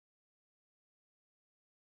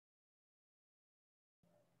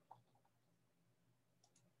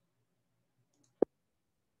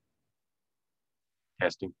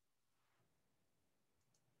Testing.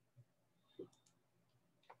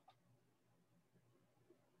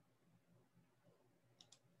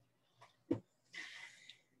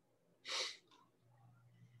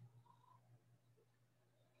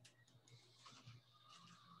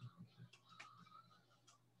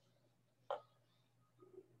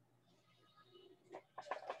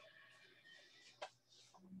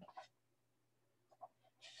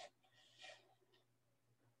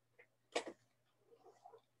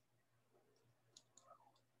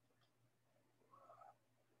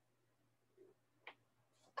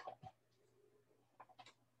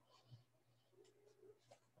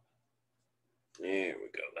 There we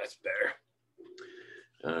go, that's better.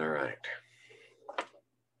 All right.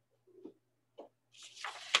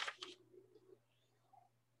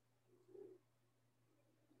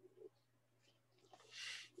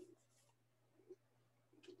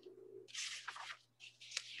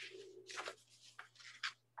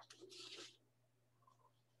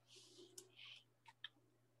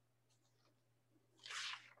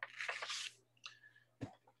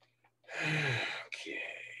 Okay.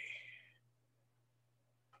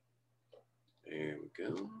 There we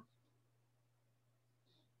go.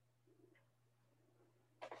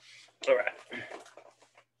 All right.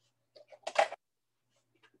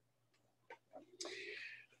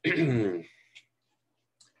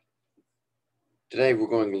 Today we're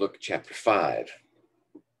going to look at Chapter 5.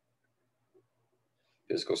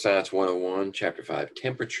 Physical Science 101, Chapter 5,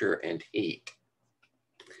 Temperature and Heat.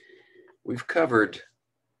 We've covered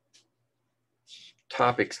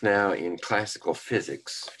topics now in classical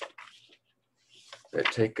physics that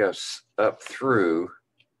take us up through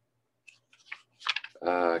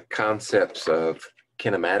concepts of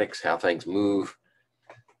kinematics, how things move,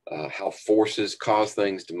 how forces cause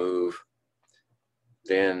things to move.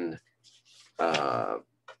 Then,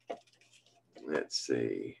 let's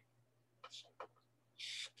see.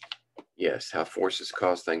 Yes, how forces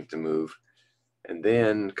cause things to move. And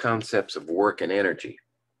then concepts of work and energy.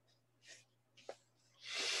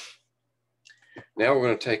 Now we're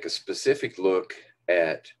going to take a specific look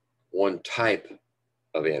at one type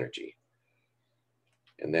of energy,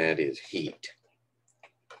 and that is heat.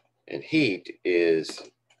 And heat is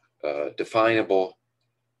definable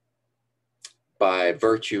by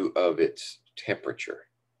virtue of its temperature.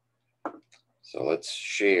 So let's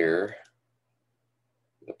share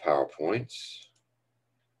the PowerPoints.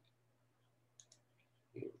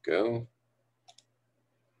 Here we go.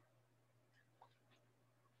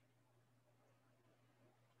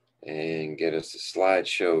 And get us a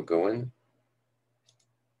slideshow going.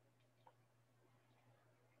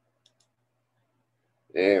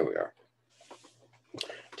 There we are.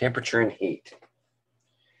 Temperature and heat.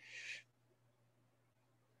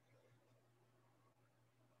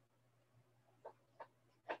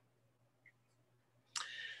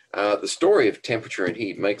 The story of temperature and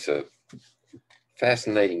heat makes a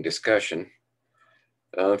fascinating discussion.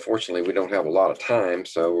 Unfortunately, we don't have a lot of time,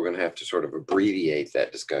 so we're going to have to sort of abbreviate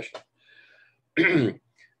that discussion.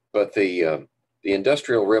 But the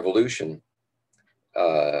Industrial Revolution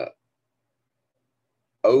owes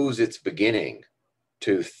its beginning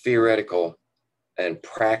to theoretical and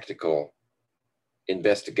practical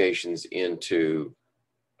investigations into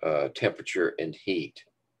temperature and heat.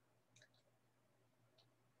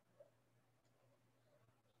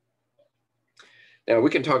 Now, we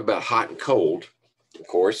can talk about hot and cold, of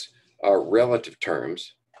course, are relative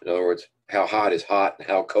terms. In other words, how hot is hot and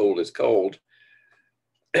how cold is cold.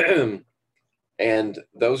 And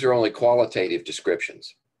those are only qualitative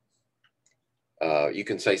descriptions. You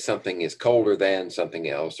can say something is colder than something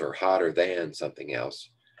else or hotter than something else.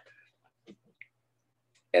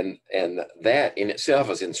 And that in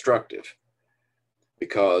itself is instructive,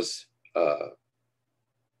 because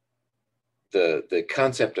the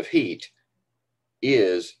concept of heat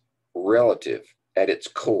is relative at its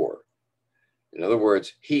core. In other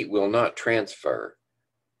words, heat will not transfer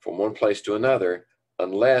from one place to another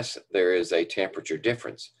unless there is a temperature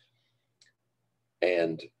difference.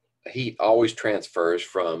 And heat always transfers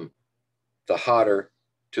from the hotter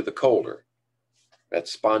to the colder.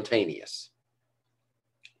 That's spontaneous.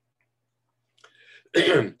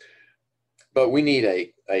 But we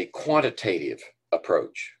need a quantitative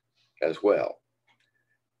approach as well.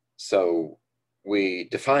 So we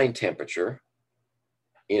define temperature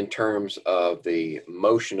in terms of the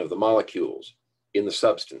motion of the molecules in the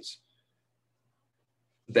substance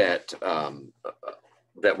that,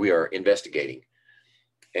 that we are investigating.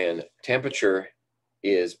 And temperature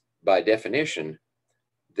is, by definition,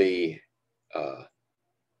 the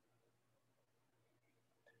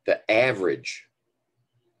average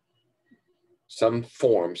some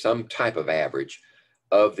form, some type of average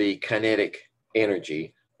of the kinetic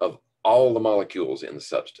energy of all the molecules in the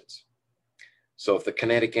substance. So if the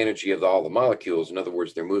kinetic energy of all the molecules, in other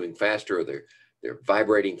words, they're moving faster or they're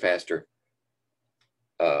vibrating faster,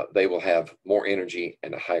 they will have more energy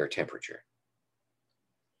and a higher temperature.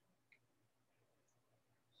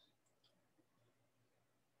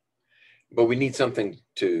 But we need some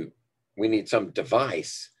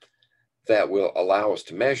device that will allow us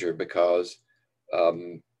to measure, because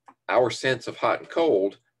our sense of hot and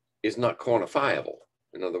cold is not quantifiable.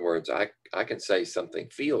 In other words, I can say something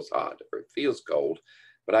feels hot or it feels cold,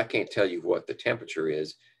 but I can't tell you what the temperature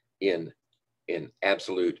is in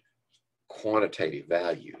absolute quantitative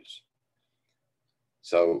values.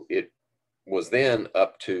 So it was then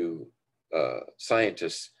up to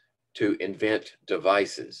scientists to invent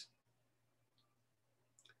devices,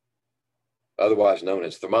 otherwise known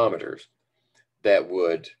as thermometers, that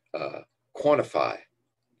would quantify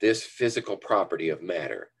this physical property of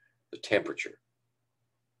matter, the temperature.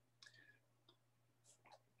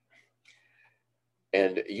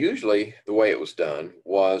 And usually the way it was done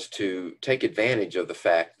was to take advantage of the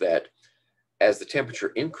fact that as the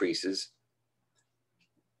temperature increases,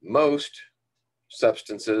 most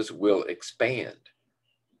substances will expand.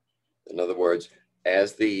 In other words,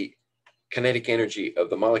 as the kinetic energy of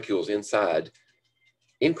the molecules inside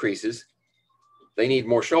increases, they need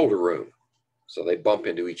more shoulder room. So they bump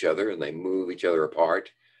into each other and they move each other apart,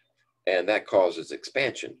 and that causes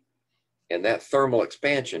expansion. And that thermal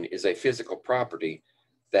expansion is a physical property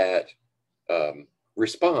that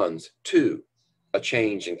responds to a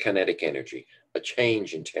change in kinetic energy, a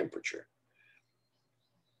change in temperature.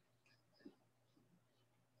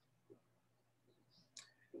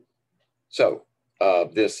 So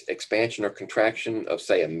this expansion or contraction of,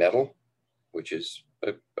 say, a metal, which is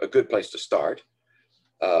a good place to start,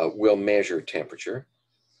 will measure temperature.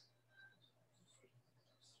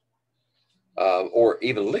 Or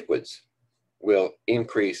even liquids will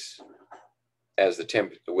increase as the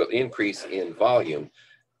temperature will increase in volume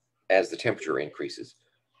as the temperature increases.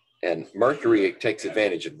 And mercury takes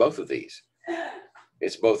advantage of both of these.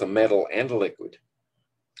 It's both a metal and a liquid.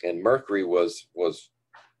 And mercury was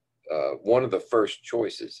one of the first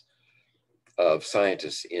choices of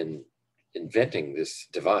scientists in inventing this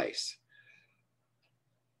device.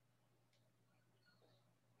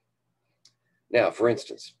 Now, for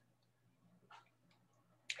instance,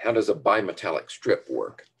 how does a bimetallic strip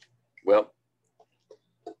work? Well,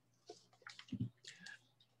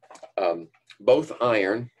 both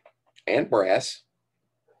iron and brass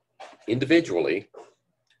individually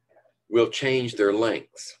will change their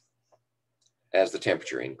lengths as the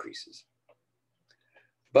temperature increases.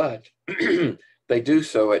 But they do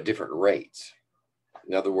so at different rates.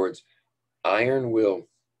 In other words, iron will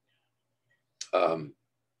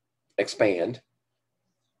expand,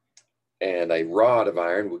 and a rod of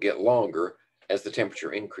iron will get longer as the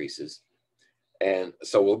temperature increases, and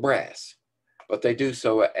so will brass. But they do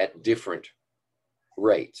so at different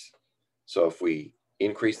rates. So if we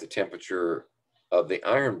increase the temperature of the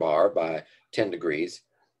iron bar by 10 degrees,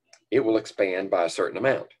 it will expand by a certain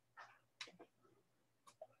amount.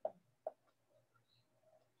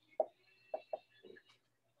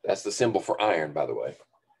 That's the symbol for iron, by the way.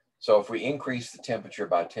 So if we increase the temperature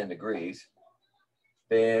by 10 degrees,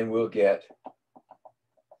 then we'll get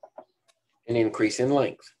an increase in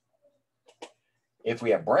length. If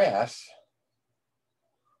we have brass,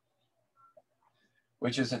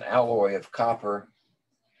 which is an alloy of copper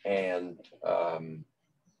and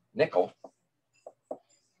nickel,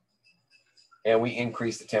 and we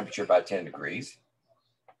increase the temperature by 10 degrees,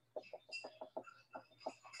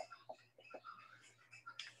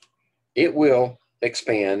 it will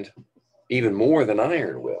expand even more than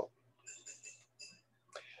iron will.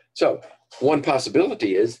 So one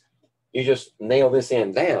possibility is you just nail this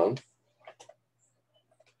end down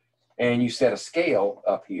and you set a scale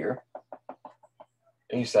up here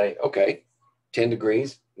and you say, okay, 10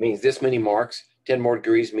 degrees means this many marks, 10 more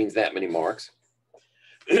degrees means that many marks.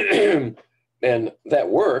 And that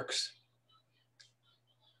works,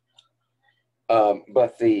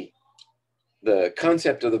 but the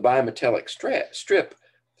concept of the bimetallic strip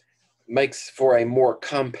makes for a more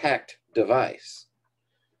compact device,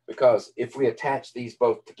 because if we attach these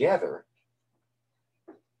both together,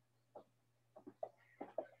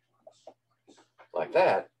 like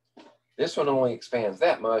that, this one only expands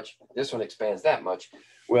that much, this one expands that much.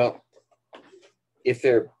 Well, if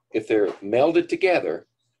they're melded together,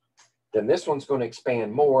 then this one's going to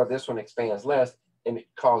expand more, this one expands less, and it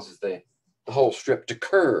causes the whole strip to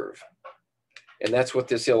curve. And that's what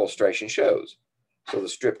this illustration shows. So the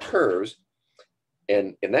strip curves,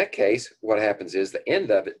 And in that case, what happens is the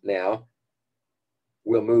end of it now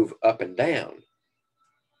will move up and down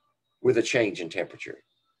with a change in temperature.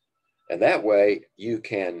 And that way you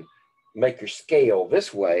can make your scale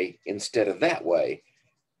this way instead of that way.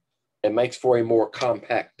 It makes for a more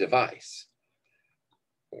compact device.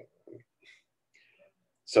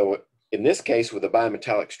 So in this case, with a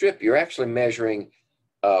bimetallic strip, you're actually measuring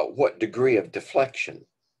what degree of deflection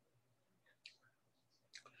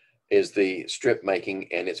is the strip making,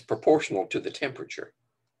 and it's proportional to the temperature.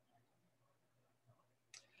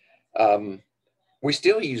 We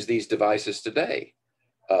still use these devices today.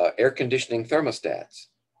 Air conditioning thermostats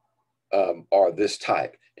are this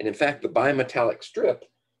type. And in fact, the bimetallic strip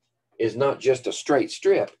is not just a straight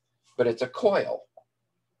strip, but it's a coil.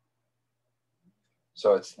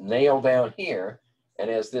 So it's nailed down here, and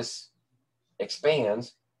as this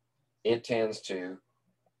expands, it tends to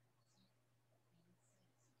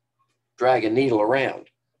drag a needle around,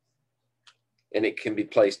 and it can be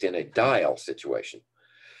placed in a dial situation.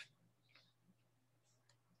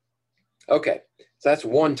 Okay, so that's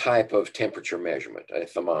one type of temperature measurement, a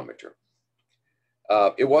thermometer.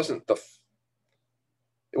 It wasn't the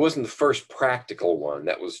first practical one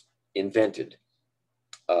that was invented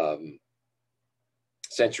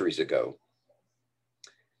centuries ago.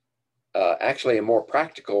 Actually, a more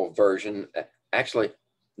practical version, actually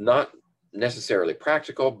not necessarily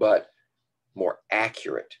practical, but more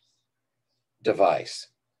accurate device,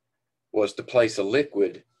 was to place a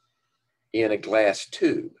liquid in a glass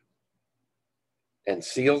tube and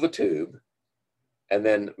seal the tube, and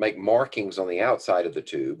then make markings on the outside of the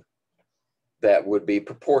tube that would be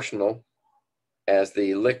proportional. As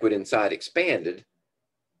the liquid inside expanded,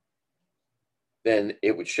 then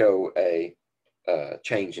it would show a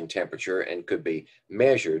change in temperature and could be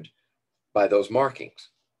measured by those markings.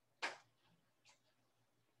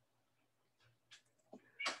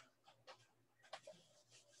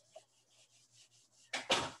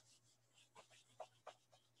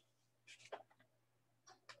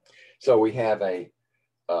 So we have a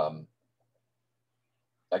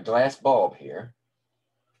glass bulb here.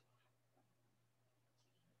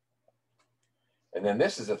 And then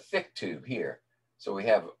this is a thick tube here. So we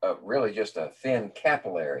have really just a thin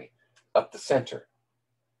capillary up the center,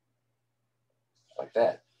 like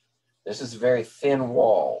that. This is a very thin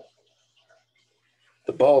wall.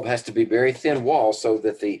 The bulb has to be very thin wall so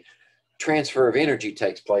that the transfer of energy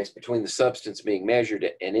takes place between the substance being measured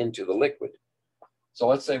and into the liquid. So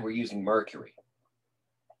let's say we're using mercury.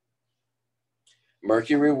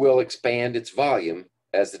 Mercury will expand its volume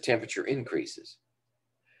as the temperature increases.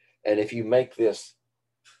 And if you make this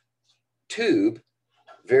tube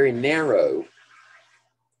very narrow,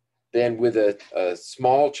 then with a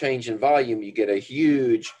small change in volume, you get a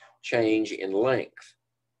huge change in length.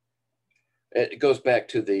 It goes back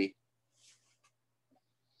to the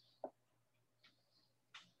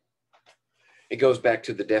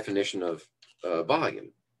definition of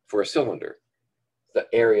volume for a cylinder, the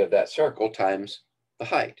area of that circle times the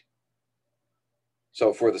height.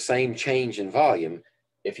 So for the same change in volume,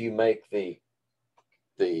 if you make the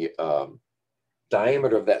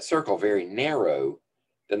diameter of that circle very narrow,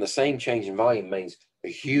 then the same change in volume means a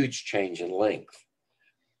huge change in length.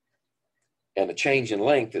 And a change in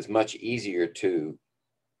length is much easier to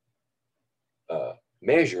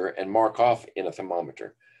measure and mark off in a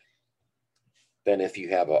thermometer than if you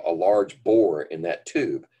have a large bore in that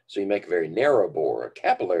tube. So you make a very narrow bore, a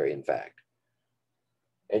capillary in fact,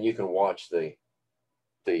 and you can watch the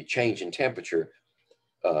change in temperature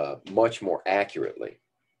much more accurately.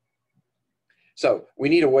 So we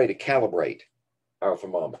need a way to calibrate our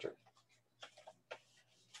thermometer.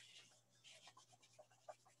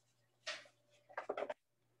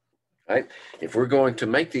 Right? If we're going to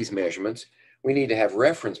make these measurements, we need to have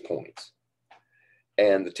reference points.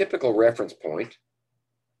 And the typical reference point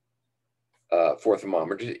for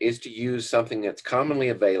thermometers is to use something that's commonly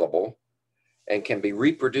available and can be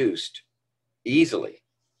reproduced easily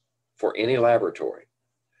for any laboratory.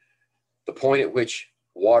 The point at which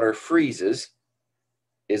water freezes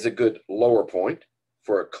is a good lower point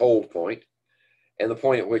for a cold point, and the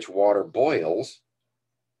point at which water boils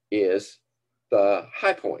is the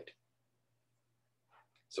high point.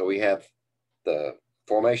 So we have the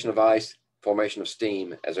formation of ice, formation of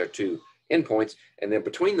steam as our two endpoints, and then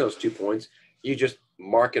between those 2 points, you just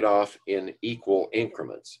mark it off in equal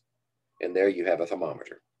increments, and there you have a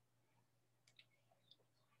thermometer.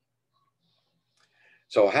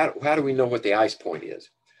 So how do we know what the ice point is?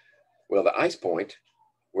 Well, the ice point,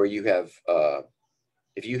 where you have,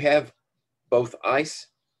 if you have both ice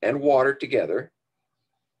and water together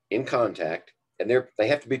in contact, and they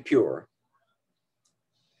have to be pure,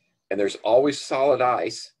 and there's always solid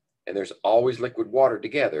ice and there's always liquid water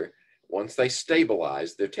together, once they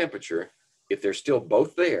stabilize their temperature, if they're still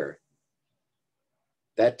both there,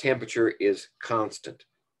 that temperature is constant.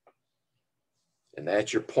 And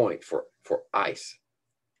that's your point for ice.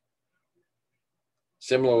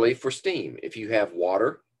 Similarly for steam, if you have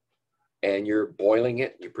water and you're boiling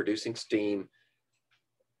it, you're producing steam,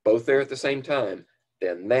 both there at the same time,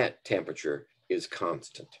 then that temperature is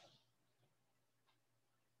constant.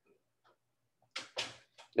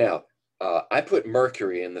 Now, I put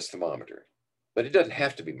mercury in this thermometer, but it doesn't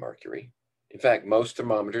have to be mercury. In fact, most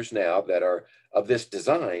thermometers now that are of this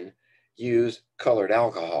design use colored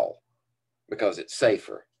alcohol because it's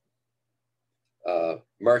safer.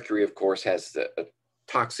 Mercury, of course, has a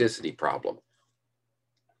toxicity problem.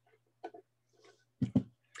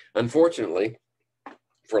 Unfortunately,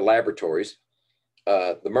 for laboratories,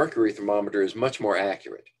 the mercury thermometer is much more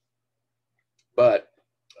accurate. But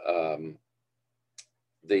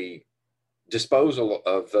the disposal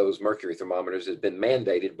of those mercury thermometers has been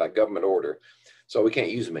mandated by government order, so we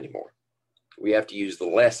can't use them anymore. We have to use the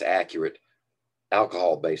less accurate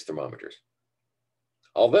alcohol-based thermometers.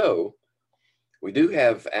 Although we do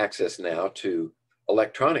have access now to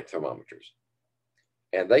electronic thermometers,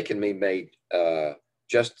 and they can be made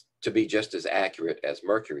just as accurate as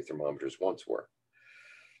mercury thermometers once were.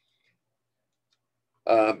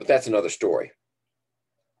 But that's another story.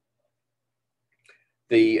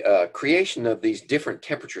 The creation of these different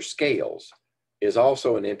temperature scales is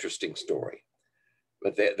also an interesting story.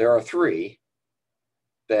 But there are three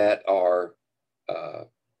that are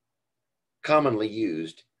commonly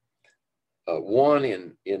used. One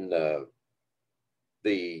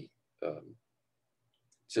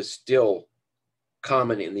it's still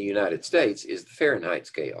common in the United States is the Fahrenheit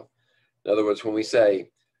scale. In other words, when we say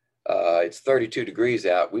it's 32 degrees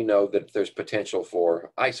out, we know that there's potential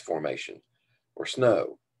for ice formation or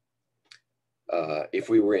snow. If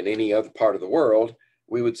we were in any other part of the world,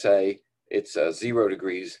 we would say it's 0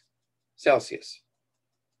 degrees Celsius.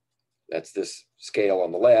 That's this scale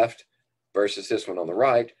on the left versus this one on the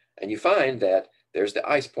right. And you find that there's the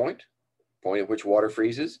ice point at which water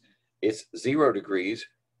freezes. It's 0 degrees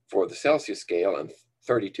for the Celsius scale and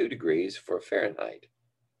 32 degrees for Fahrenheit.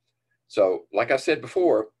 So, like I said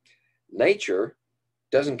before, nature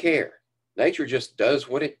doesn't care. Nature just does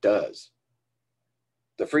what it does.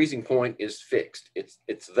 The freezing point is fixed.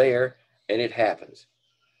 It's there and it happens.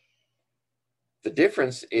 The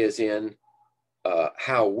difference is in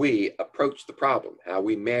how we approach the problem, how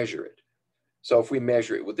we measure it. So if we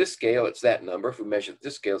measure it with this scale, it's that number. If we measure it with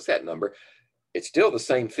this scale, it's that number. It's still the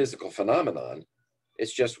same physical phenomenon.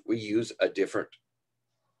 It's just we use a different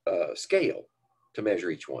scale to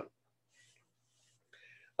measure each one.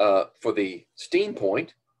 For the steam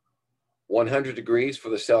point, 100 degrees for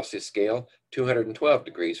the Celsius scale, 212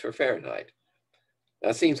 degrees for Fahrenheit.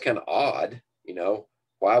 That seems kind of odd, you know.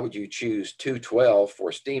 Why would you choose 212 for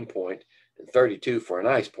a steam point and 32 for an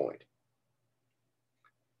ice point?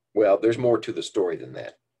 Well, there's more to the story than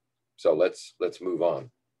that. So let's move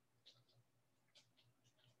on.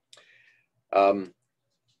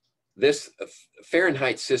 This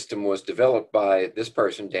Fahrenheit system was developed by this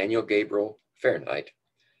person, Daniel Gabriel Fahrenheit,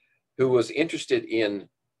 who was interested in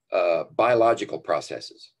biological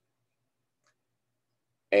processes.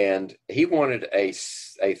 And he wanted a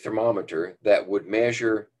thermometer that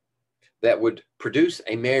would produce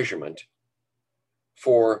a measurement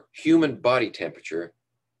for human body temperature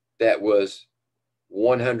that was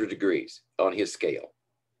 100 degrees on his scale.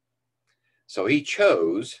 So he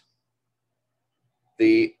chose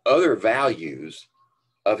the other values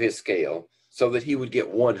of his scale so that he would get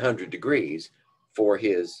 100 degrees for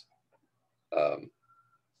his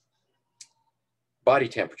body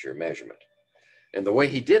temperature measurement. And the way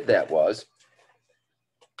he did that was,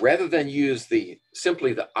 rather than use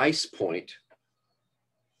simply the ice point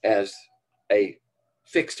as a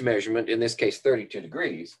fixed measurement, in this case 32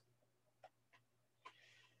 degrees,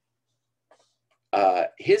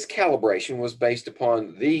 his calibration was based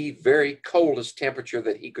upon the very coldest temperature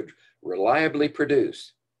that he could reliably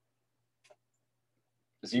produce.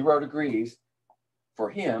 0 degrees for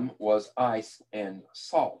him was ice and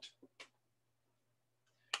salt.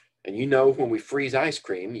 And you know, when we freeze ice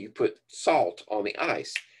cream, you put salt on the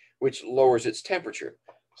ice, which lowers its temperature.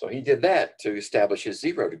 So he did that to establish his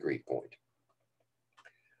 0 degree point.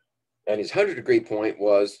 And his 100 degree point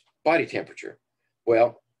was body temperature.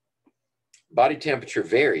 Well, body temperature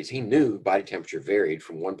varies. He knew body temperature varied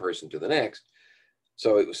from one person to the next.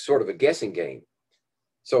 So it was sort of a guessing game.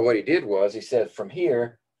 So what he did was he said from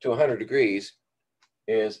here to 100 degrees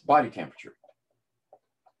is body temperature.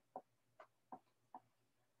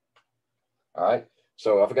 All right.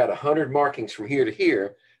 So I've got 100 markings from here to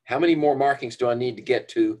here. How many more markings do I need to get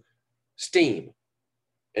to steam?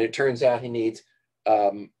 And it turns out he needs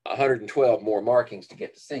 112 more markings to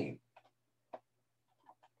get to steam.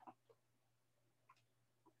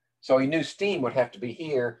 So he knew steam would have to be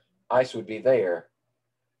here, ice would be there.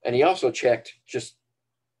 And he also checked just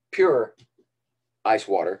pure ice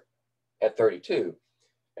water at 32.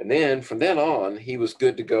 And then from then on, he was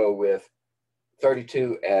good to go with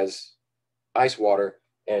 32 as ice water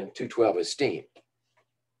and 212 as steam.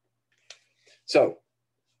 So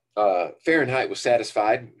Fahrenheit was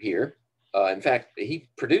satisfied here. In fact, he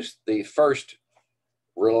produced the first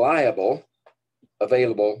reliable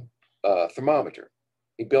available thermometer.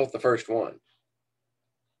 He built the first one.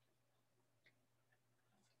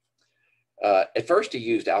 At first, he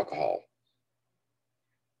used alcohol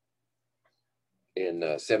in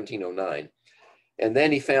 1709, and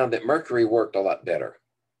then he found that mercury worked a lot better.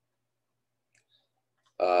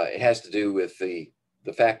 It has to do with the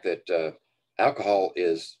fact that alcohol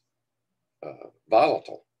is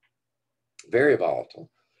volatile, very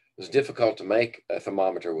volatile. It was difficult to make a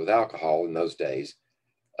thermometer with alcohol in those days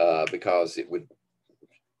because it would,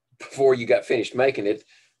 before you got finished making it,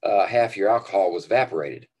 half your alcohol was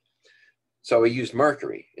evaporated. So he used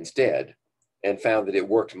mercury instead and found that it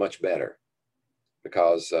worked much better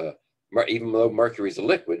because even though mercury is a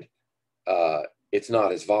liquid, it's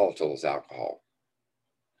not as volatile as alcohol.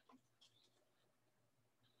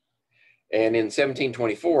 And in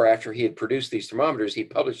 1724, after he had produced these thermometers, he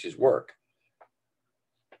published his work.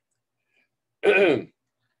 He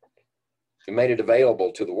made it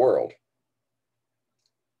available to the world.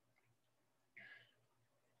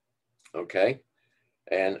 Okay.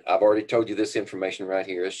 And I've already told you this information right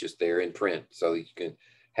here. It's just there in print, so you can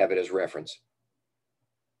have it as reference.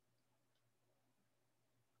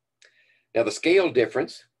 Now, the scale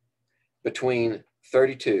difference between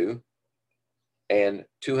 32 and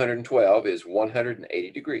 212 is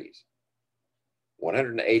 180 degrees.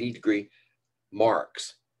 180 degree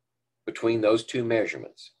marks between those two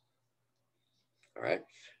measurements. All right,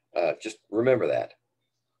 just remember that.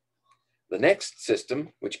 The next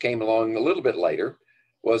system, which came along a little bit later,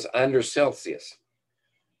 was under Celsius.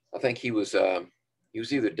 I think he was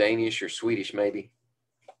either Danish or Swedish, maybe.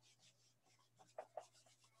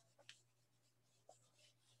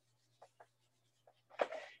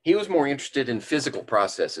 He was more interested in physical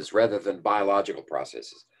processes rather than biological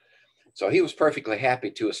processes. So he was perfectly happy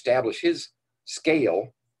to establish his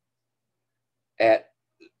scale at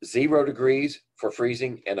 0 degrees for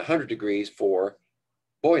freezing and 100 degrees for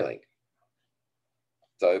boiling.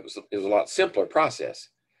 So it was a lot simpler process.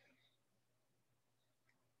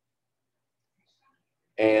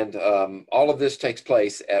 And all of this takes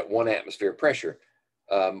place at 1 atmosphere pressure.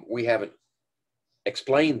 We haven't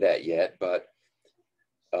explained that yet, but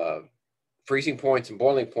freezing points and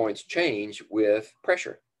boiling points change with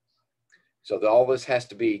pressure. So all this has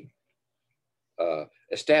to be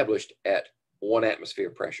established at 1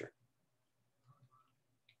 atmosphere pressure.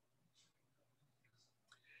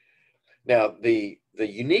 Now, the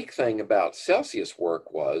unique thing about Celsius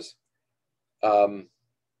work was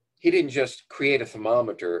he didn't just create a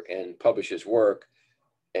thermometer and publish his work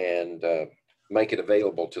and make it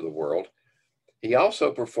available to the world. He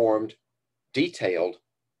also performed detailed,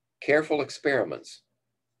 careful experiments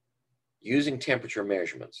using temperature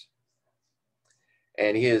measurements.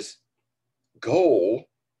 And his goal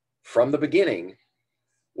from the beginning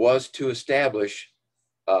was to establish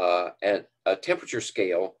a temperature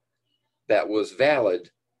scale that was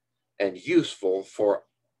valid and useful for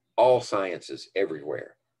all sciences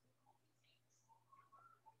everywhere.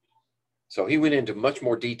 So he went into much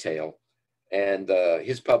more detail, and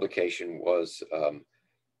his publication was,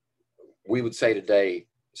 we would say today,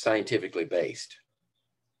 scientifically based.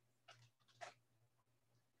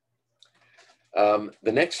 The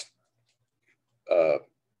next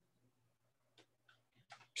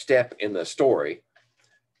step in the story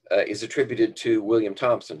is attributed to William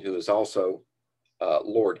Thomson, who is also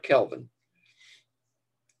Lord Kelvin.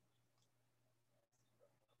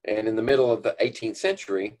 And in the middle of the 18th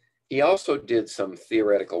century, he also did some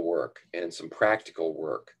theoretical work and some practical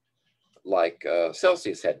work like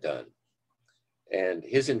Celsius had done. And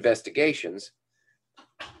his investigations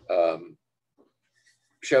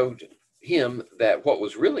showed him that what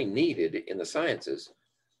was really needed in the sciences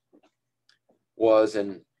was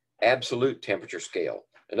an absolute temperature scale.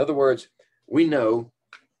 In other words, we know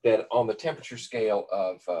that on the temperature scale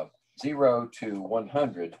of 0 to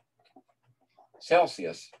 100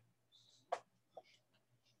 Celsius,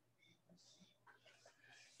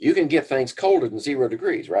 you can get things colder than 0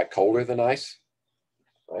 degrees, right? Colder than ice,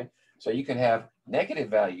 right? So you can have negative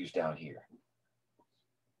values down here.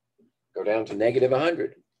 Go down to negative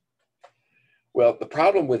 100. Well, the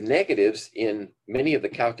problem with negatives in many of the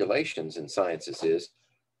calculations in sciences is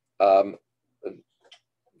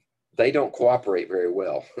they don't cooperate very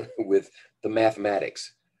well with the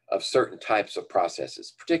mathematics of certain types of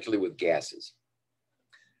processes, particularly with gases.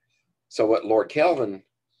 So what Lord Kelvin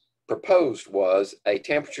proposed was a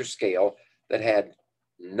temperature scale that had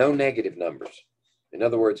no negative numbers. In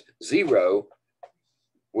other words, 0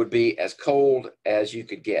 would be as cold as you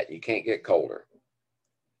could get. You can't get colder.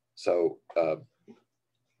 So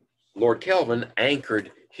Lord Kelvin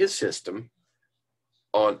anchored his system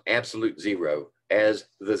on absolute 0 as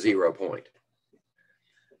the 0 point.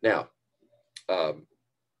 Now,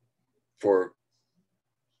 for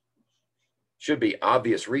should be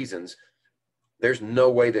obvious reasons, there's no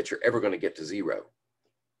way that you're ever going to get to 0.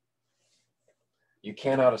 You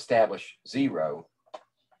cannot establish 0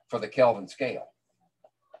 for the Kelvin scale.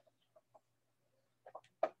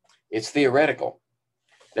 It's theoretical.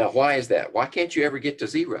 Now, why is that? Why can't you ever get to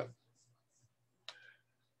 0?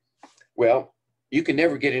 Well, you can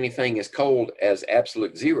never get anything as cold as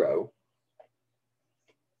absolute 0.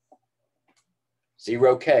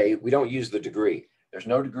 0K, we don't use the degree. There's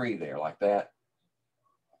no degree there like that.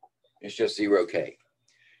 It's just 0K.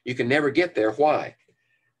 You can never get there. Why?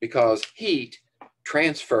 Because heat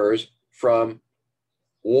transfers from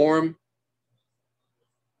warm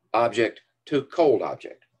object to cold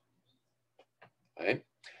object. Right?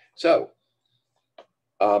 So,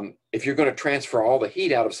 if you're going to transfer all the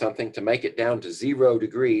heat out of something to make it down to 0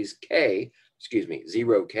 degrees K,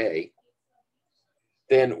 0K,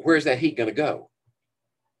 then where's that heat going to go?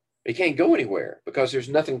 It can't go anywhere because there's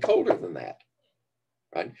nothing colder than that,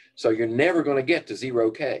 right? So you're never going to get to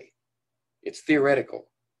 0K. It's theoretical.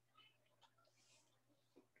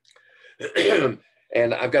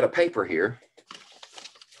 And I've got a paper here.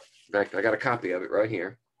 In fact, I got a copy of it right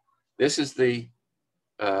here. This is the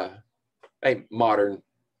a modern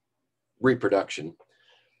reproduction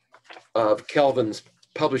of Kelvin's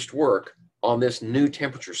published work on this new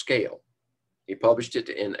temperature scale. He published it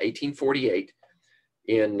in 1848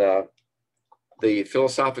 in the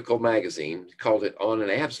Philosophical Magazine, called it On an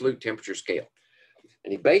Absolute Temperature Scale.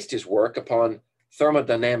 And he based his work upon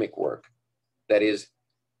thermodynamic work, that is,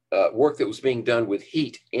 work that was being done with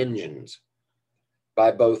heat engines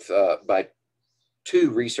by by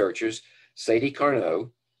two researchers, Sadi Carnot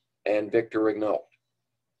and Victor Regnault.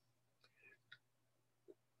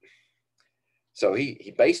 So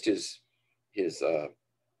he based his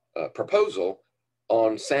proposal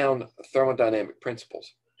on sound thermodynamic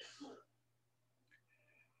principles.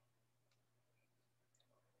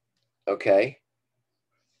 Okay.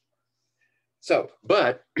 So,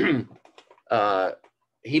 but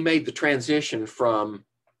he made the transition from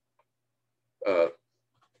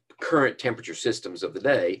current temperature systems of the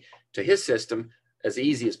day to his system as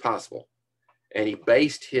easy as possible. And he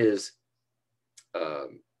based his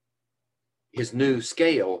new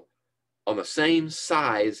scale on the same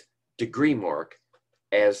size degree mark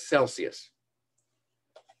as Celsius.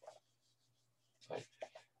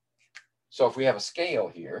 So if we have a scale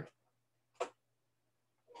here,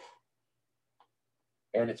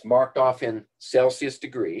 and it's marked off in Celsius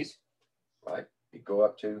degrees, right? You go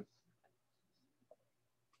up to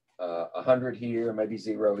 100 here, maybe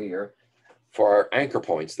 0 here, for our anchor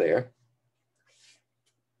points there.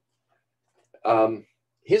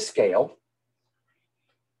 His scale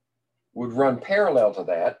would run parallel to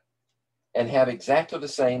that and have exactly the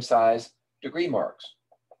same size degree marks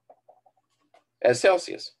as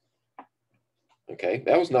Celsius. Okay,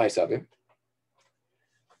 that was nice of him.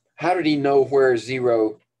 How did he know where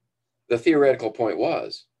 0, the theoretical point,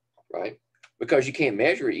 was, right? Because you can't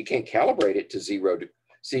measure it, you can't calibrate it to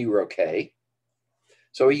 0K.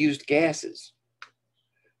 So he used gases.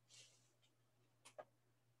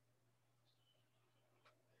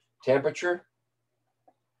 Temperature,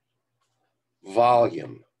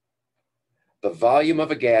 volume. The volume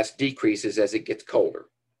of a gas decreases as it gets colder,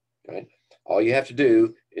 right? All you have to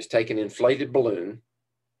do is take an inflated balloon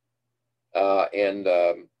and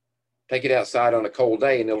take it outside on a cold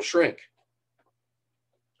day and it'll shrink,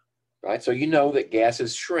 right? So you know that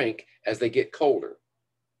gases shrink as they get colder.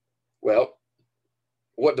 Well,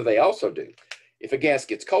 what do they also do? If a gas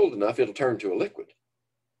gets cold enough, it'll turn to a liquid.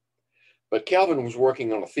 But Kelvin was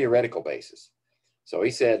working on a theoretical basis. So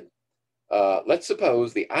he said, let's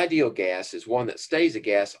suppose the ideal gas is one that stays a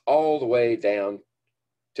gas all the way down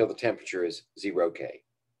till the temperature is 0K,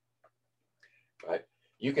 right?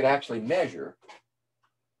 You could actually measure,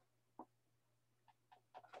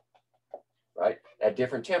 right, at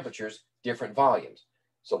different temperatures, different volumes.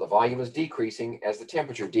 So the volume is decreasing as the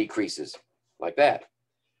temperature decreases, like that.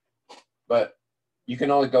 But you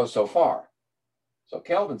can only go so far. So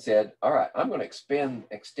Kelvin said, all right, I'm going to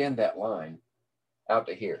extend that line out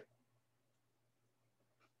to here.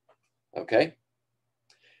 Okay?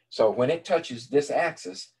 So when it touches this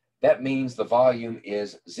axis, that means the volume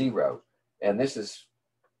is 0. And this is,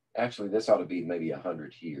 actually, this ought to be maybe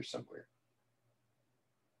 100 here somewhere.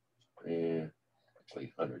 Yeah,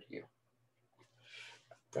 actually 100 here.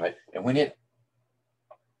 Right? And when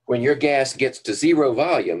your gas gets to 0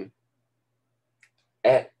 volume,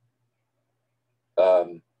 that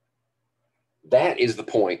is the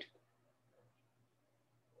point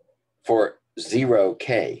for 0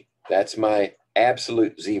 K. That's my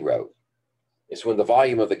absolute 0. It's when the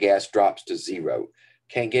volume of the gas drops to 0.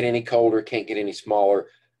 Can't get any colder, can't get any smaller.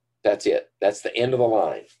 That's it. That's the end of the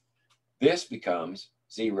line. This becomes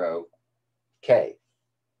 0 K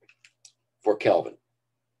for Kelvin.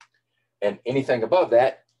 And anything above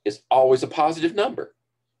that is always a positive number.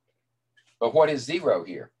 But what is 0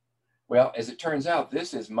 here? Well, as it turns out,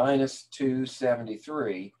 this is minus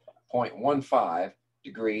 273.15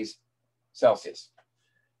 degrees Celsius.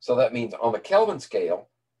 So that means on the Kelvin scale,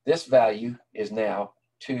 this value is now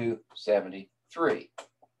 273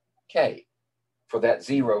 K for that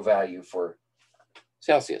 0 value for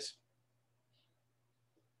Celsius.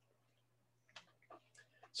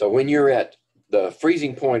 So when you're at the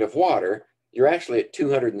freezing point of water, you're actually at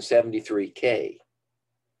 273 K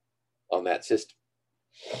on that system.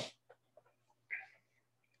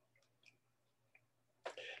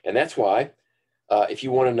 And that's why if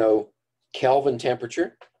you want to know Kelvin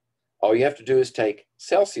temperature, all you have to do is take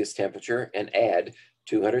Celsius temperature and add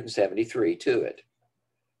 273 to it.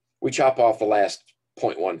 We chop off the last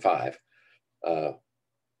 0.15.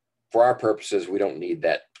 For our purposes, we don't need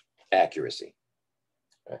that accuracy.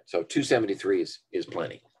 Right, so 273 is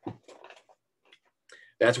plenty.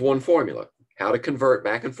 That's one formula, how to convert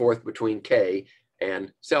back and forth between K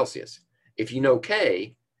and Celsius. If you know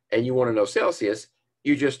K and you want to know Celsius,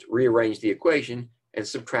 you just rearrange the equation and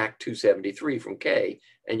subtract 273 from K,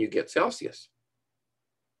 and you get Celsius.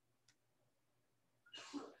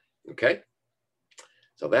 Okay?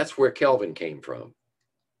 So that's where Kelvin came from.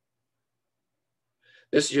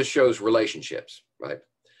 This just shows relationships, right?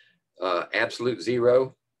 Absolute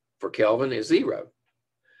 0 for Kelvin is 0.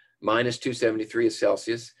 Minus 273 is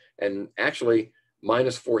Celsius, and actually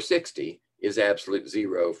minus 460 is absolute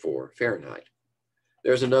 0 for Fahrenheit.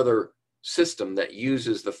 There's another system that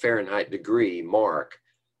uses the Fahrenheit degree mark.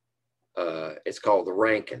 It's called the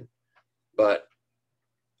Rankine, but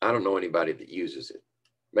I don't know anybody that uses it.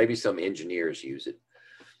 Maybe some engineers use it.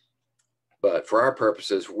 But for our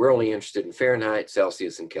purposes, we're only interested in Fahrenheit,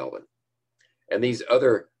 Celsius, and Kelvin. And these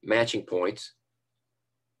other matching points,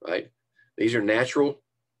 right? These are natural,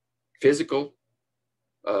 physical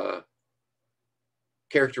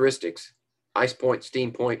characteristics, ice point,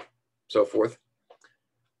 steam point, so forth.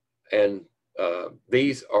 And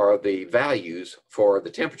these are the values for the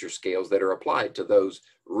temperature scales that are applied to those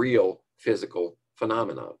real physical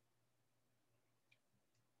phenomena.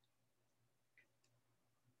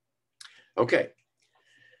 Okay.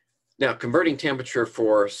 Now, converting temperature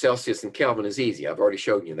for Celsius and Kelvin is easy. I've already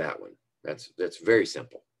shown you that one. That's very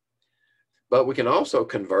simple. But we can also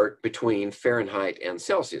convert between Fahrenheit and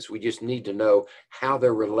Celsius. We just need to know how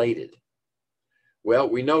they're related. Well,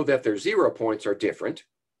 we know that their 0 points are different,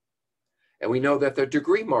 and we know that their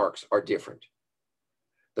degree marks are different.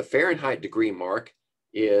 The Fahrenheit degree mark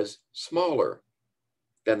is smaller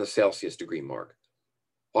than the Celsius degree mark.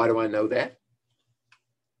 Why do I know that?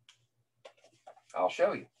 I'll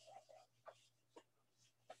show you.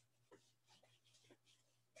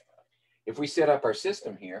 If we set up our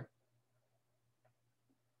system here,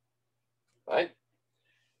 right,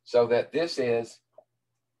 so that this is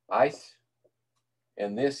ice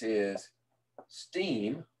and this is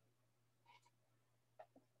steam,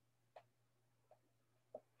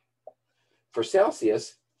 for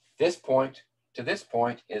Celsius, this point to this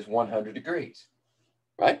point is 100 degrees,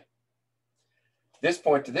 right? This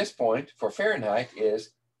point to this point for Fahrenheit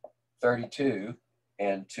is 32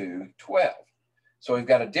 and 212. So we've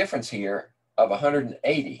got a difference here of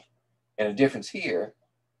 180 and a difference here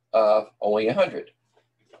of only 100,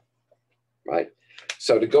 right?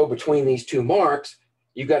 So to go between these two marks,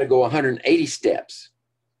 you've got to go 180 steps.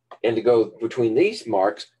 And to go between these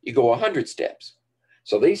marks, you go 100 steps.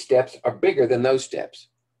 So these steps are bigger than those steps.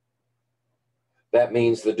 That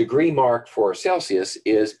means the degree mark for Celsius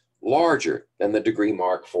is larger than the degree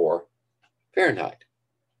mark for Fahrenheit,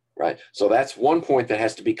 right? So that's one point that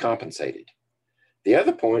has to be compensated. The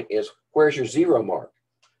other point is, where's your 0 mark?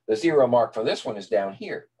 The 0 mark for this one is down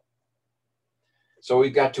here. So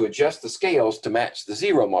we've got to adjust the scales to match the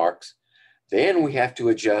 0 marks. Then we have to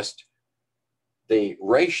adjust the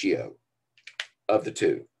ratio of the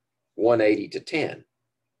two. 180 to 10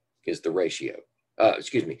 is the ratio.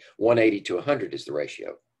 180 to 100 is the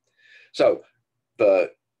ratio. So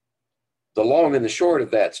the long and the short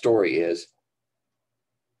of that story is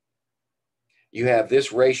you have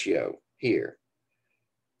this ratio here.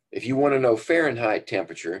 If you want to know Fahrenheit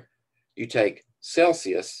temperature, you take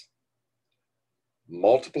Celsius,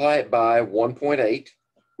 multiply it by 1.8,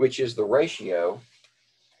 which is the ratio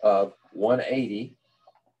of 180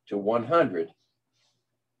 to 100,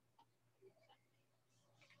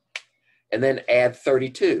 and then add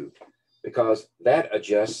 32, because that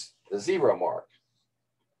adjusts the 0 mark.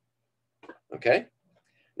 Okay?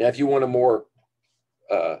 Now, if you want a more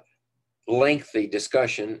lengthy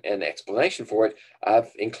discussion and explanation for it, I've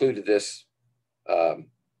included this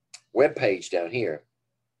web page down here,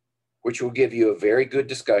 which will give you a very good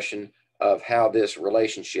discussion of how this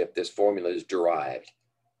relationship, this formula is derived.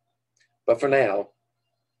 But for now,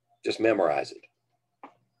 just memorize it.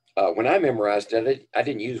 When I memorized it, I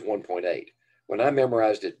didn't use 1.8. When I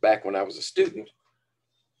memorized it back when I was a student,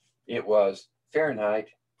 it was Fahrenheit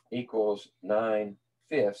equals 9/5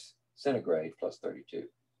 centigrade plus 32,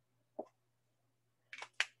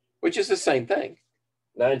 which is the same thing.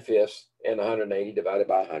 9/5 and 180 divided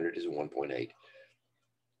by 100 is 1.8.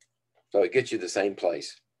 So it gets you the same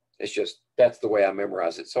place. It's just, that's the way I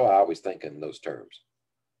memorize it. So I always think in those terms.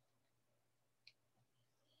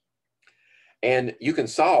 And you can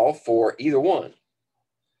solve for either one.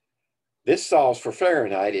 This solves for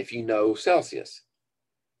Fahrenheit if you know Celsius.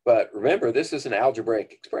 But remember, this is an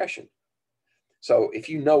algebraic expression. So if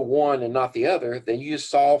you know one and not the other, then you just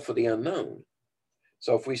solve for the unknown.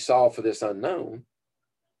 So if we solve for this unknown,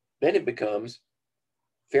 then it becomes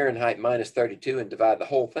Fahrenheit minus 32 and divide the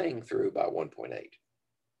whole thing through by 1.8.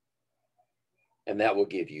 And that will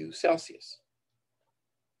give you Celsius.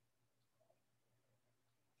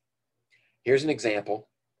 Here's an example.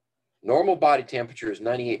 Normal body temperature is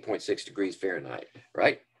 98.6 degrees Fahrenheit,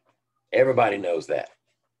 right? Everybody knows that.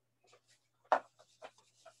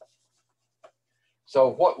 So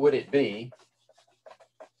what would it be?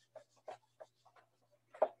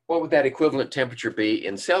 What would that equivalent temperature be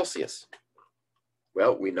in Celsius?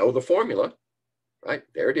 Well, we know the formula, right?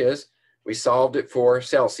 There it is. We solved it for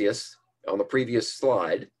Celsius on the previous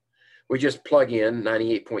slide. We just plug in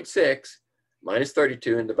 98.6 minus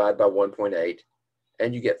 32 and divide by 1.8,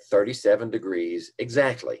 and you get 37 degrees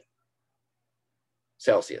exactly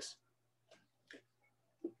Celsius.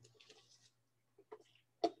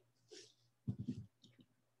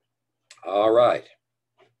 All right.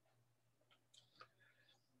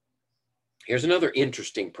 Here's another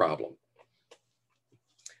interesting problem.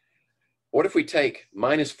 What if we take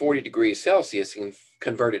minus 40 degrees Celsius and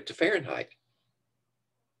convert it to Fahrenheit?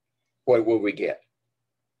 What will we get?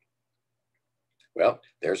 Well,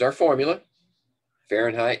 there's our formula.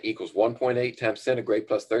 Fahrenheit equals 1.8 times centigrade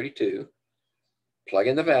plus 32. Plug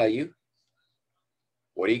in the value.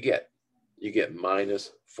 What do you get? You get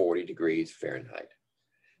minus 40 degrees Fahrenheit.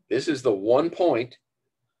 This is the one point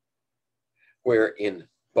where in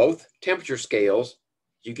both temperature scales,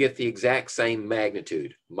 you get the exact same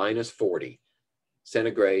magnitude, minus 40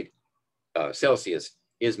 centigrade. Celsius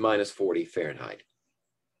is minus 40 Fahrenheit.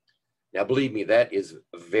 Now, believe me, that is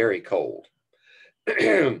very cold.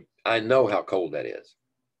 I know how cold that is.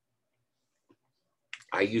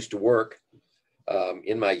 I used to work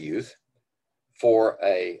in my youth for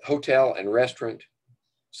a hotel and restaurant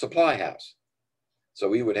supply house. So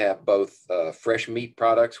we would have both fresh meat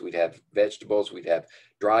products, we'd have vegetables, we'd have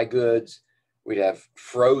dry goods, we'd have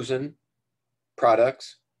frozen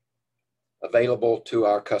products available to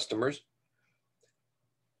our customers.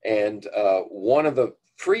 And one of the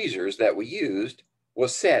freezers that we used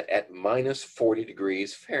was set at minus 40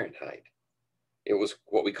 degrees Fahrenheit. It was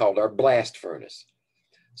what we called our blast furnace.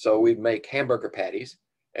 So we'd make hamburger patties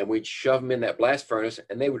and we'd shove them in that blast furnace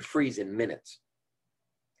and they would freeze in minutes.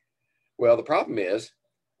 Well, the problem is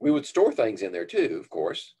we would store things in there too, of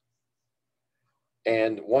course.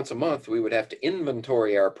 And once a month, we would have to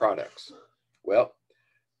inventory our products. Well,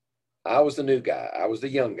 I was the new guy. I was the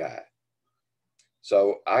young guy.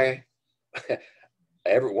 So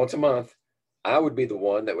once a month, I would be the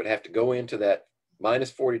one that would have to go into that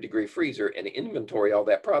minus 40 degree freezer and inventory all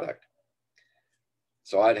that product.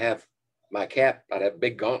 So I'd have my cap, I'd have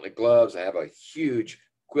big gauntlet gloves, I have a huge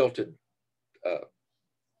quilted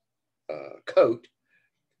coat,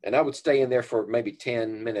 and I would stay in there for maybe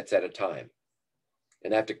 10 minutes at a time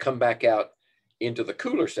and have to come back out into the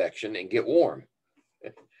cooler section and get warm.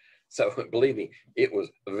 So believe me, it was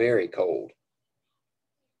very cold.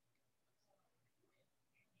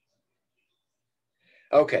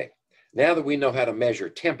 Okay, now that we know how to measure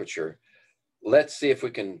temperature, let's see if we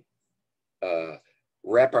can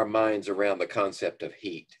wrap our minds around the concept of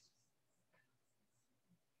heat.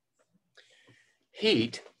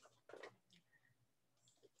 Heat,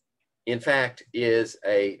 in fact, is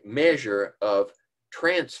a measure of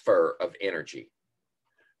transfer of energy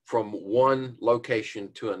from one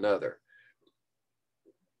location to another.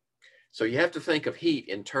 So you have to think of heat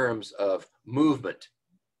in terms of movement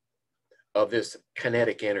of this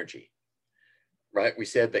kinetic energy, right? We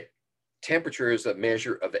said that temperature is a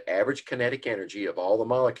measure of the average kinetic energy of all the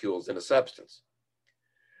molecules in a substance.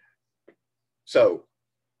 So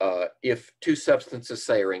if two substances,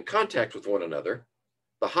 say, are in contact with one another,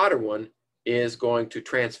 the hotter one is going to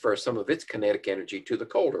transfer some of its kinetic energy to the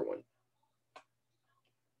colder one.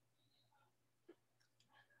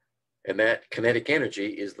 And that kinetic energy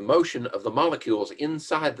is the motion of the molecules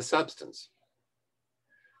inside the substance.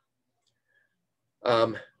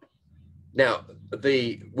 Now,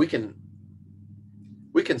 we can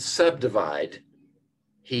subdivide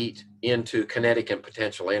heat into kinetic and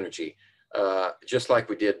potential energy, just like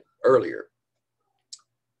we did earlier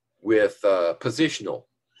with positional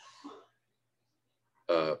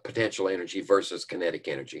potential energy versus kinetic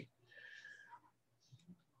energy.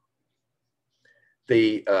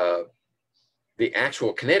 The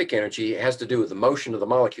actual kinetic energy has to do with the motion of the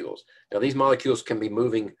molecules. Now, these molecules can be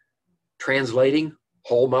moving, translating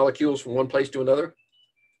whole molecules from one place to another.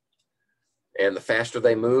 And the faster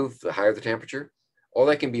they move, the higher the temperature. Or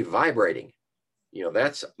they can be vibrating. You know,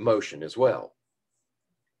 that's motion as well.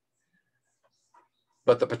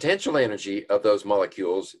 But the potential energy of those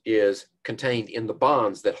molecules is contained in the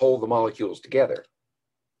bonds that hold the molecules together.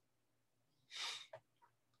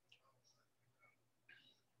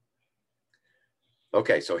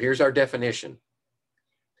 Okay, so here's our definition.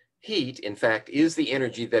 Heat, in fact, is the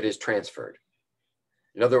energy that is transferred.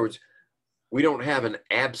 In other words, we don't have an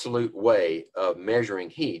absolute way of measuring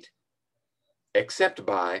heat except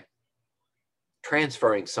by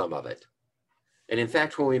transferring some of it. And in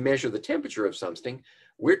fact, when we measure the temperature of something,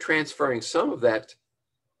 we're transferring some of that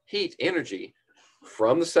heat energy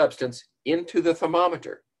from the substance into the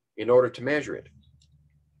thermometer in order to measure it,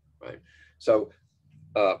 right? So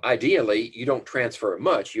ideally, you don't transfer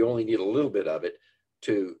much. You only need a little bit of it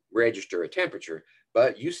to register a temperature,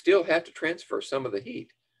 but you still have to transfer some of the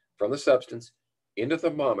heat from the substance into the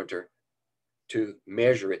thermometer to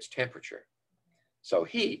measure its temperature. So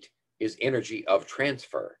heat is energy of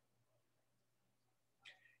transfer.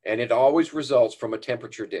 And it always results from a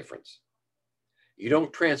temperature difference. You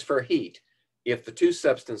don't transfer heat if the two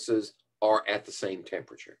substances are at the same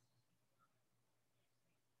temperature.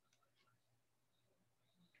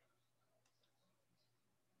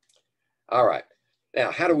 All right, now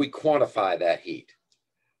how do we quantify that heat?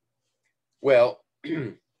 Well,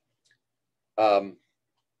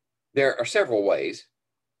 there are several ways.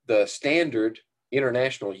 The standard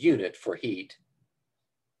international unit for heat,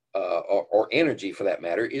 or energy for that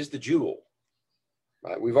matter, is the joule.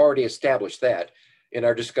 Right? We've already established that in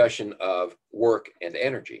our discussion of work and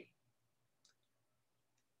energy.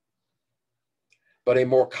 But a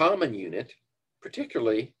more common unit,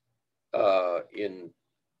 particularly in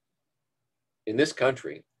this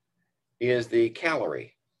country, is the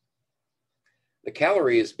calorie. The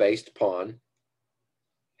calorie is based upon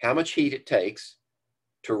how much heat it takes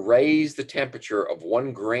to raise the temperature of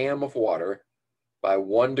 1 gram of water by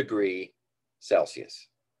 1 degree Celsius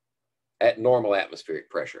at normal atmospheric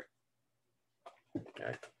pressure.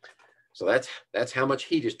 Okay. So that's how much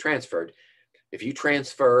heat is transferred. If you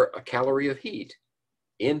transfer a calorie of heat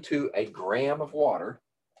into a gram of water,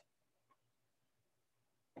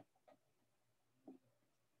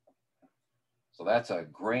 so that's a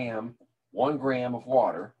gram, 1 gram of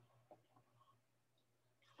water,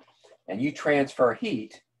 and you transfer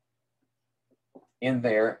heat in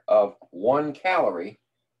there of 1 calorie,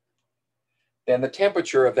 then the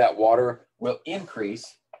temperature of that water will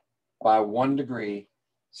increase by 1 degree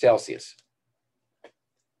Celsius.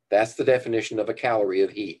 That's the definition of a calorie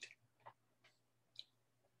of heat.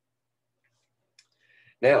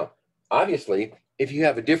 Now, obviously, if you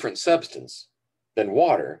have a different substance than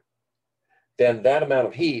water, then that amount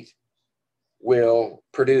of heat will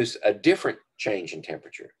produce a different change in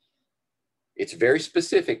temperature. It's very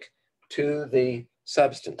specific to the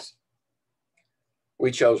substance.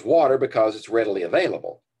 We chose water because it's readily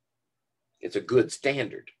available. It's a good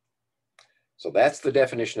standard. So that's the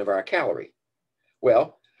definition of our calorie.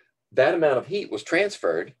 Well, that amount of heat was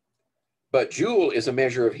transferred, but joule is a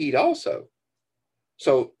measure of heat also.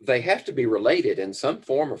 So they have to be related in some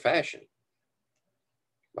form or fashion,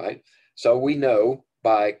 right? So we know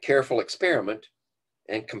by careful experiment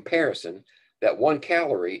and comparison that 1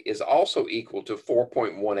 calorie is also equal to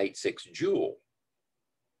 4.186 joule,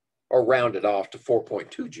 or rounded off to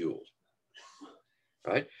 4.2 joules,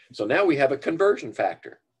 right? So now we have a conversion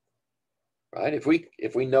factor, right?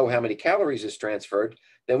 If we know how many calories is transferred,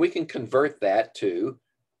 then we can convert that to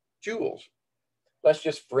joules. Let's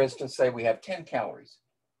just, for instance, say we have 10 calories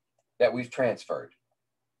that we've transferred.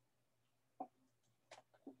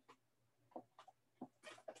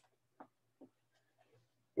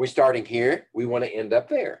 We're starting here, we want to end up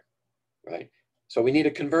there, right? So we need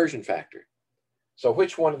a conversion factor. So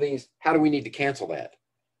which one of these, how do we need to cancel that?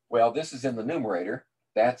 Well, this is in the numerator,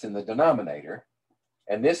 that's in the denominator,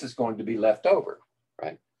 and this is going to be left over,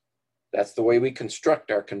 right? That's the way we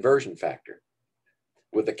construct our conversion factor,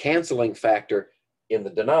 with the canceling factor in the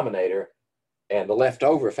denominator and the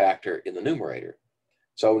leftover factor in the numerator.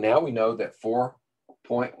 So now we know that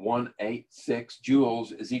 4.186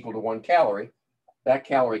 joules is equal to 1 calorie. That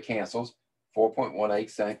calorie cancels.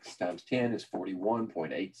 4.186 times 10 is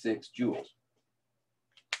 41.86 joules,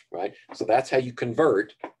 right? So that's how you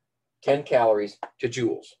convert 10 calories to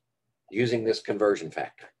joules, using this conversion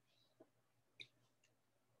factor.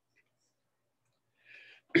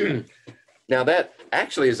 Now that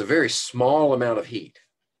actually is a very small amount of heat.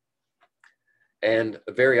 And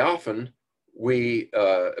very often we,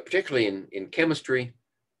 particularly in chemistry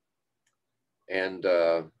and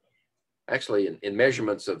actually in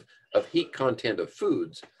measurements of heat content of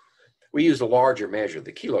foods, we use a larger measure,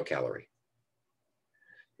 the kilocalorie.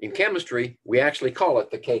 In chemistry, we actually call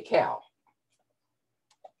it the kcal,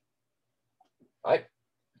 right?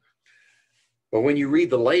 But when you read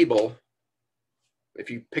the label, if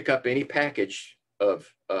you pick up any package of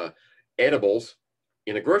edibles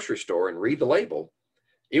in a grocery store and read the label,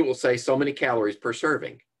 it will say so many calories per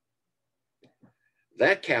serving.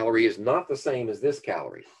 That calorie is not the same as this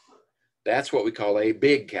calorie. That's what we call a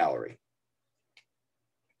big calorie.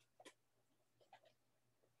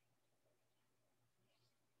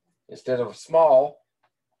 Instead of small,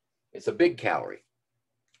 it's a big calorie.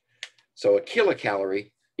 So a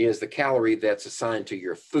kilocalorie is the calorie that's assigned to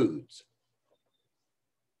your foods,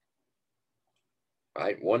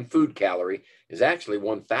 right? 1 food calorie is actually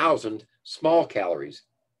 1,000 small calories,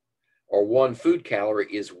 or 1 food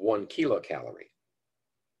calorie is 1 kilocalorie.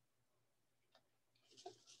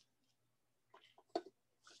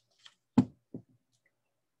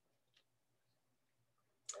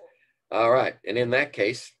 All right, and in that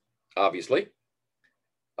case, obviously,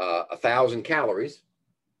 1,000 calories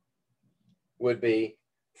would be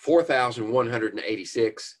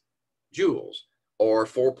 4,186 joules, or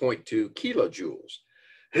 4.2 kilojoules.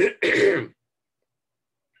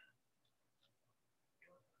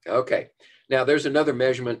 Okay, now there's another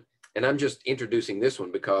measurement, and I'm just introducing this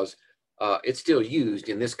one because it's still used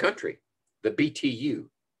in this country, the BTU,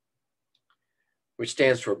 which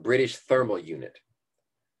stands for British Thermal Unit.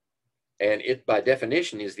 And it, by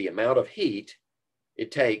definition, is the amount of heat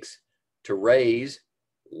it takes to raise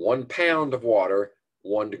 1 pound of water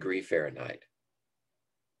 1 degree Fahrenheit.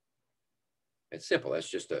 It's simple. That's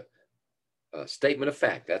just a statement of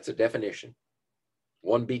fact. That's a definition.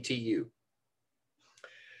 1 BTU.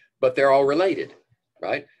 But they're all related,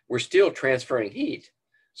 right? We're still transferring heat,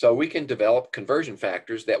 so we can develop conversion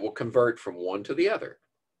factors that will convert from one to the other.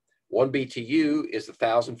 1 BTU is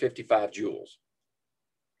 1,055 joules.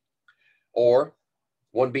 Or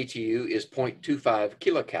 1 BTU is 0.25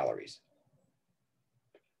 kilocalories.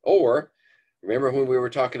 Or, remember when we were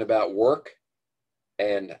talking about work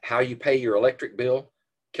and how you pay your electric bill,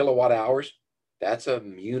 kilowatt hours? That's a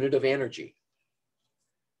unit of energy.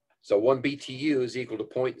 So 1 BTU is equal to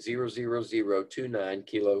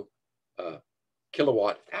 0.00029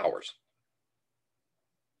 kilowatt hours.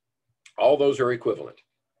 All those are equivalent.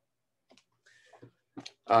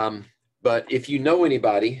 But if you know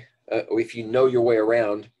anybody, or if you know your way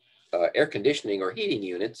around air conditioning or heating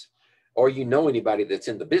units, or you know anybody that's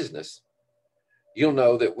in the business, you'll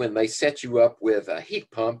know that when they set you up with a heat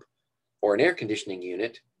pump or an air conditioning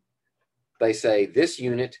unit, they say this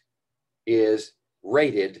unit is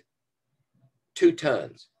rated 2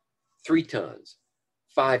 tons, 3 tons,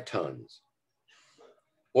 5 tons.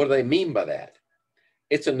 What do they mean by that?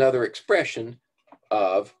 It's another expression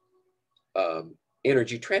of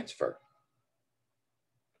energy transfer.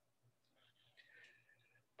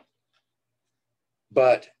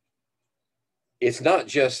 But it's not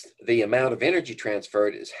just the amount of energy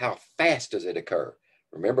transferred, it's how fast does it occur.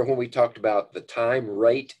 Remember when we talked about the time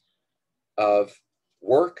rate of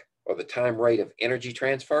work or the time rate of energy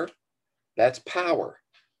transfer? That's power.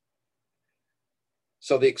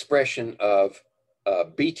 So the expression of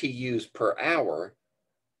BTUs per hour,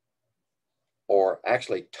 or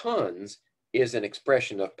actually tons, is an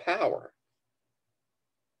expression of power.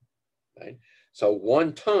 Right? So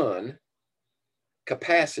 1 ton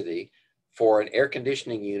capacity for an air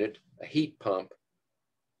conditioning unit, a heat pump,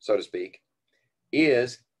 so to speak,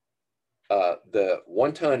 is the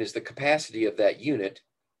 1 ton is the capacity of that unit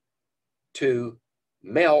to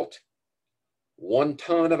melt 1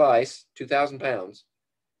 ton of ice, 2,000 pounds,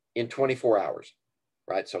 in 24 hours,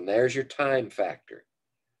 right? So there's your time factor.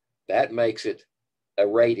 That makes it a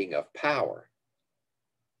rating of power,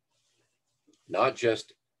 not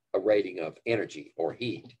just a rating of energy or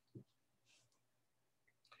heat.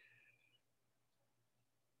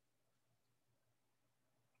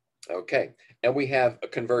 Okay, and we have a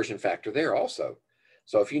conversion factor there also.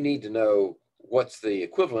 So if you need to know what's the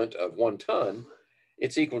equivalent of 1 ton,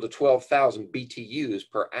 it's equal to 12,000 BTUs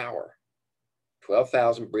per hour.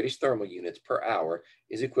 12,000 British thermal units per hour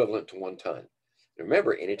is equivalent to 1 ton.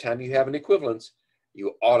 Remember, anytime you have an equivalence,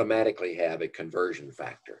 you automatically have a conversion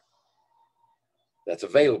factor that's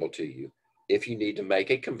available to you if you need to make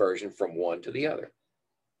a conversion from one to the other.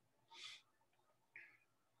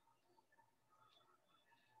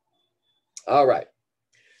 All right,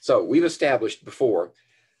 so we've established before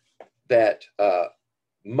that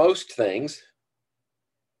most things,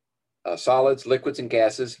 solids, liquids, and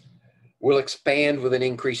gases, will expand with an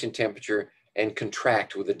increase in temperature and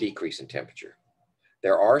contract with a decrease in temperature.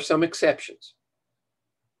 There are some exceptions.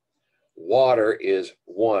 Water is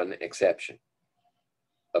one exception,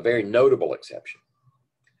 a very notable exception.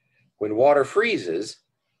 When water freezes,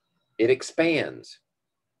 it expands.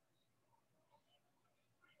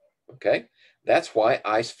 Okay, that's why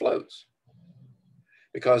ice floats.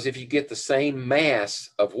 Because if you get the same mass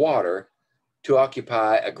of water to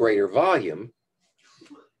occupy a greater volume,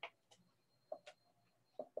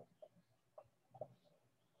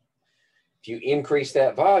 if you increase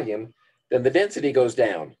that volume, then the density goes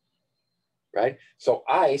down, right? So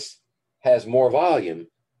ice has more volume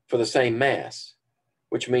for the same mass,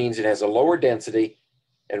 which means it has a lower density.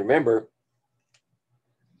 And remember,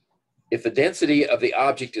 if the density of the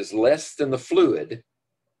object is less than the fluid,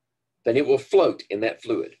 then it will float in that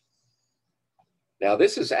fluid. Now,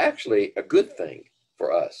 this is actually a good thing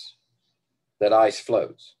for us, that ice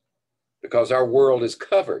floats, because our world is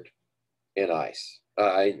covered in ice,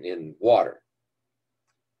 in water,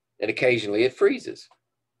 and occasionally it freezes.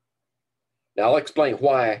 Now, I'll explain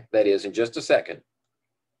why that is in just a second.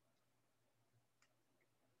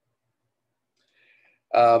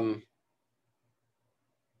 I'm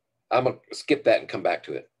going to skip that and come back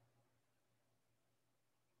to it.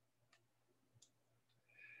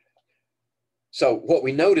 So what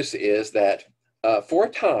we notice is that for a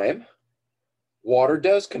time, water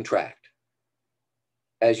does contract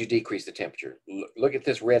as you decrease the temperature. Look at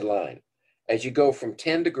this red line. As you go from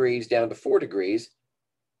 10 degrees down to 4 degrees,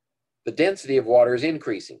 the density of water is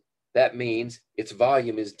increasing. That means its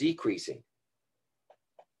volume is decreasing.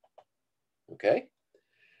 Okay?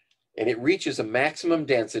 And it reaches a maximum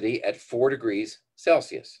density at 4 degrees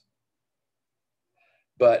Celsius.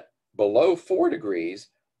 But below 4 degrees,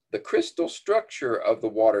 the crystal structure of the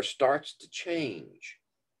water starts to change.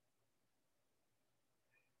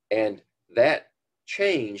 And that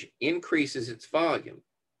change increases its volume.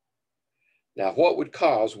 Now, what would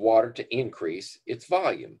cause water to increase its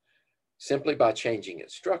volume? Simply by changing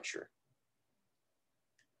its structure.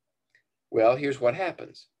 Well, here's what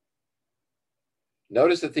happens.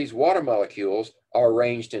 Notice that these water molecules are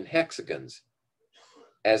arranged in hexagons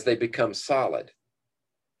as they become solid.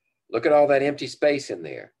 Look at all that empty space in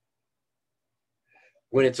there.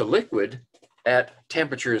 When it's a liquid at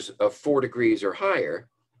temperatures of 4 degrees or higher,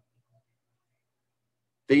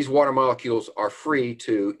 these water molecules are free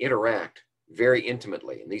to interact very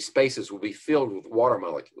intimately, and these spaces will be filled with water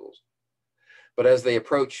molecules. But as they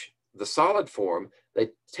approach the solid form, they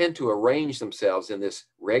tend to arrange themselves in this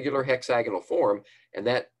regular hexagonal form, and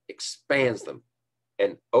that expands them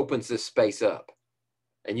and opens this space up.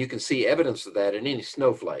 And you can see evidence of that in any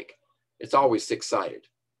snowflake. It's always six-sided.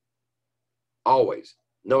 Always,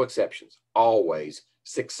 no exceptions, always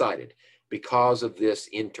six-sided because of this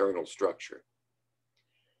internal structure.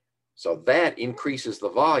 So that increases the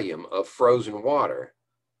volume of frozen water,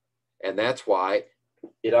 and that's why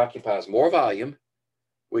it occupies more volume,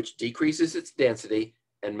 which decreases its density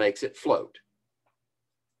and makes it float.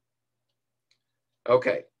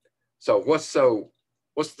 Okay, so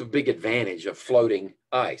what's the big advantage of floating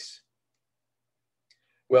ice?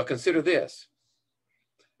 Well, consider this.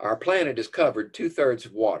 Our planet is covered 2/3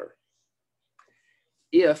 of water.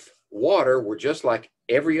 If water were just like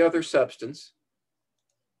every other substance,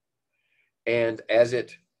 and as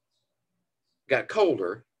it got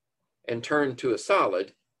colder and turned to a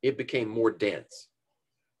solid, it became more dense,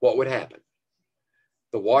 what would happen?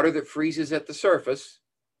 The water that freezes at the surface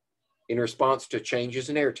in response to changes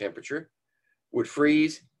in air temperature would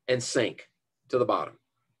freeze and sink to the bottom.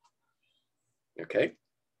 Okay?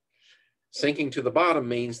 Sinking to the bottom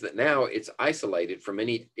means that now it's isolated from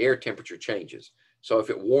any air temperature changes. So if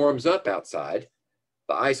it warms up outside,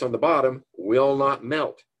 the ice on the bottom will not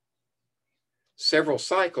melt. Several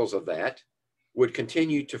cycles of that would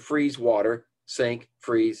continue to freeze water, sink,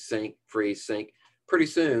 freeze, sink, freeze, sink. Pretty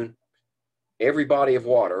soon, every body of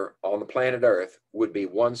water on the planet Earth would be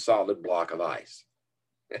one solid block of ice.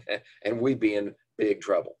 And we'd be in big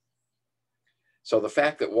trouble. So the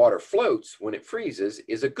fact that water floats when it freezes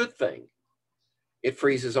is a good thing. It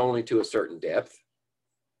freezes only to a certain depth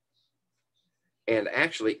and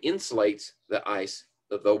actually insulates the ice,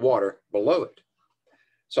 the water below it.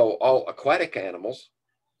 So all aquatic animals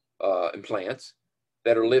and plants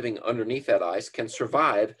that are living underneath that ice can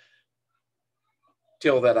survive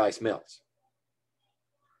till that ice melts.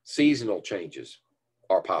 Seasonal changes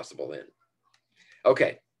are possible then.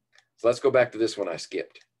 Okay, so let's go back to this one I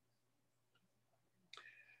skipped.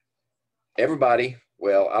 Everybody,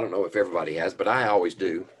 well, I don't know if everybody has, but I always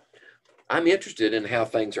do. I'm interested in how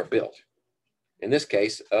things are built. In this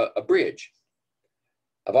case, a bridge.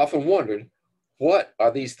 I've often wondered, what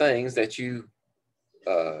are these things that you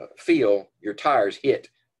feel your tires hit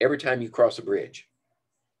every time you cross a bridge?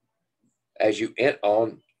 As you get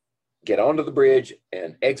onto the bridge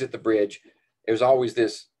and exit the bridge, there's always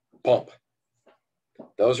this bump.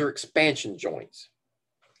 Those are expansion joints.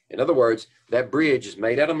 In other words, that bridge is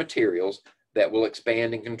made out of materials that will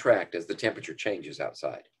expand and contract as the temperature changes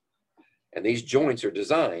outside. And these joints are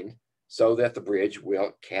designed so that the bridge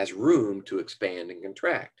has room to expand and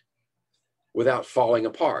contract without falling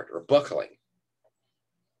apart or buckling.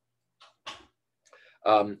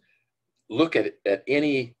 Look at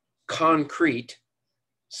any concrete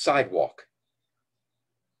sidewalk,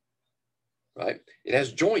 right? It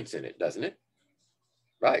has joints in it, doesn't it?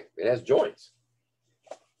 Right, it has joints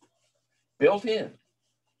built in.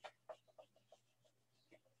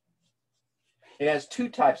 It has two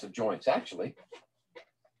types of joints, actually.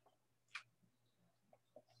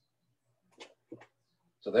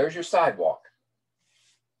 So there's your sidewalk,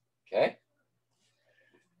 okay?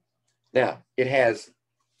 Now, it has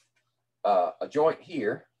a joint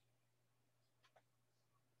here,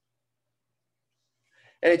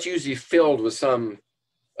 and it's usually filled with some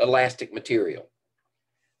elastic material.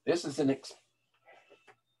 This is an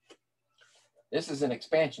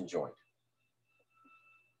expansion joint.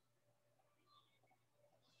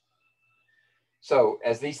 So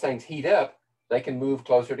as these things heat up, they can move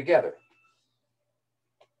closer together.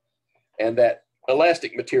 And that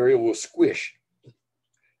elastic material will squish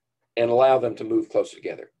and allow them to move closer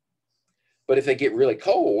together. But if they get really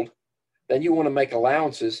cold, then you want to make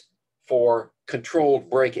allowances for controlled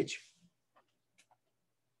breakage.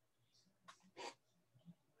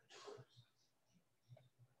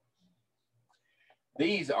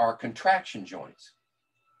 These are contraction joints.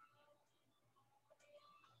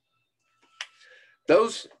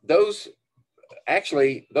 Those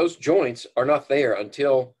joints are not there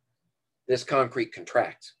until this concrete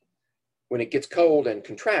contracts. When it gets cold and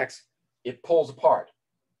contracts, it pulls apart,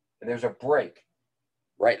 and there's a break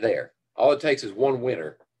right there. All it takes is one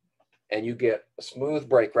winter, and you get a smooth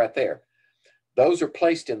break right there. Those are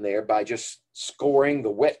placed in there by just scoring the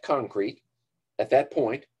wet concrete at that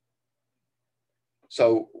point.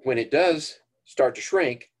 So when it does start to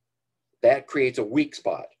shrink, that creates a weak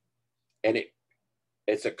spot, and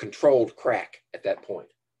it's a controlled crack at that point.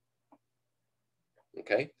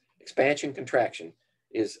 Okay? Expansion, contraction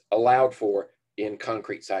is allowed for in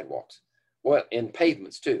concrete sidewalks. Well, in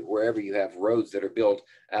pavements too, wherever you have roads that are built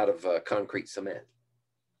out of concrete cement.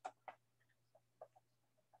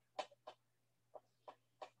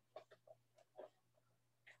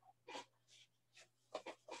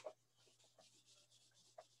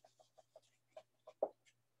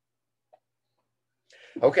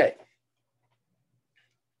 Okay.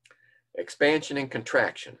 Expansion and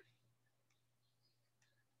contraction.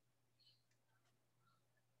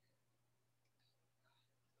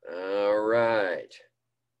 All right.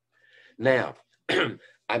 Now,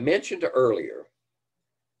 I mentioned earlier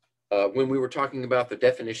when we were talking about the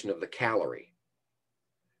definition of the calorie,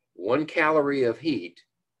 1 calorie of heat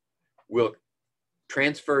will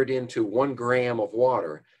transferred into 1 gram of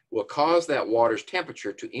water will cause that water's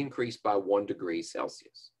temperature to increase by 1 degree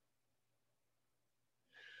Celsius.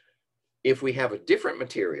 If we have a different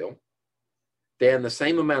material, then the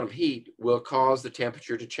same amount of heat will cause the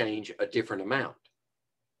temperature to change a different amount.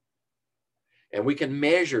 And we can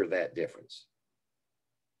measure that difference.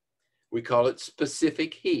 We call it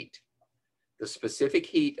specific heat. The specific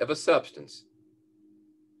heat of a substance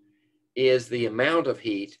is the amount of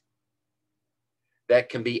heat that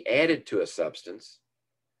can be added to a substance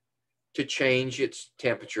to change its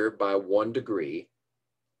temperature by 1 degree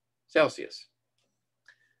Celsius.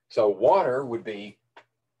 So water would be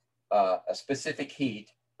a specific heat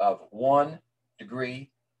of 1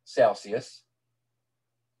 degree Celsius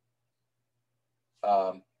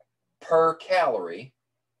per calorie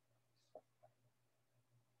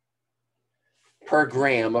per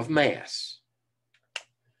gram of mass.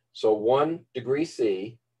 So 1 degree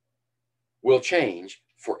C will change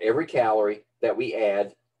for every calorie that we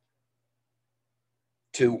add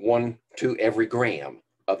to every gram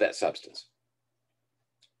of that substance.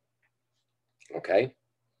 Okay?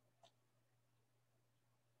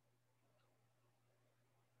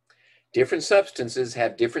 Different substances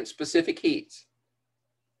have different specific heats.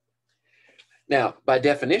 Now, by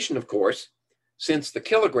definition, of course, since the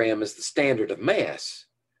kilogram is the standard of mass,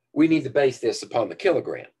 we need to base this upon the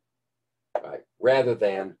kilogram, right, rather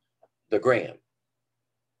than the gram.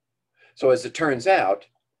 So as it turns out,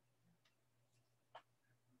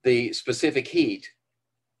 the specific heat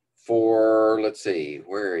for, let's see,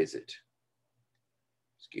 where is it?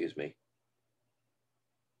 Excuse me.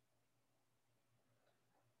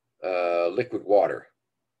 Liquid water.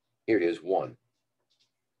 Here it is, 1.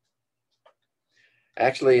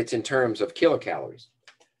 Actually, it's in terms of kilocalories.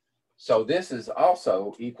 So this is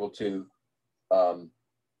also equal to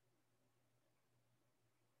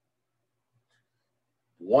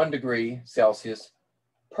 1 degree Celsius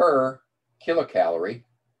per kilocalorie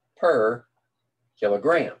per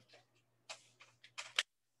kilogram.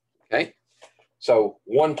 Okay, so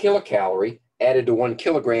 1 kilocalorie added to 1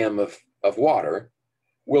 kilogram of water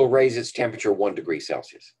will raise its temperature 1 degree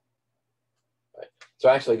Celsius. Right. So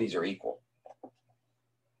actually these are equal.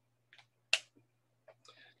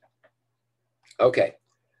 Okay,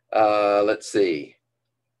 let's see.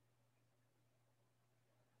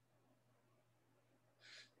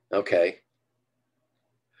 Okay.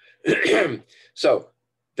 So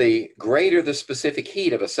the greater the specific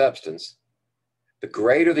heat of a substance, the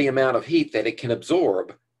greater the amount of heat that it can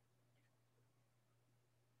absorb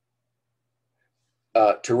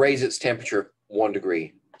to raise its temperature 1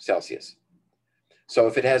 degree Celsius. So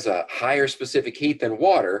if it has a higher specific heat than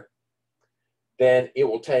water, then it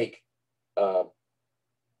will take,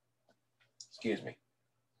 excuse me,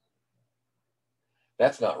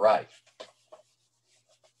 that's not right.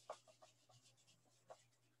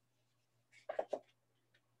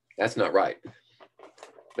 That's not right.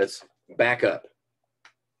 Let's back up.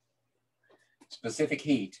 Specific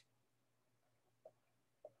heat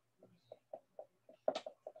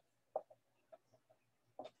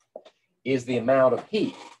is the amount of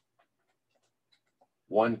heat,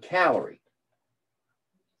 1 calorie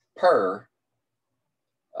per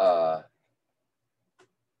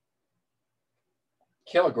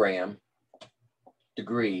kilogram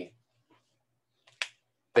degree.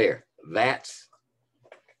 There, that's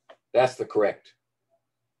the correct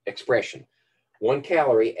expression. 1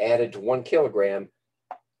 calorie added to 1 kilogram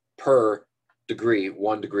per degree,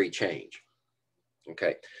 1 degree change.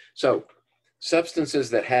 Okay, so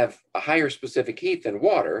substances that have a higher specific heat than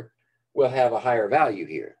water will have a higher value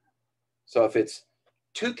here. So if it's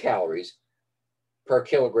 2 calories per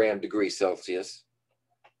kilogram degree Celsius,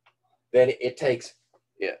 then it takes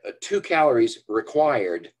 2 calories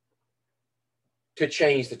required to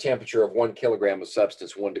change the temperature of 1 kilogram of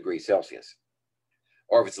substance 1 degree Celsius.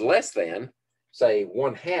 Or if it's less than, say,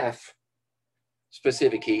 1/2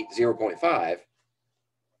 specific heat, 0.5,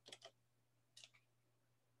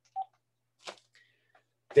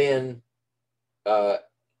 then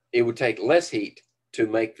it would take less heat to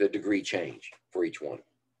make the degree change for each one.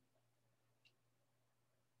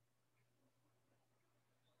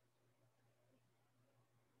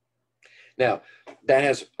 Now, that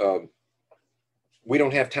has, we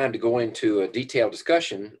don't have time to go into a detailed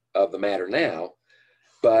discussion of the matter now,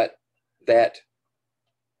 but that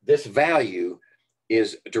this value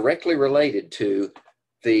is directly related to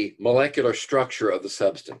the molecular structure of the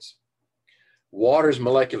substance. Water's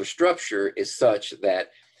molecular structure is such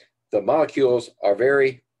that the molecules are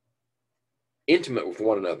very intimate with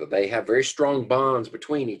one another. They have very strong bonds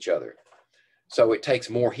between each other. So it takes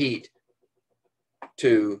more heat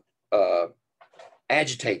to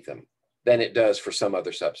agitate them than it does for some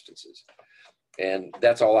other substances. And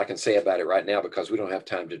that's all I can say about it right now because we don't have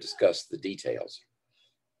time to discuss the details.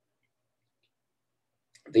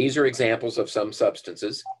 These are examples of some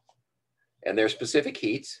substances and their specific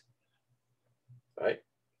heats, right?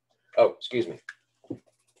 Oh, excuse me.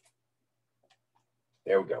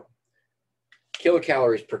 There we go.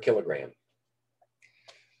 Kilocalories per kilogram.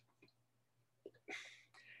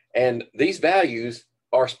 And these values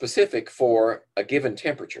are specific for a given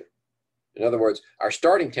temperature. In other words, our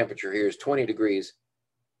starting temperature here is 20 degrees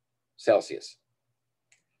Celsius.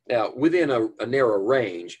 Now, within a narrow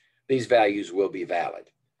range, these values will be valid.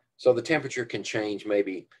 So the temperature can change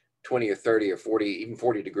maybe 20 or 30 or 40, even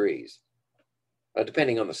 40 degrees,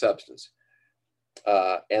 depending on the substance.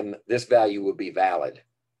 And this value will be valid.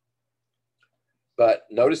 But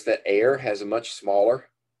notice that air has a much smaller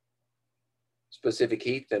specific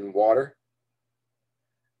heat than water.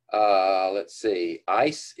 Let's see,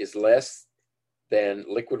 ice is less than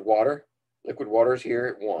liquid water. Liquid water is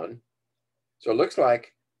here at 1. So it looks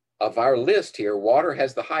like of our list here, water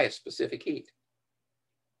has the highest specific heat.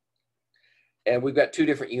 And we've got two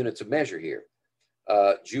different units of measure here.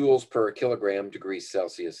 Joules per kilogram degrees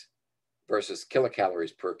Celsius versus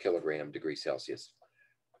kilocalories per kilogram degrees Celsius,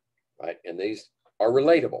 right? And these are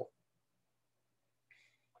relatable.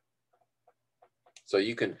 So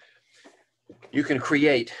you can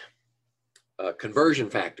create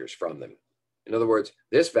conversion factors from them. In other words,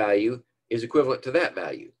 this value is equivalent to that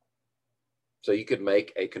value. So you could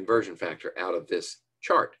make a conversion factor out of this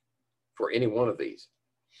chart for any one of these.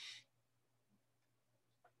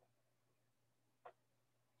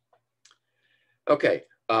 Okay,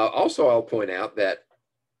 also I'll point out that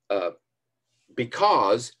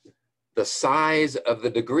because the size of the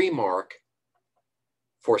degree mark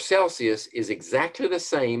for Celsius is exactly the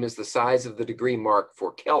same as the size of the degree mark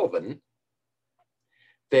for Kelvin,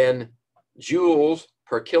 then joules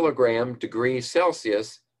per kilogram degree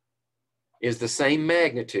Celsius is the same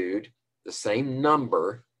magnitude, the same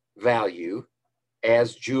number value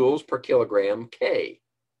as joules per kilogram K.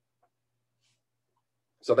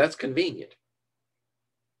 So that's convenient.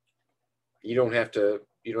 You don't have to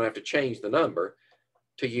change the number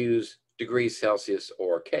to use degrees Celsius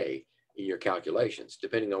or K in your calculations.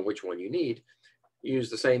 Depending on which one you need, use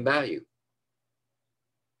the same value.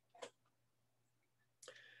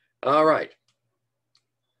 All right.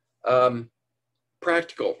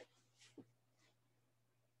 Practical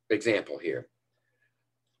example here.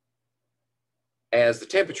 As the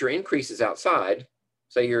temperature increases outside,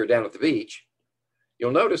 say you're down at the beach,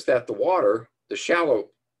 you'll notice that the water, the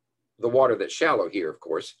water that's shallow here, of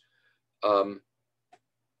course,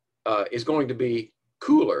 is going to be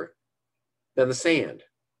cooler than the sand,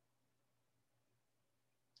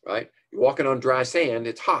 right? You're walking on dry sand,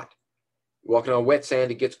 it's hot. You're walking on wet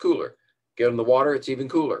sand, it gets cooler. Get in the water, it's even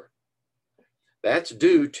cooler. That's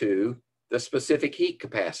due to the specific heat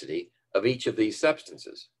capacity of each of these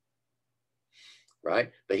substances,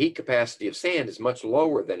 right? The heat capacity of sand is much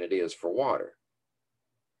lower than it is for water.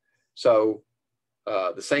 So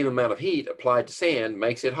the same amount of heat applied to sand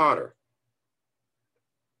makes it hotter.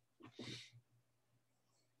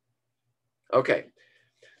 Okay,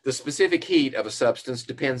 the specific heat of a substance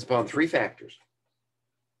depends upon 3 factors,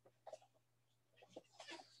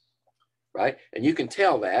 right? And you can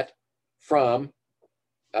tell that from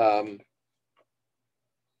the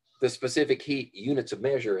specific heat units of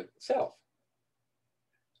measure itself.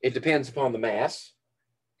 It depends upon the mass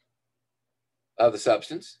of the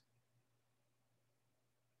substance.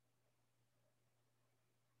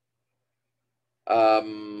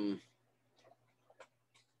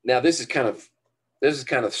 Now this is kind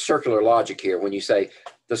of circular logic here when you say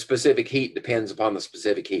the specific heat depends upon the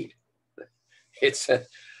specific heat. It's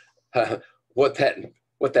what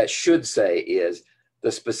that should say is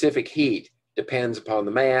the specific heat depends upon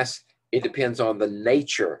the mass. It depends on the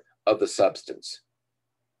nature of the substance,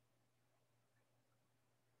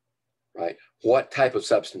 right? What type of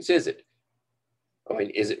substance is it? I mean,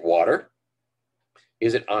 is it water?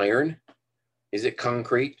 Is it iron? Is it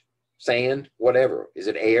concrete, sand, whatever? Is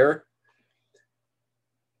it air?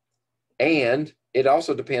 And it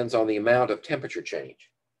also depends on the amount of temperature change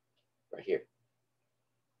right here.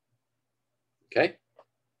 Okay?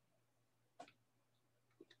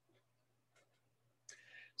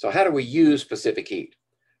 So how do we use specific heat?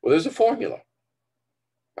 Well, there's a formula,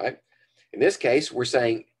 right? In this case, we're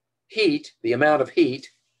saying heat, the amount of heat.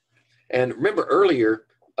 And remember earlier,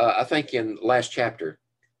 I think in the last chapter,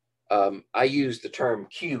 I used the term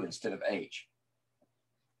Q instead of H.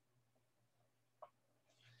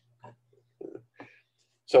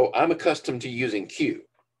 So I'm accustomed to using Q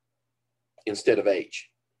instead of H,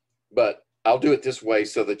 but I'll do it this way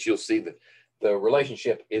so that you'll see that the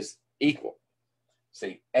relationship is equal.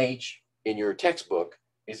 See, H in your textbook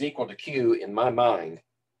is equal to Q in my mind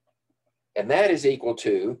And that is equal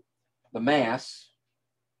to the mass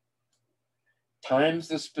times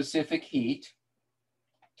the specific heat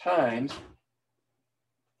times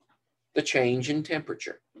the change in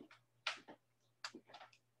temperature.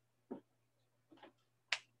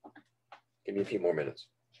 Give me a few more minutes.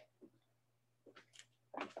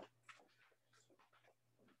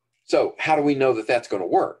 So how do we know that that's going to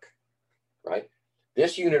work, right?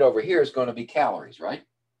 This unit over here is going to be calories, right?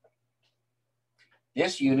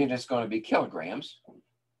 This unit is going to be kilograms,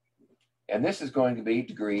 and this is going to be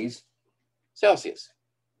degrees Celsius.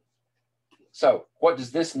 So what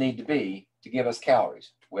does this need to be to give us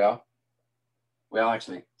calories? Well,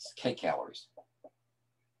 actually, it's kcalories.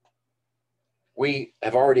 We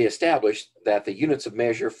have already established that the units of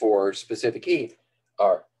measure for specific heat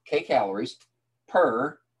are kcalories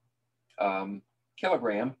per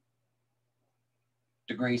kilogram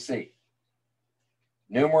degree C.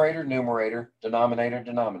 Numerator, numerator, denominator,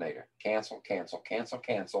 denominator. Cancel, cancel, cancel,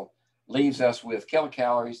 cancel. Leaves us with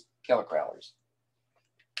kilocalories, kilocalories.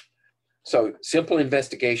 So simple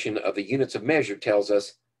investigation of the units of measure tells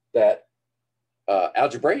us that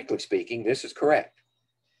algebraically speaking, this is correct.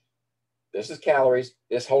 This is calories.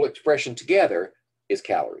 This whole expression together is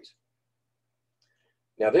calories.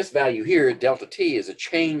 Now this value here, delta T, is a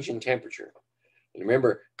change in temperature. And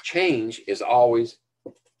remember, change is always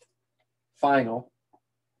final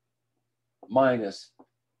minus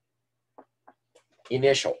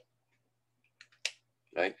initial.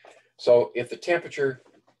 Right? So if the temperature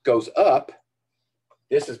goes up,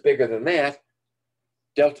 this is bigger than that,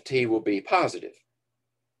 delta T will be positive.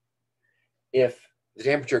 If the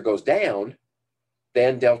temperature goes down,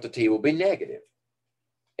 then delta T will be negative,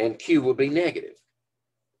 and Q will be negative.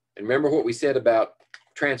 And remember what we said about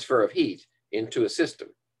transfer of heat into a system.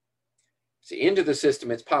 See, into the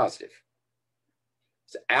system, it's positive.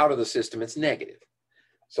 So out of the system, it's negative.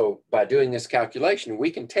 So by doing this calculation,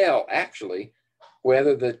 we can tell actually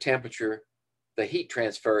whether the temperature, the heat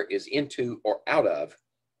transfer is into or out of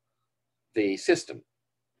the system,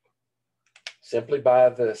 simply by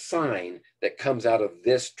the sign that comes out of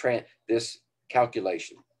this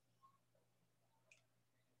calculation.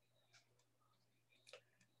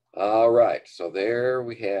 All right, so there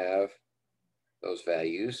we have those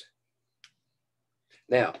values.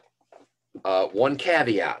 Now, one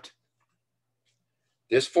caveat.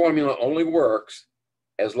 This formula only works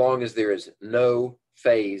as long as there is no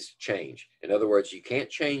phase change. In other words, you can't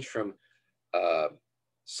change from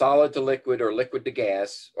solid to liquid or liquid to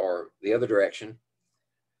gas or the other direction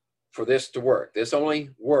for this to work. This only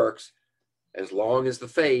works as long as the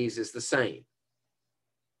phase is the same.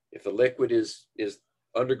 If the liquid is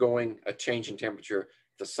undergoing a change in temperature,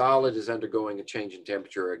 the solid is undergoing a change in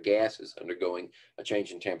temperature, or gas is undergoing a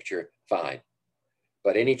change in temperature, fine.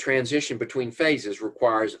 But any transition between phases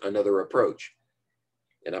requires another approach.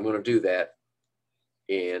 And I'm going to do that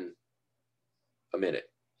in a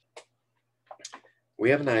minute. We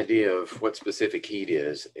have an idea of what specific heat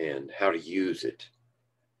is and how to use it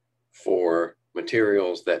for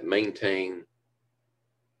materials that maintain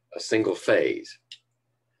a single phase.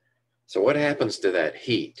 So what happens to that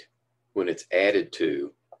heat when it's added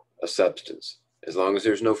to a substance, as long as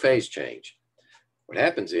there's no phase change? What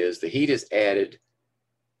happens is the heat is added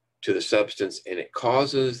to the substance and it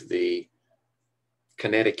causes the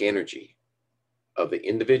kinetic energy of the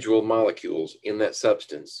individual molecules in that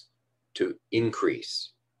substance to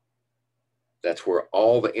increase. That's where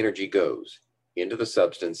all the energy goes, into the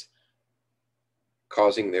substance,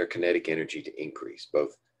 causing their kinetic energy to increase,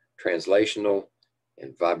 both translational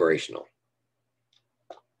and vibrational.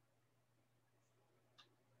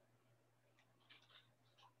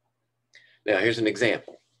 Now here's an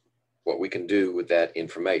example, what we can do with that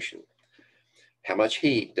information. How much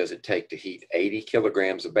heat does it take to heat 80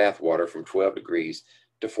 kilograms of bath water from 12 degrees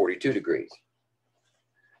to 42 degrees?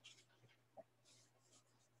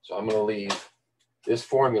 So I'm going to leave this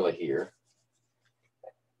formula here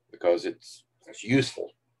because it's useful.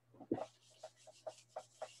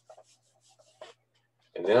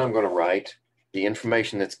 And then I'm going to write the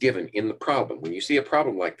information that's given in the problem. When you see a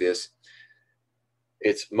problem like this,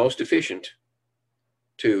 it's most efficient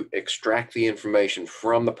to extract the information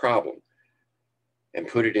from the problem and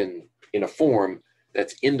put it in a form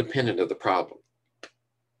that's independent of the problem.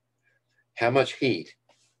 How much heat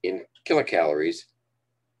in kilocalories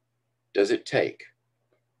does it take?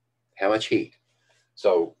 How much heat?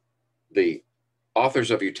 So the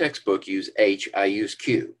authors of your textbook use H, I use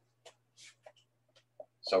Q.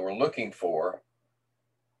 So we're looking for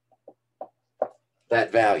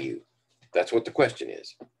that value. That's what the question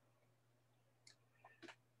is.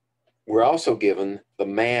 We're also given the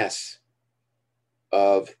mass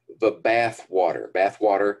of the bath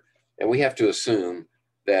water. And we have to assume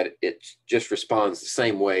that it just responds the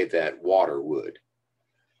same way that water would.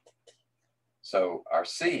 So our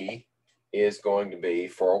C is going to be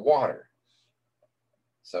for water.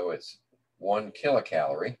 So it's 1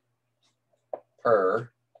 kilocalorie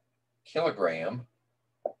per kilogram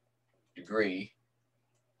degree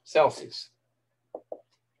Celsius.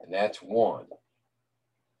 And that's 1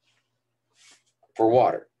 for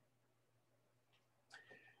water.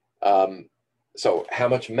 So how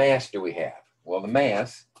much mass do we have? Well, the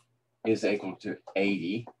mass is equal to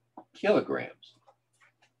 80 kilograms.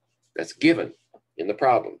 That's given in the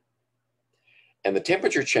problem. And the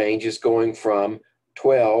temperature change is going from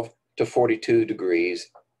 12 to 42 degrees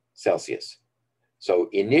Celsius. So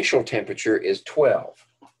initial temperature is 12,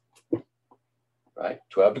 right?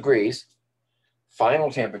 12 degrees. Final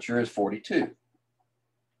temperature is 42.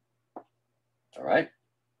 All right?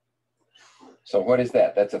 So what is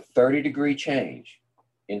that? That's a 30-degree change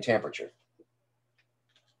in temperature.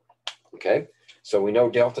 Okay? So we know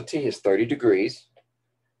delta T is 30 degrees.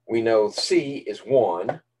 We know C is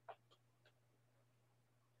 1.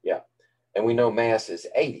 Yeah. And we know mass is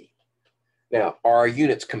 80. Now, are our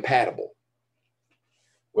units compatible?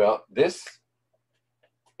 Well, this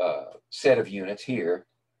set of units here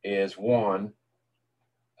is 1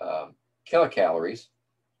 kilocalories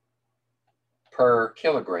per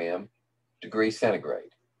kilogram degree centigrade.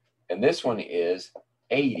 And this one is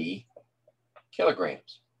 80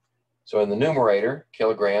 kilograms. So in the numerator,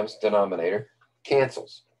 kilograms, denominator,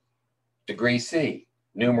 cancels. Degree C,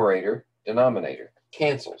 numerator, denominator,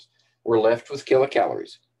 cancels. We're left with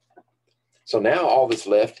kilocalories. So now all that's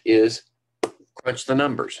left is crunch the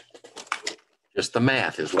numbers. Just the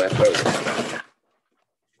math is left over.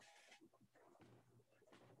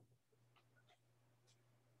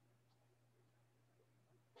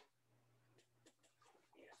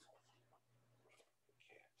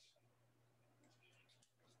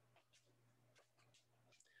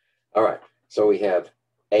 All right, so we have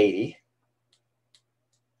 80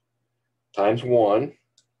 times 1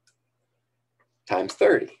 times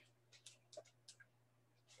 30.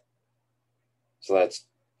 So that's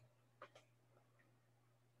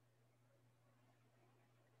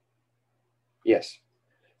yes.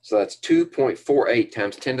 So that's 2.48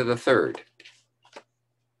 times 10 to the third.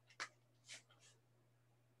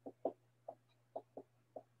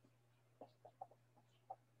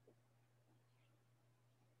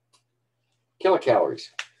 Kilocalories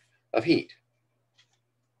of heat.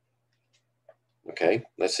 Okay,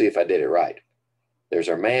 let's see if I did it right. There's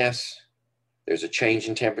our mass. There's a change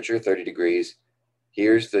in temperature, 30 degrees.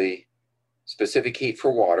 Here's the specific heat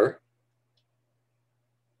for water.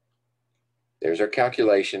 There's our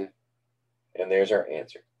calculation, and there's our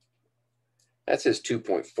answer. That says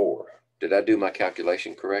 2.4. Did I do my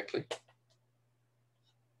calculation correctly?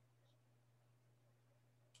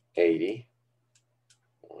 80.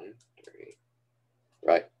 1, 3.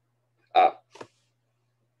 Right.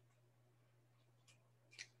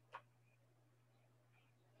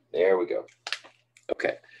 There we go.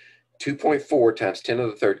 Okay. 2.4 times 10 to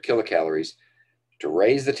the third kilocalories to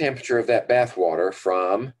raise the temperature of that bath water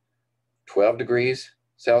from 12 degrees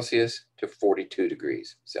Celsius to 42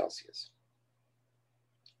 degrees Celsius.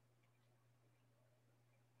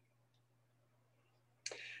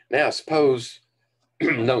 Now, suppose,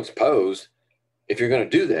 don't suppose, if you're going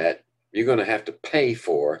to do that, you're going to have to pay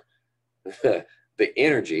for the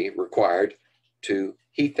energy required to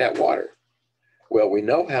heat that water. Well, we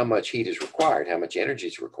know how much heat is required, how much energy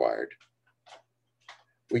is required.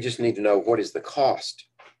 We just need to know what is the cost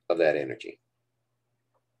of that energy.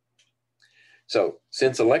 So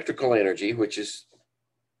since electrical energy, which is,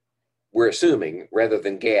 we're assuming, rather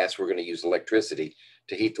than gas, we're going to use electricity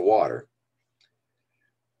to heat the water.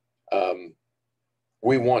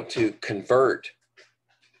 We want to convert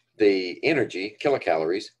the energy,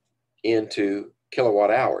 kilocalories, into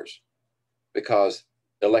kilowatt hours because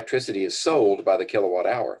electricity is sold by the kilowatt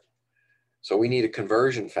hour. So we need a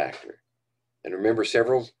conversion factor. And remember,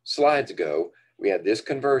 several slides ago, we had this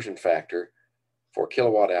conversion factor for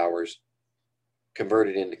kilowatt hours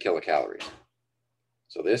converted into kilocalories.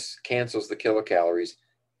 So this cancels the kilocalories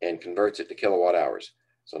and converts it to kilowatt hours.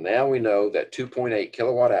 So now we know that 2.8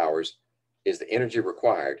 kilowatt hours is the energy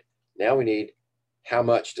required. Now we need, how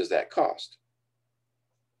much does that cost?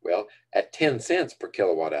 Well, at 10 cents per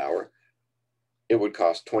kilowatt hour, it would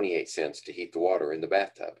cost 28 cents to heat the water in the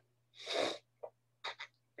bathtub.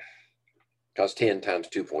 Because 10 times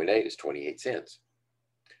 2.8 is 28 cents.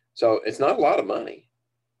 So it's not a lot of money,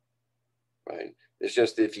 right? It's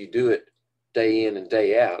just if you do it day in and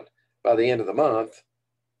day out, by the end of the month,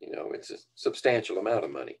 You know, it's a substantial amount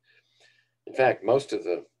of money. In fact, most of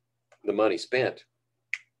the money spent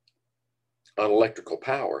on electrical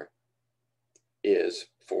power is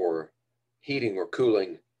for heating or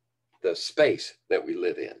cooling the space that we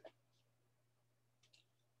live in.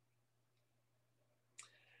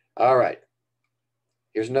 All right,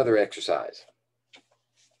 here's another exercise.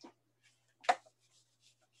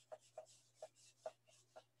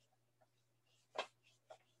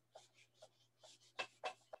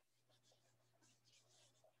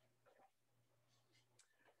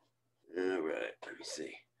 All right, let me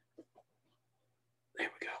see. There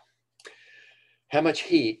we go. How much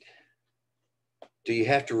heat do you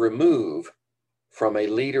have to remove from a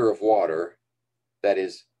liter of water that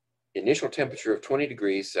is initial temperature of 20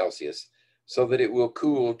 degrees Celsius so that it will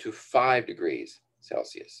cool to 5 degrees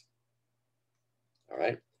Celsius? All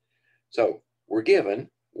right, so we're given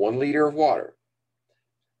 1 liter of water,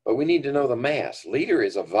 but we need to know the mass. Liter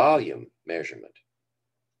is a volume measurement,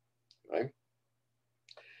 right?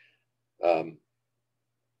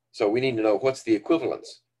 So we need to know what's the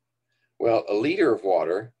equivalence. Well, a liter of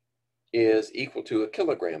water is equal to a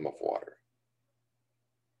kilogram of water.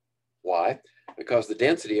 Why? Because the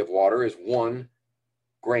density of water is 1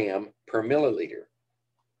 gram per milliliter.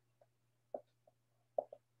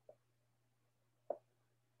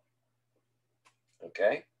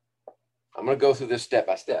 Okay, I'm going to go through this step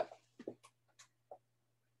by step.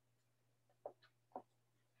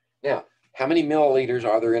 Now, how many milliliters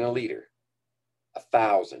are there in a liter?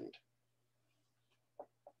 1,000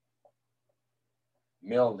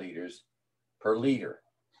 milliliters per liter.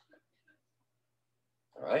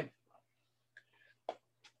 All right.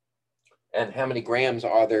 And how many grams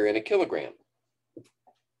are there in a kilogram?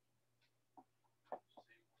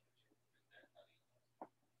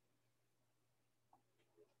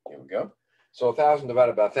 Here we go. So 1,000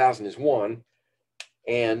 divided by 1,000 is 1,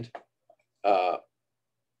 and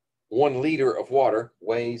 1 liter of water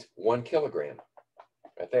weighs 1 kilogram.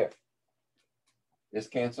 Right there. This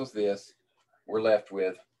cancels this. We're left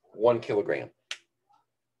with 1 kilogram.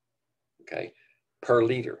 Okay, per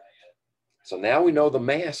liter. So now we know the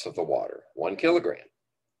mass of the water, 1 kilogram.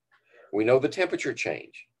 We know the temperature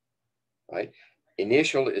change, right?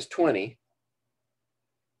 Initial is 20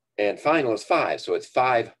 and final is 5. So it's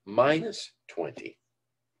 5 minus 20.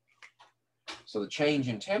 So the change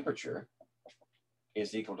in temperature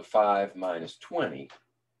is equal to 5 minus 20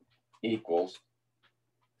 equals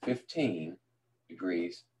 15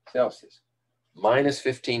 degrees Celsius. Minus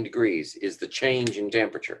 15 degrees is the change in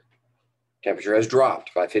temperature. Temperature has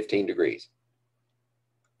dropped by 15 degrees.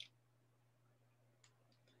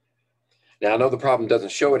 Now, I know the problem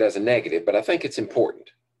doesn't show it as a negative, but I think it's important.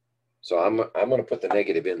 So I'm going to put the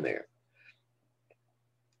negative in there.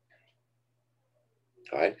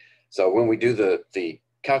 All right. So when we do the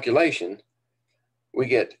calculation, we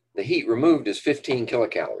get the heat removed is 15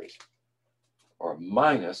 kilocalories, or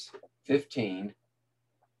minus 15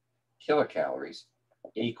 kilocalories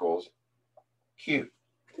equals Q.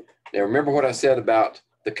 Now remember what I said about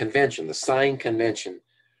the convention. The sign convention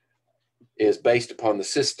is based upon the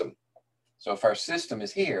system. So if our system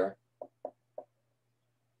is here,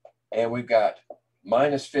 and we've got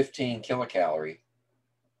minus 15 kilocalorie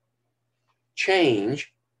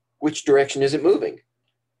change, which direction is it moving?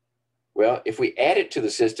 Well, if we add it to the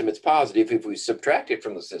system, it's positive. If we subtract it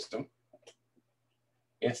from the system,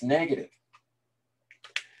 it's negative.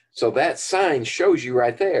 So that sign shows you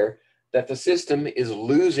right there that the system is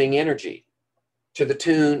losing energy to the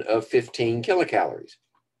tune of 15 kilocalories.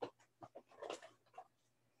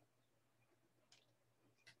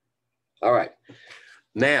 All right.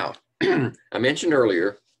 Now, I mentioned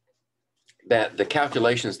earlier that the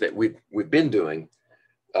calculations that we've been doing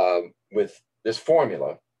with this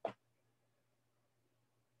formula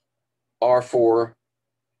are for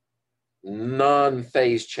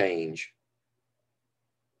non-phase change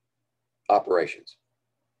operations.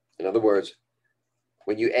 In other words,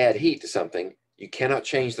 when you add heat to something, you cannot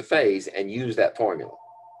change the phase and use that formula.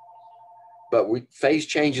 But phase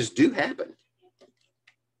changes do happen.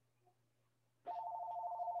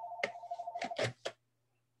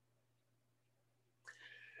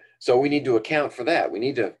 So we need to account for that. We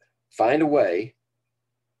need to find a way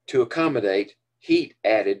to accommodate heat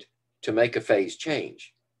added to make a phase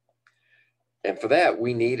change. And for that,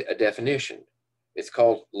 we need a definition. It's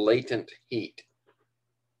called latent heat.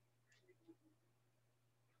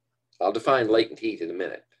 I'll define latent heat in a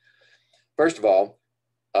minute. First of all,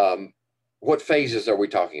 what phases are we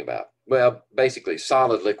talking about? Well, basically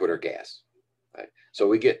solid, liquid, or gas. Right? So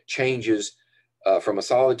we get changes from a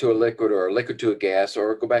solid to a liquid, or a liquid to a gas,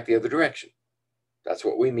 or go back the other direction. That's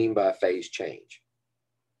what we mean by phase change.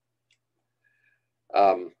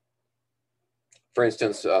 For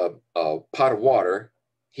instance, a pot of water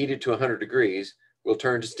heated to 100 degrees will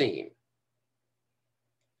turn to steam.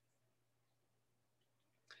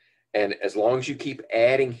 And as long as you keep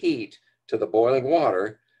adding heat to the boiling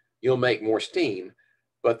water, you'll make more steam,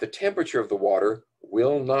 but the temperature of the water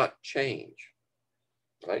will not change,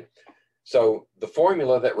 right? So the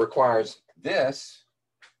formula that requires this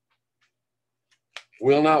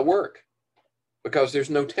will not work because there's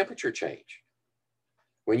no temperature change.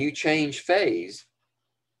 When you change phase,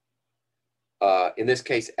 in this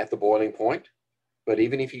case at the boiling point, but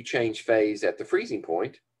even if you change phase at the freezing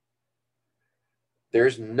point,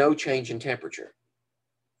 there's no change in temperature.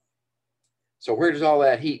 So where does all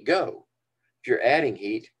that heat go? If you're adding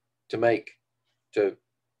heat to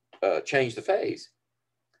change the phase,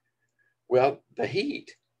 well, the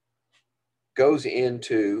heat goes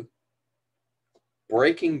into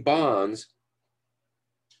breaking bonds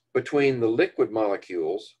between the liquid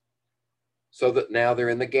molecules so that now they're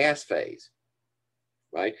in the gas phase,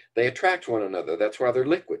 right? They attract one another. That's why they're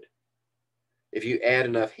liquid. If you add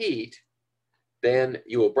enough heat, then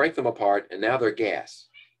you will break them apart and now they're gas.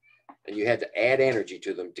 And you had to add energy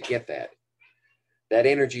to them to get that. That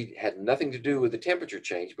energy had nothing to do with the temperature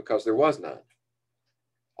change because there was none.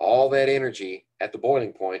 All that energy at the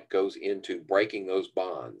boiling point goes into breaking those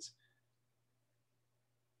bonds.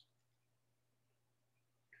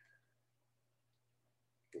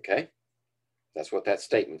 Okay? That's what that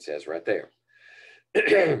statement says right there.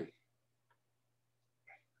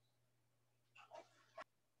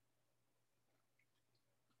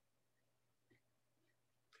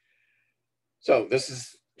 So this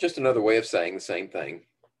is just another way of saying the same thing.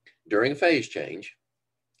 During a phase change,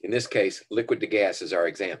 in this case, liquid to gas is our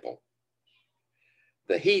example,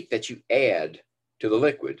 the heat that you add to the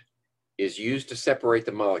liquid is used to separate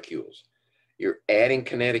the molecules. You're adding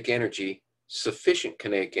kinetic energy, sufficient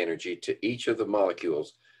kinetic energy to each of the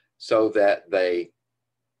molecules so that they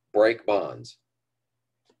break bonds,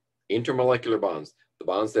 intermolecular bonds, the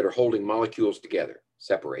bonds that are holding molecules together,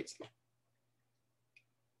 separates them.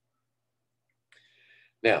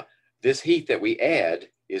 Now, this heat that we add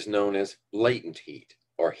is known as latent heat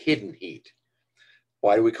or hidden heat.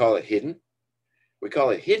 Why do we call it hidden? We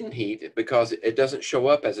call it hidden heat because it doesn't show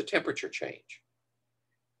up as a temperature change.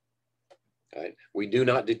 Right? We do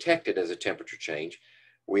not detect it as a temperature change.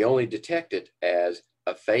 We only detect it as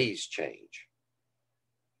a phase change.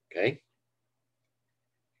 Okay?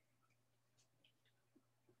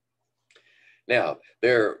 Now,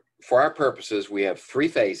 for our purposes, we have three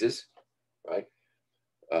phases, right?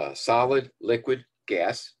 Solid, liquid,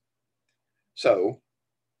 gas. So,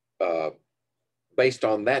 based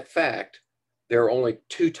on that fact, there are only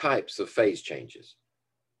two types of phase changes.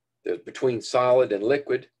 There's between solid and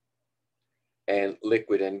liquid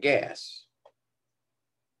and gas.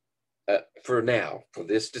 For now, for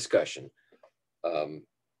this discussion, I'll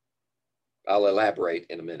elaborate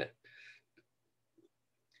in a minute.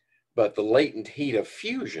 But the latent heat of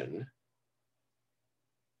fusion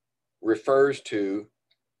refers to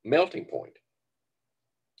melting point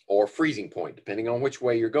or freezing point, depending on which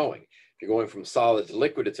way you're going. If you're going from solid to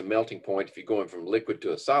liquid, it's a melting point. If you're going from liquid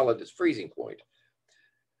to a solid, it's freezing point.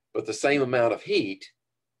 But the same amount of heat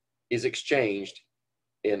is exchanged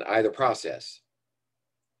in either process.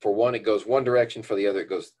 For one, it goes one direction. For the other, it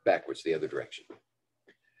goes backwards the other direction.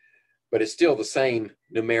 But it's still the same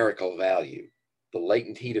numerical value, the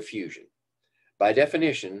latent heat of fusion. By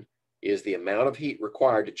definition, is the amount of heat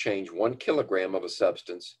required to change 1 kilogram of a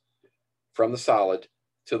substance from the solid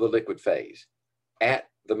to the liquid phase at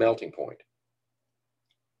the melting point.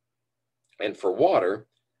 And for water,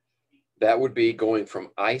 that would be going from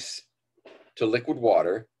ice to liquid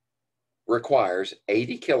water requires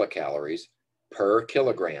 80 kilocalories per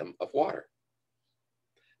kilogram of water.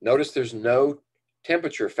 Notice there's no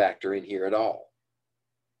temperature factor in here at all.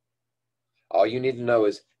 All you need to know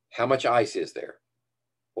is how much ice is there?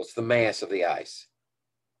 What's the mass of the ice?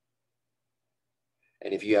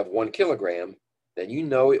 And if you have 1 kilogram, then you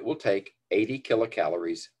know it will take 80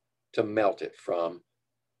 kilocalories to melt it from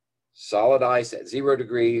solid ice at 0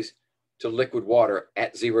 degrees to liquid water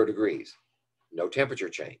at 0 degrees. No temperature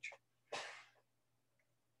change.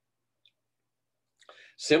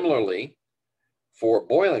 Similarly, for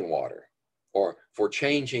boiling water or for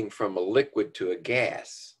changing from a liquid to a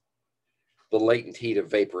gas, the latent heat of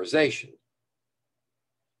vaporization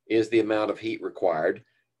is the amount of heat required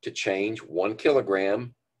to change 1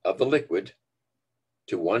 kilogram of the liquid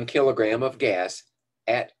to 1 kilogram of gas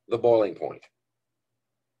at the boiling point.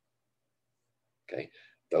 Okay,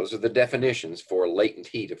 those are the definitions for latent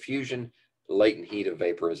heat of fusion, latent heat of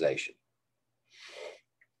vaporization.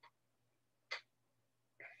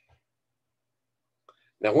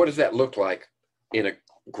 Now, what does that look like in a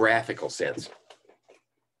graphical sense?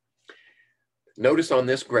 Notice on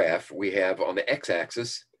this graph, we have on the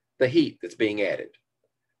x-axis, the heat that's being added.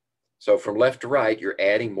 So from left to right, you're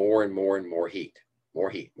adding more and more and more heat, more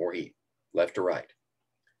heat, more heat, left to right.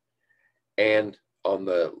 And on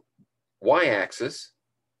the y-axis,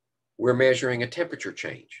 we're measuring a temperature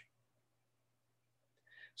change.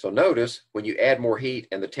 So notice when you add more heat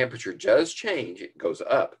and the temperature does change, it goes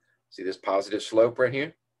up. See this positive slope right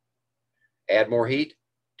here? Add more heat,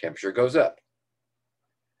 temperature goes up.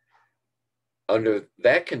 Under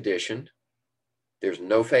that condition, there's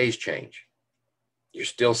no phase change. You're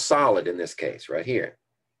still solid in this case right here.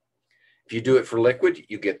 If you do it for liquid,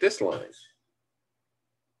 you get this line.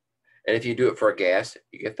 And if you do it for a gas,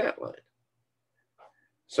 you get that line.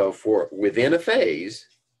 So for within a phase,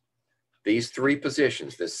 these three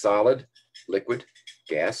positions, this solid, liquid,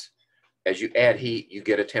 gas, as you add heat, you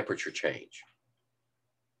get a temperature change.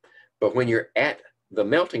 But when you're at the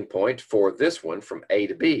melting point for this one from A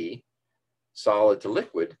to B, solid to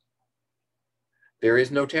liquid, there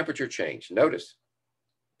is no temperature change. Notice,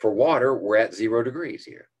 for water, we're at 0 degrees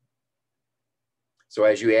here. So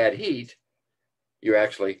as you add heat, you're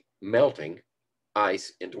actually melting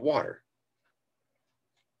ice into water.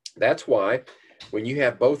 That's why when you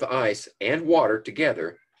have both ice and water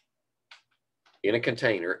together in a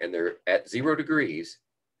container and they're at 0 degrees,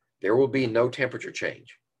 there will be no temperature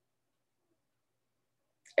change.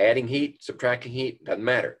 Adding heat, subtracting heat, doesn't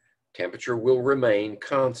matter. Temperature will remain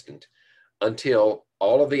constant until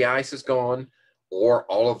all of the ice is gone or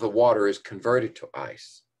all of the water is converted to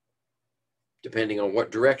ice, depending on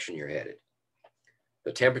what direction you're headed.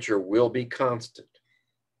 The temperature will be constant.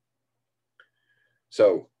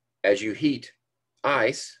 So as you heat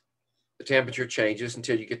ice, the temperature changes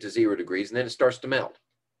until you get to 0 degrees, and then it starts to melt.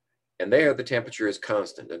 And there, the temperature is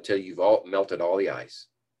constant until you've melted all the ice.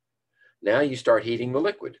 Now you start heating the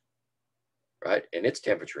liquid, right? And its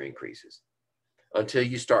temperature increases until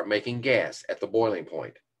you start making gas at the boiling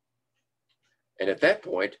point. And at that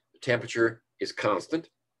point, the temperature is constant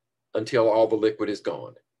until all the liquid is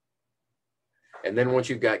gone. And then once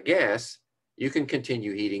you've got gas, you can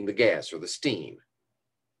continue heating the gas or the steam.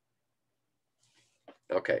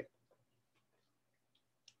 Okay.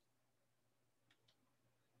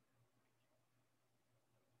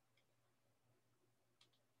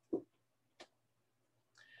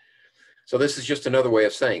 So this is just another way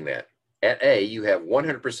of saying that. At A, you have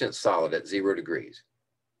 100% solid at 0 degrees.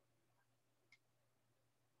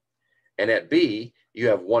 And at B, you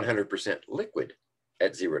have 100% liquid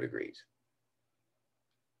at 0 degrees.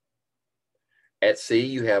 At C,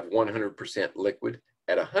 you have 100% liquid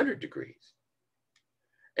at 100 degrees.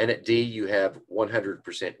 And at D, you have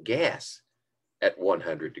 100% gas at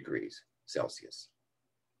 100 degrees Celsius.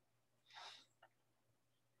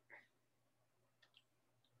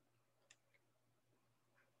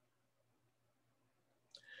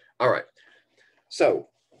 All right, so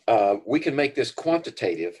we can make this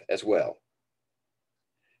quantitative as well.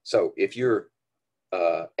 So if you're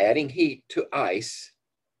adding heat to ice,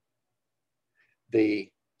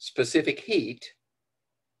 the specific heat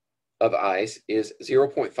of ice is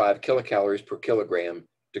 0.5 kilocalories per kilogram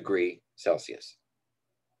degree Celsius,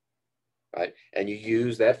 right? And you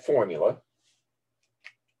use that formula,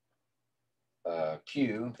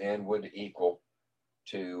 Q then would equal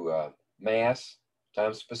to mass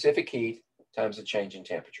times specific heat times the change in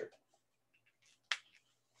temperature.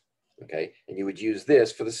 Okay, and you would use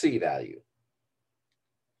this for the C value.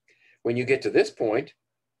 When you get to this point,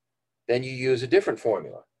 then you use a different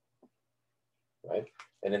formula, right?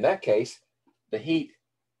 And in that case, the heat,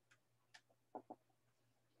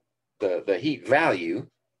 the heat value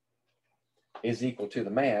is equal to the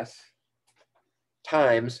mass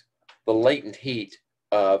times the latent heat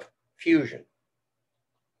of fusion.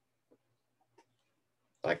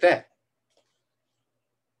 Like that.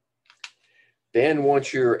 Then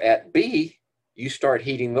once you're at B, you start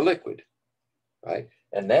heating the liquid, right?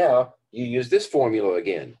 And now you use this formula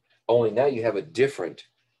again, only now you have a different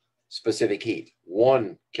specific heat,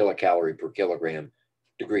 1 kilocalorie per kilogram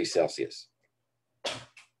degrees Celsius.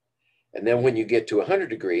 And then when you get to 100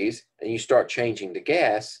 degrees and you start changing to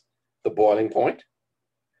gas, the boiling point,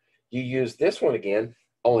 you use this one again,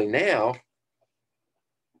 only now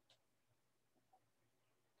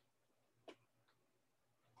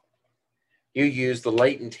you use the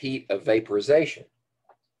latent heat of vaporization,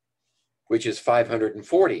 which is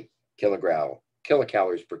 540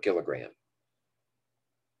 kilocalories per kilogram.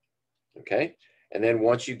 Okay, and then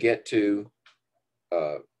once you get to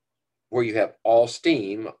where you have all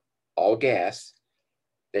steam, all gas,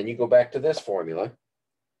 then you go back to this formula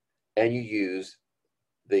and you use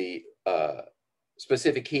the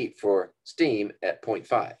specific heat for steam at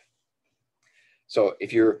 0.5. So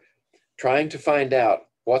if you're trying to find out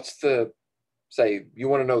what's the, say you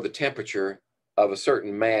want to know the temperature of a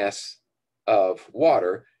certain mass of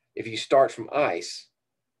water, if you start from ice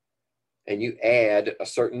and you add a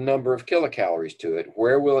certain number of kilocalories to it,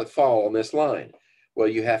 where will it fall on this line? Well,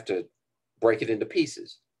 you have to break it into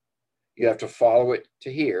pieces. You have to follow it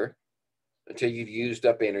to here until you've used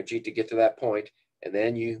up energy to get to that point, and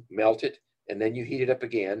then you melt it, and then you heat it up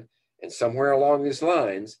again, and somewhere along these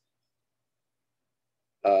lines,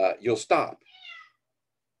 you'll stop.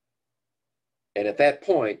 And at that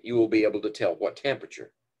point, you will be able to tell what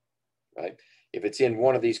temperature, right? If it's in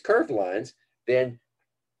one of these curved lines, then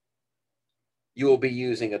you will be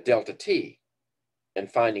using a delta T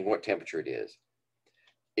and finding what temperature it is.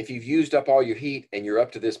 If you've used up all your heat and you're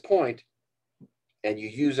up to this point, and you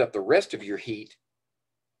use up the rest of your heat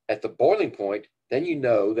at the boiling point, then you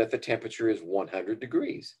know that the temperature is 100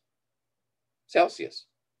 degrees Celsius,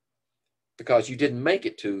 because you didn't make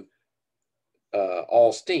it to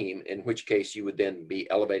all steam, in which case you would then be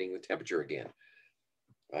elevating the temperature again,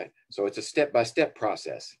 right? So it's a step-by-step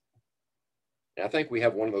process. And I think we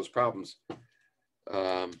have one of those problems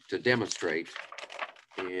to demonstrate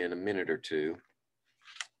in a minute or two.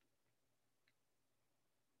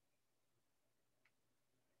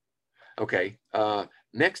 Okay,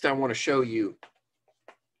 next I want to show you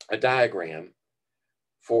a diagram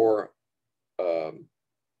for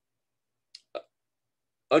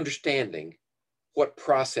understanding what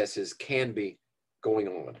processes can be going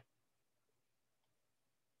on,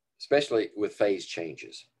 especially with phase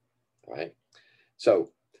changes, right?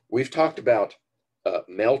 So we've talked about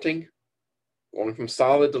melting, going from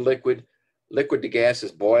solid to liquid. Liquid to gas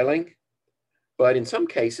is boiling, but in some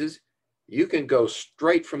cases, you can go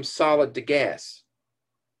straight from solid to gas.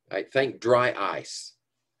 Right? Think dry ice.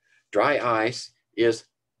 Dry ice is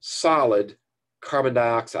solid carbon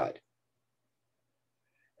dioxide.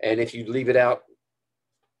 And if you leave it out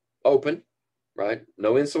open, right,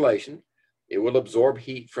 no insulation, it will absorb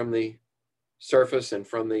heat from the surface and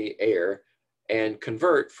from the air and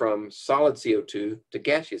convert from solid CO2 to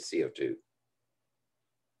gaseous CO2.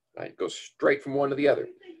 Right? Go straight from one to the other.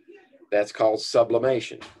 That's called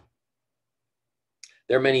sublimation.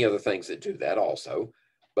 There are many other things that do that also,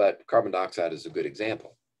 but carbon dioxide is a good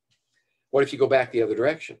example. What if you go back the other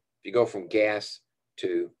direction? If you go from gas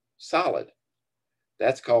to solid,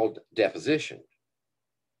 that's called deposition.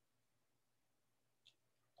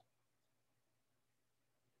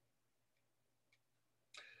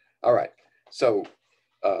 All right, so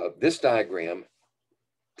this diagram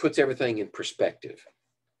puts everything in perspective.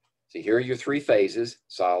 So here are your three phases: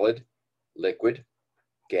 solid, liquid,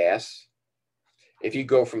 gas. If you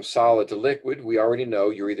go from solid to liquid, we already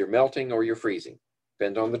know you're either melting or you're freezing.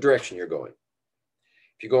 Depends on the direction you're going.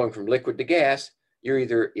 If you're going from liquid to gas, you're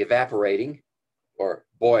either evaporating or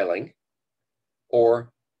boiling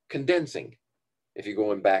or condensing if you're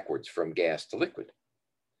going backwards from gas to liquid.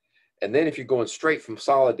 And then if you're going straight from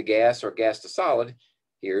solid to gas or gas to solid,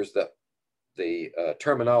 here's the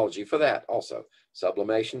terminology for that also: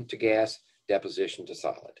 sublimation to gas, deposition to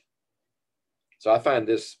solid. So I find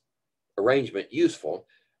this arrangement useful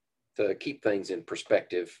to keep things in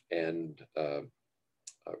perspective and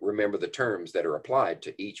remember the terms that are applied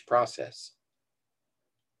to each process.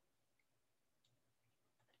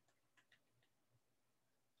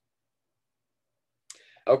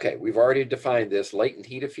 Okay, we've already defined this: latent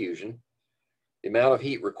heat of fusion, the amount of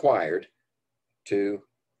heat required to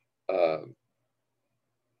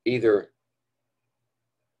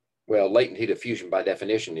latent heat of fusion by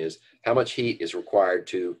definition is how much heat is required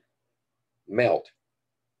to melt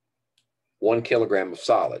 1 kilogram of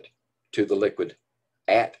solid to the liquid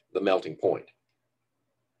at the melting point.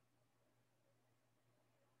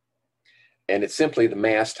 And it's simply the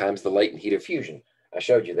mass times the latent heat of fusion. I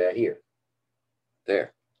showed you that here.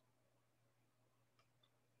 There.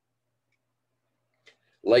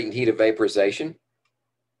 Latent heat of vaporization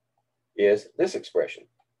is this expression.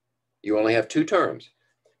 You only have two terms.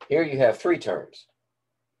 Here you have three terms.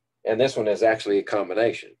 And this one is actually a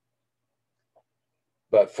combination.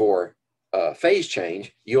 But for phase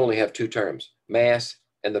change, you only have two terms: mass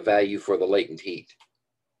and the value for the latent heat.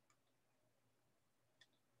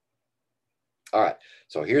 All right,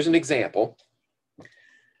 so here's an example.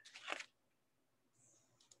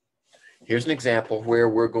 Here's an example where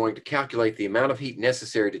we're going to calculate the amount of heat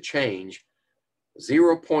necessary to change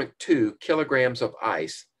 0.2 kilograms of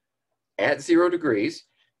ice at 0 degrees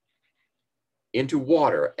into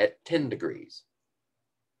water at 10 degrees.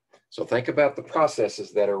 So think about the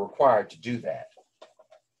processes that are required to do that.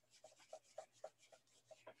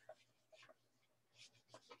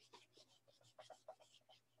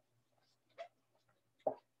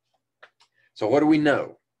 So what do we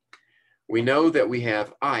know? We know that we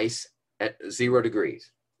have ice at 0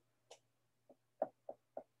 degrees.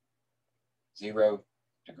 0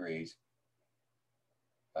 degrees.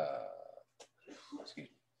 Excuse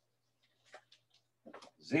me.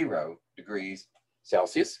 0 degrees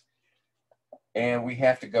Celsius. And we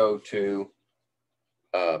have to go to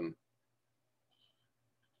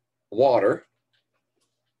water,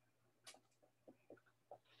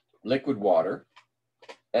 liquid water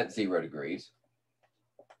at 0 degrees.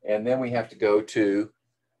 And then we have to go to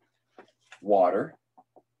water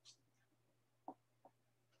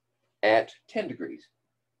at 10 degrees.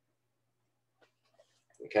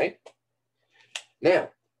 Okay? Now,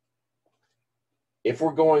 if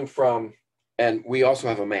we're going from, and we also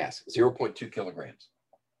have a mass, 0.2 kilograms.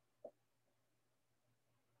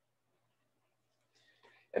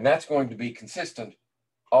 And that's going to be consistent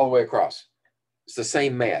all the way across. It's the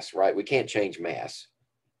same mass, right? We can't change mass.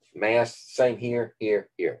 Mass, same here, here,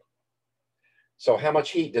 here. So how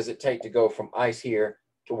much heat does it take to go from ice here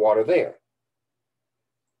to water there?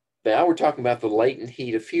 Now we're talking about the latent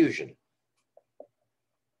heat of fusion.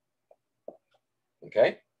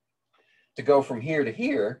 Okay? To go from here to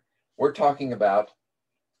here, we're talking about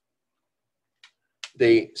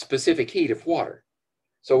the specific heat of water.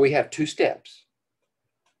 So we have 2 steps.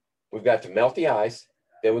 We've got to melt the ice,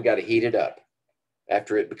 then we've got to heat it up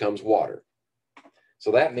after it becomes water.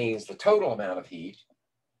 So that means the total amount of heat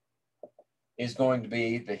is going to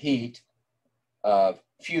be the heat of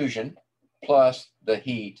fusion plus the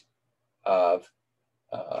heat of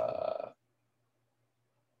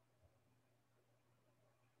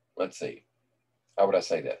let's see, how would I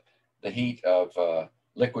say that? The heat of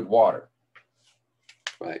liquid water,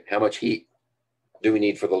 right? How much heat do we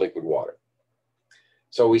need for the liquid water?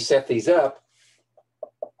 So we set these up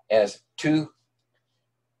as 2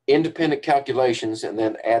 independent calculations and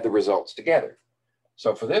then add the results together.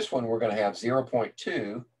 So for this one, we're going to have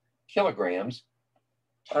 0.2 kilograms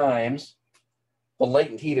times the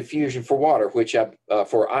latent heat of fusion for water, which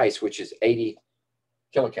for ice, which is 80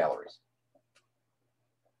 kilocalories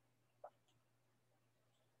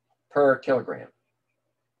per kilogram.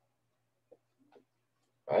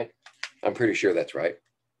 Right? I'm pretty sure that's right.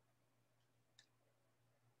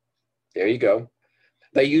 There you go.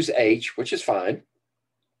 They use H, which is fine.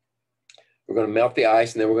 We're going to melt the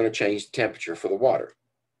ice, and then we're going to change the temperature for the water.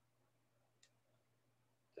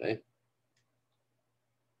 Okay.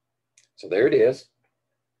 So there it is.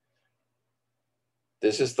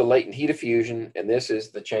 This is the latent heat of fusion, and this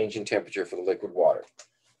is the change in temperature for the liquid water.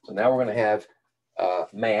 So now we're going to have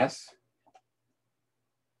mass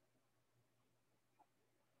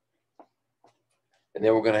and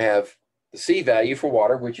then we're going to have the C value for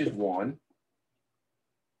water, which is 1,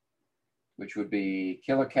 which would be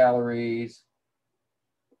kilocalories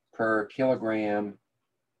per kilogram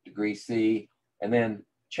degree C, and then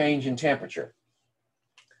change in temperature.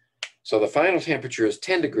 So the final temperature is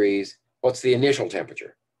 10 degrees. What's the initial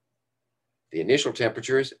temperature? The initial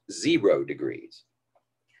temperature is 0 degrees.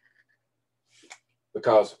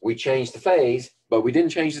 Because we changed the phase, but we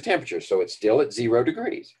didn't change the temperature, so it's still at 0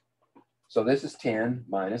 degrees. So this is 10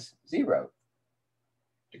 minus 0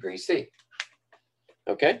 degrees C.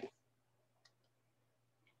 Okay?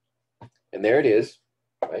 And there it is,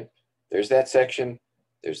 right? There's that section.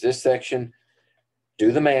 There's this section.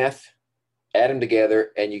 Do the math, add them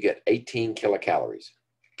together, and you get 18 kilocalories.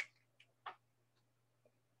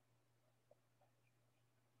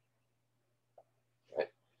 Right?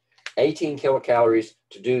 18 kilocalories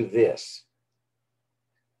to do this.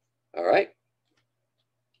 All right?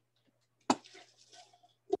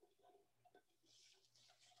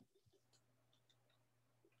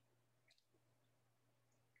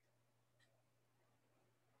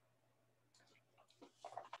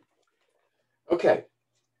 Okay,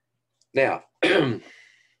 now,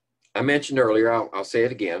 I mentioned earlier, I'll say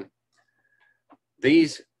it again,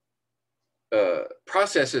 these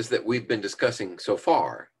processes that we've been discussing so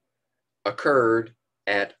far occurred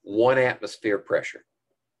at 1 atmosphere pressure.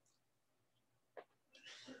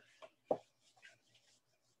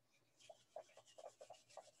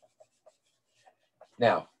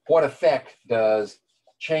 Now, what effect does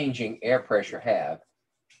changing air pressure have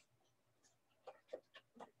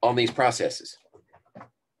on these processes?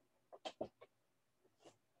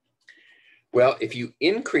 Well, if you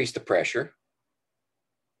increase the pressure,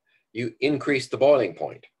 you increase the boiling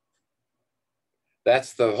point.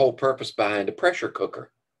 That's the whole purpose behind a pressure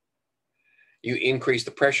cooker. You increase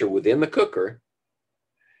the pressure within the cooker,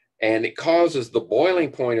 and it causes the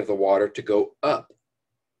boiling point of the water to go up.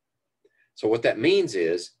 So what that means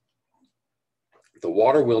is the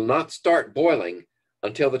water will not start boiling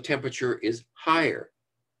until the temperature is higher,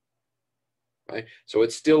 right? So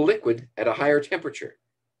it's still liquid at a higher temperature,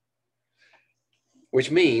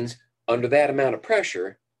 which means under that amount of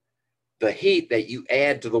pressure, the heat that you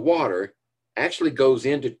add to the water actually goes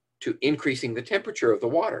into increasing the temperature of the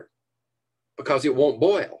water because it won't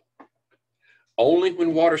boil. Only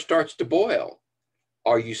when water starts to boil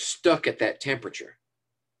are you stuck at that temperature,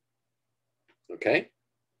 okay?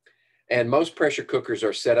 And most pressure cookers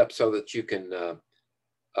are set up so that you can,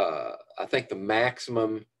 I think the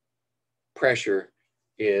maximum pressure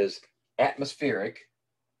is atmospheric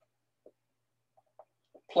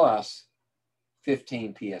plus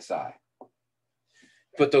 15 PSI.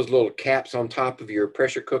 Put those little caps on top of your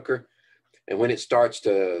pressure cooker, and when it starts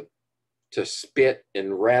to spit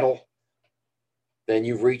and rattle, then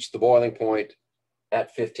you've reached the boiling point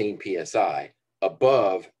at 15 PSI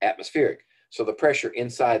above atmospheric. So the pressure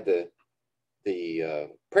inside the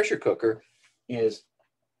pressure cooker is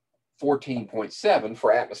 14.7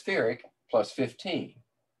 for atmospheric plus 15,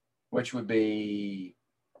 which would be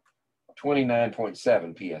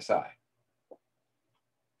 29.7 PSI.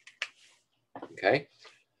 Okay,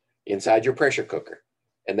 inside your pressure cooker.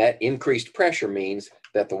 And that increased pressure means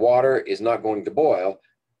that the water is not going to boil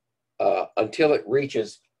until it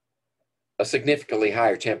reaches a significantly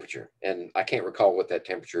higher temperature. And I can't recall what that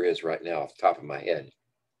temperature is right now off the top of my head.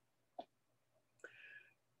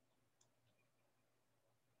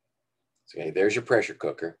 Okay, there's your pressure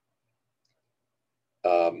cooker.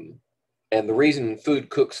 And the reason food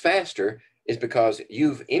cooks faster is because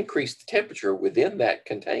you've increased the temperature within that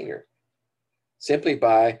container simply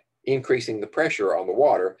by increasing the pressure on the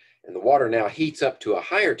water, and the water now heats up to a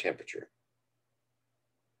higher temperature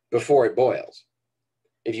before it boils.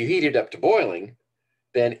 If you heat it up to boiling,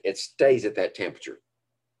 then it stays at that temperature.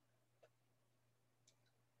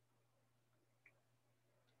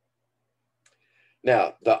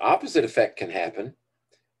 Now, the opposite effect can happen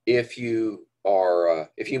if you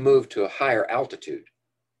move to a higher altitude.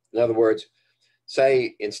 In other words,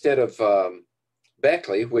 say instead of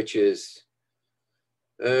Beckley, which is,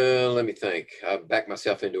 let me think, I've backed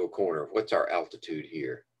myself into a corner. What's our altitude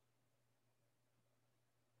here?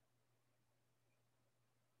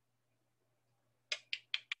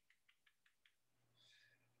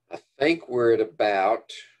 I think we're at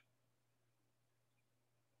about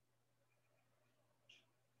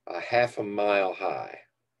a half a mile high,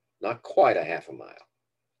 not quite a half a mile.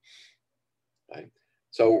 Right?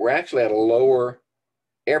 So we're actually at a lower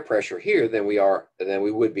air pressure here than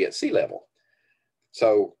we would be at sea level.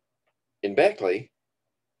 So in Beckley,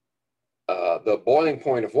 the boiling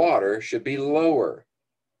point of water should be lower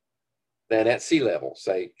than at sea level,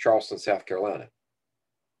 say Charleston, South Carolina.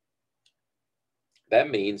 That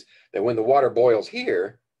means that when the water boils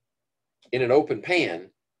here in an open pan,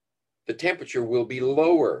 the temperature will be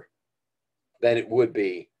lower than it would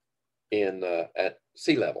be at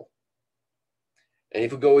sea level. And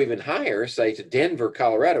if we go even higher, say to Denver,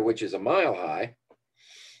 Colorado, which is a mile high,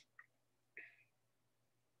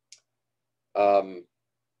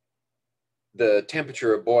 the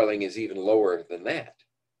temperature of boiling is even lower than that.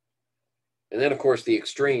 And then, of course, the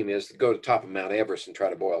extreme is to go to the top of Mount Everest and try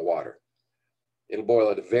to boil water. It'll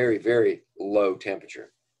boil at a very, very low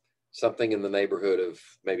temperature, something in the neighborhood of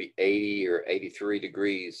maybe 80 or 83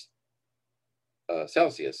 degrees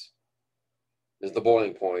Celsius is the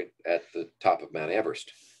boiling point at the top of Mount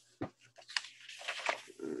Everest.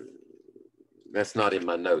 That's not in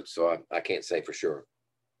my notes, so I can't say for sure.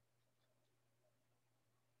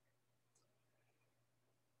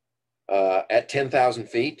 At 10,000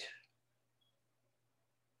 feet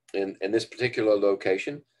in this particular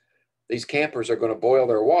location, these campers are going to boil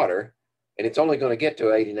their water, and it's only going to get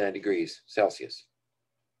to 89 degrees Celsius.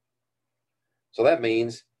 So that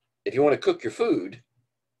means if you want to cook your food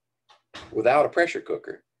without a pressure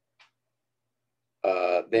cooker,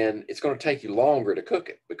 then it's going to take you longer to cook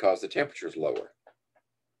it because the temperature is lower.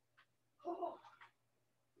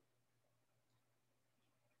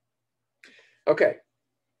 Okay.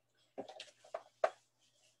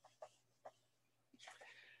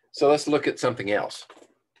 So let's look at something else.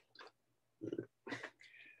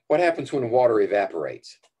 What happens when water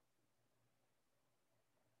evaporates?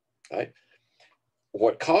 Right?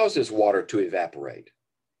 What causes water to evaporate?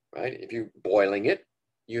 Right? If you're boiling it,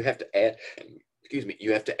 you have to add,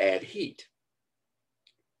 you have to add heat.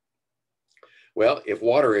 Well, if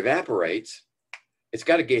water evaporates, it's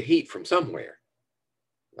got to get heat from somewhere,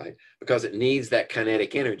 right? Because it needs that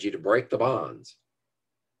kinetic energy to break the bonds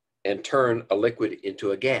and turn a liquid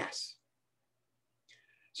into a gas.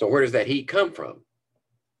 So where does that heat come from?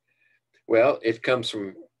 Well, it comes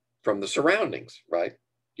from the surroundings, right?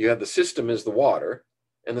 You have the system is the water,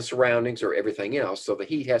 and the surroundings or everything else. So the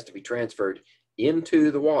heat has to be transferred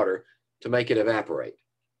into the water to make it evaporate.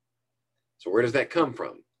 So where does that come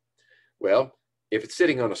from? Well, if it's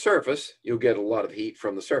sitting on a surface, you'll get a lot of heat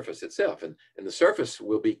from the surface itself, and the surface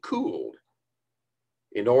will be cooled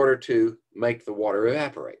in order to make the water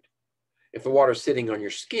evaporate. If the water is sitting on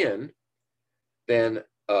your skin, then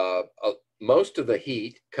most of the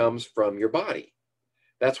heat comes from your body.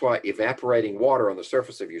 That's why evaporating water on the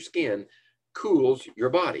surface of your skin cools your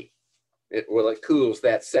body. It cools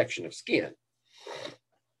that section of skin.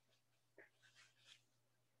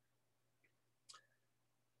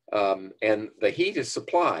 And the heat is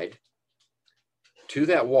supplied to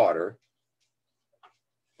that water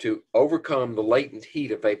to overcome the latent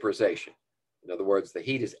heat of vaporization. In other words, the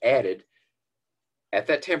heat is added at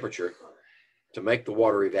that temperature to make the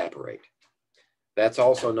water evaporate. That's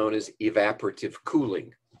also known as evaporative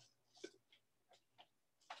cooling.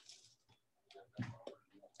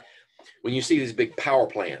 When you see these big power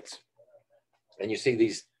plants and you see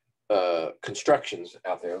these constructions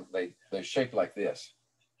out there, they're shaped like this.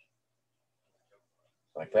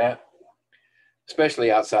 Like that,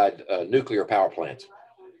 especially outside nuclear power plants.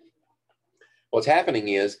 What's happening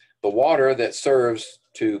is the water that serves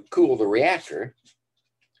to cool the reactor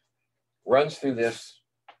runs through this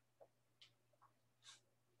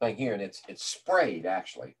thing here, and it's sprayed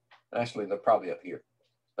actually. Actually, they're probably up here.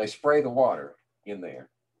 They spray the water in there.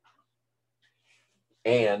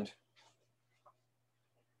 And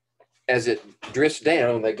as it drifts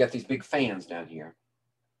down, they got these big fans down here,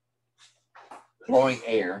 blowing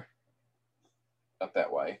air up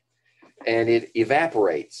that way, and it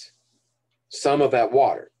evaporates some of that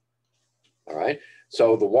water. All right.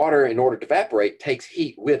 So the water, in order to evaporate, takes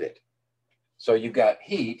heat with it. So you've got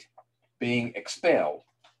heat being expelled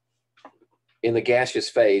in the gaseous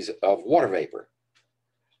phase of water vapor.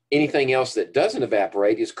 Anything else that doesn't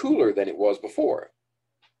evaporate is cooler than it was before.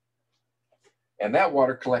 And that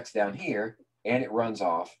water collects down here, and it runs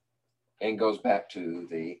off and goes back to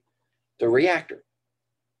the reactor.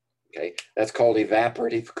 Okay, that's called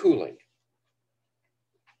evaporative cooling.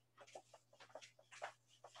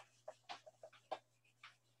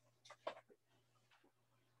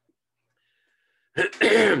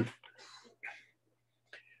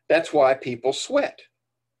 That's why people sweat.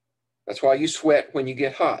 That's why you sweat when you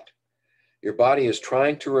get hot. Your body is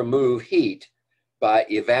trying to remove heat by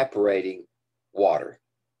evaporating water.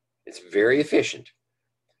 It's very efficient.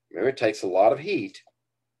 Remember, it takes a lot of heat.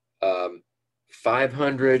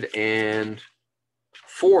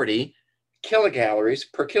 540 kilocalories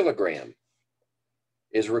per kilogram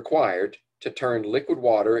is required to turn liquid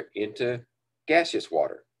water into gaseous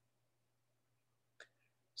water.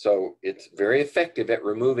 So it's very effective at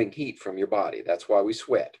removing heat from your body. That's why we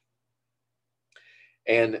sweat.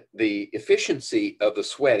 And the efficiency of the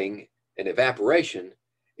sweating and evaporation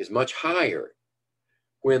is much higher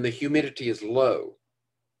when the humidity is low,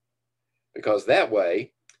 because that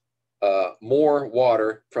way more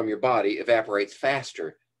water from your body evaporates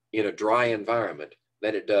faster in a dry environment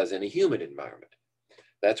than it does in a humid environment.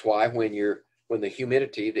 That's why when the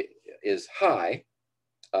humidity is high,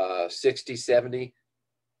 60, 70,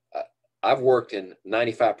 I've worked in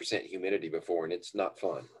 95% humidity before, and it's not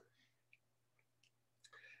fun.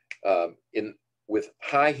 With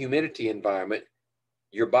high humidity environment,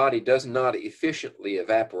 your body does not efficiently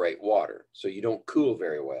evaporate water, so you don't cool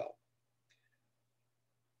very well.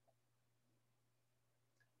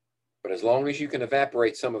 But as long as you can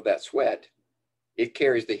evaporate some of that sweat, it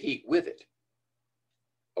carries the heat with it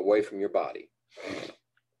away from your body.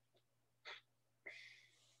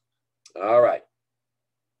 All right.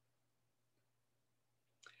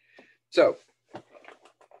 So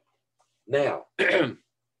now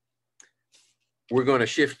we're going to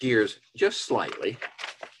shift gears just slightly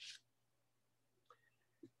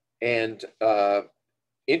and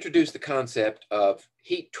introduce the concept of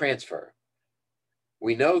heat transfer.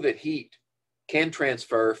 We know that heat can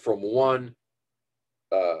transfer from one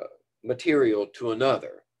material to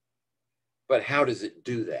another, but how does it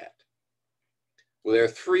do that? Well, there are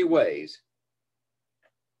three ways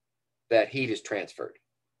that heat is transferred.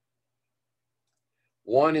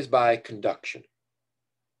 One is by conduction.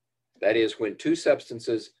 That is, when two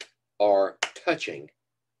substances are touching,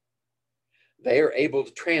 they are able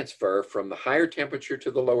to transfer from the higher temperature to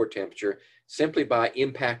the lower temperature simply by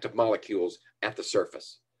impact of molecules at the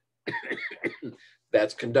surface.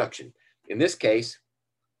 That's conduction. In this case,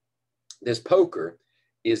 this poker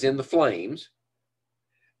is in the flames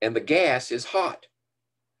and the gas is hot.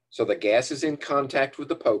 So the gas is in contact with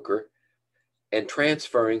the poker and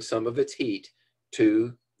transferring some of its heat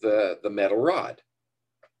to the metal rod.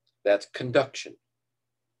 That's conduction.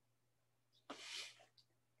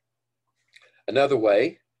 Another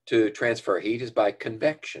way to transfer heat is by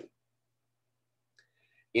convection.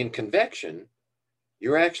 In convection,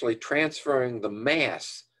 you're actually transferring the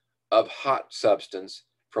mass of hot substance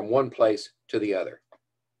from one place to the other.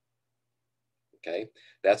 Okay,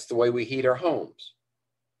 that's the way we heat our homes.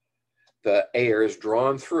 The air is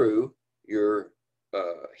drawn through your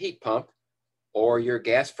heat pump or your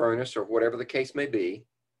gas furnace or whatever the case may be.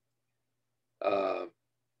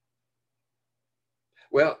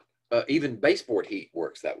 Even baseboard heat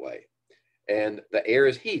works that way. And the air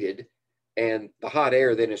is heated and the hot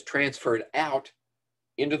air then is transferred out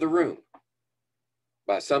into the room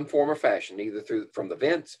by some form or fashion, either from the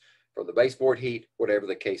vents, from the baseboard heat, whatever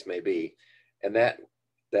the case may be. And that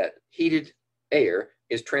heated air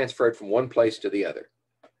is transferred from one place to the other.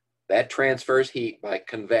 That transfers heat by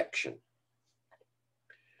convection.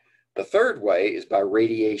 The third way is by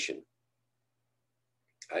radiation.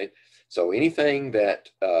 Right? So anything that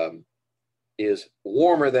is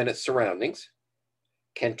warmer than its surroundings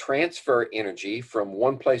can transfer energy from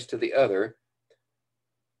one place to the other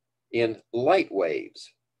in light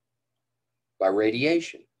waves by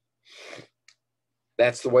radiation.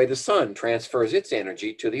 That's the way the sun transfers its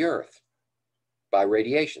energy to the earth, by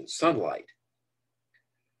radiation, sunlight.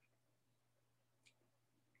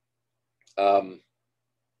 And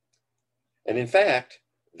in fact,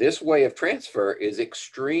 this way of transfer is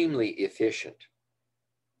extremely efficient.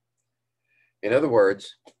 In other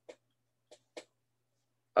words,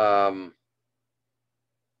 I'll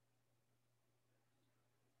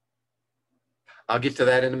get to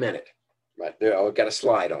that in a minute. Right there, I've got a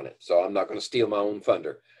slide on it, so I'm not going to steal my own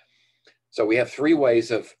thunder. So we have three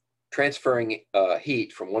ways of transferring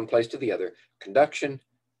heat from one place to the other: conduction,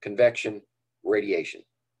 convection, radiation.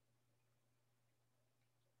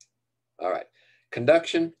 All right.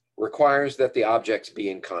 Conduction requires that the objects be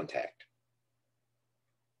in contact.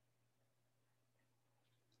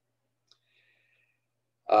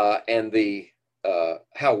 And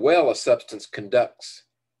how well a substance conducts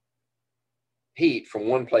heat from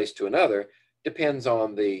one place to another depends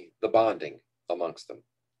on the bonding amongst them.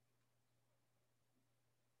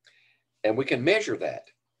 And we can measure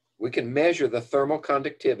that. We can measure the thermal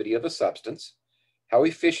conductivity of a substance. How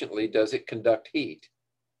efficiently does it conduct heat?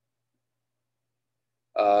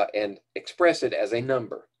 And express it as a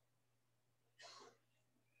number.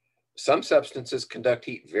 Some substances conduct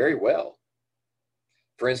heat very well.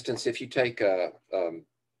 For instance, if you take a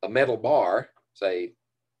metal bar, say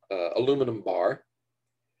aluminum bar,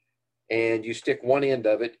 and you stick one end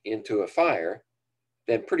of it into a fire,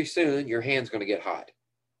 then pretty soon your hand's going to get hot.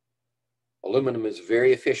 Aluminum is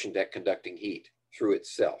very efficient at conducting heat through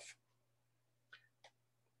itself.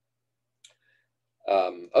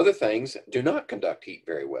 Other things do not conduct heat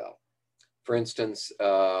very well. For instance,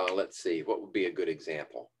 let's see, what would be a good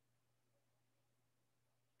example?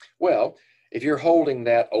 Well, if you're holding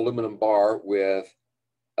that aluminum bar with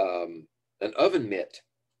an oven mitt,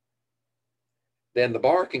 then the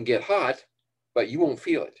bar can get hot, but you won't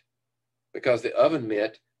feel it because the oven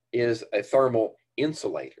mitt is a thermal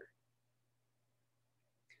insulator.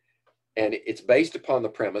 And it's based upon the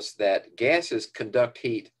premise that gases conduct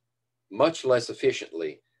heat much less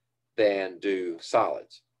efficiently than do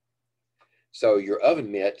solids. So your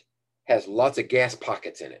oven mitt has lots of gas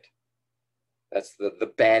pockets in it. That's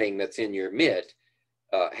the batting that's in your mitt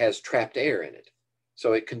has trapped air in it.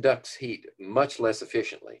 So it conducts heat much less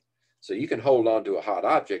efficiently. So you can hold on to a hot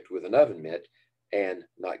object with an oven mitt and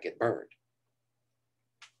not get burned.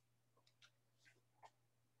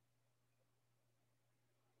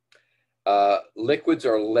 Liquids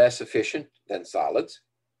are less efficient than solids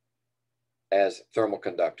as thermal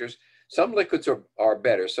conductors. Some liquids are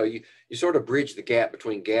better. So you sort of bridge the gap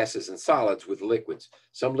between gases and solids with liquids.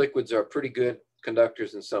 Some liquids are pretty good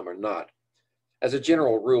conductors and some are not. As a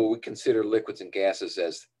general rule, we consider liquids and gases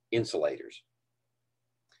as insulators.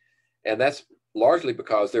 And that's largely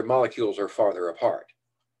because their molecules are farther apart.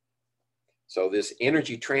 So this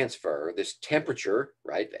energy transfer, this temperature,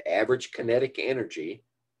 right, the average kinetic energy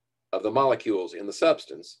of the molecules in the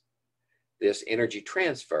substance, this energy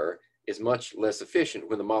transfer is much less efficient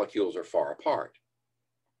when the molecules are far apart,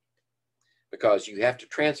 because you have to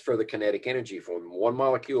transfer the kinetic energy from one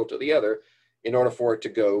molecule to the other in order for it to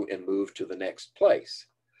go and move to the next place.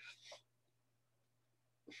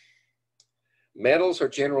 Metals are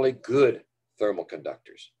generally good thermal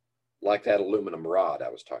conductors, like that aluminum rod I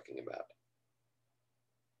was talking about.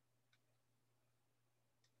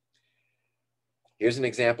 Here's an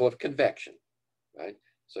example of convection, right?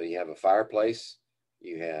 So you have a fireplace,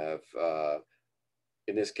 you have,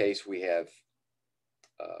 in this case, we have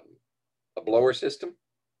a blower system,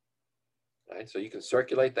 right? So you can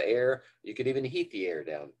circulate the air. You could even heat the air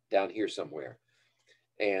down here somewhere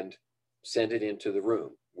and send it into the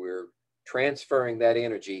room. We're transferring that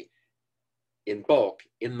energy in bulk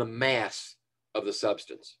in the mass of the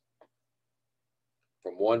substance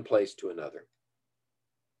from one place to another.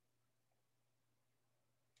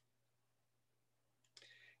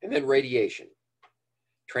 And then radiation,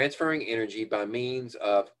 transferring energy by means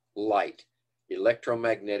of light,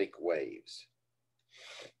 electromagnetic waves.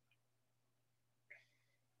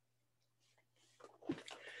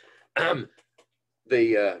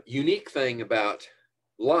 The unique thing about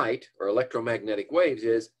light or electromagnetic waves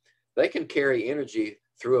is they can carry energy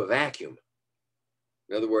through a vacuum.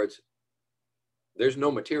 In other words, there's no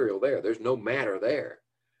material there, there's no matter there,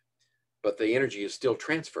 but the energy is still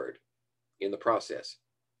transferred in the process.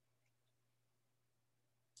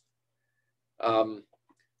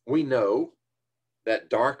 We know that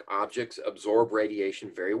dark objects absorb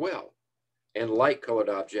radiation very well, and light-colored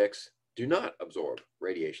objects do not absorb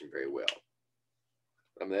radiation very well.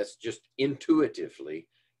 I mean, that's just intuitively,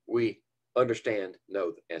 we understand,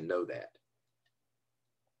 know that.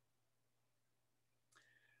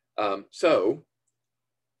 So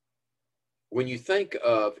when you think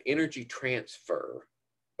of energy transfer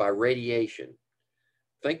by radiation,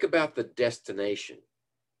 think about the destination.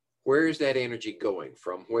 Where is that energy going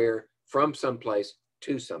from? Where? From someplace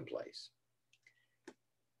to someplace.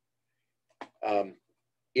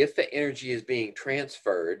 If the energy is being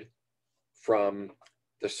transferred from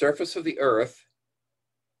the surface of the Earth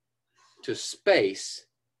to space,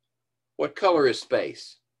 what color is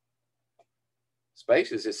space?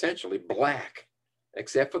 Space is essentially black,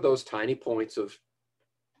 except for those tiny points of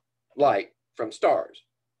light from stars.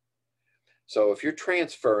 So if you're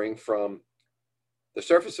transferring from the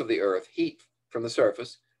surface of the Earth, heat from the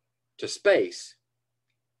surface, to space,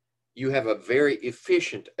 you have a very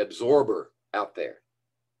efficient absorber out there.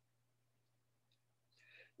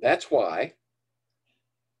 That's why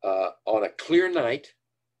on a clear night,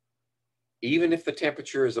 even if the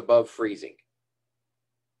temperature is above freezing,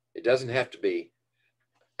 it doesn't have to be,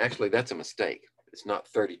 actually that's a mistake. It's not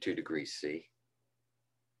 32 degrees C.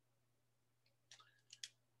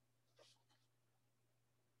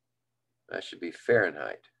 That should be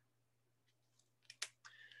Fahrenheit.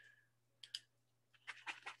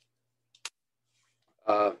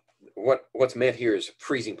 What's meant here is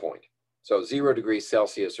freezing point. So 0 degrees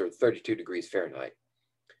Celsius or 32 degrees Fahrenheit.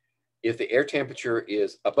 If the air temperature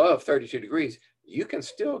is above 32 degrees, you can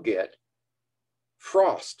still get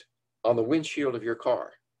frost on the windshield of your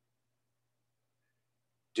car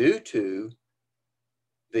due to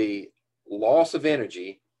the loss of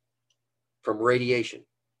energy from radiation.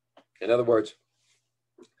 In other words,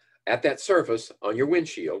 at that surface on your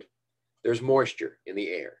windshield, there's moisture in the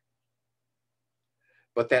air.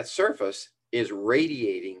 But that surface is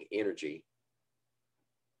radiating energy,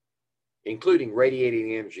 including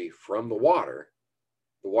radiating energy from the water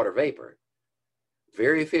vapor,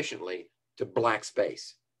 very efficiently to black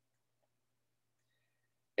space.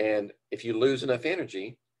 And if you lose enough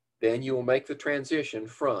energy, then you will make the transition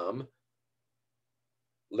from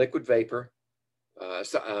liquid vapor,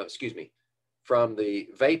 from the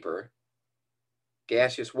vapor,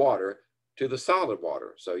 gaseous water, to the solid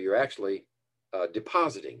water. So you're actually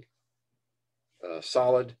depositing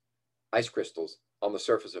solid ice crystals on the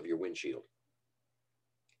surface of your windshield.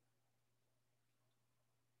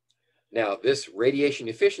 Now, this radiation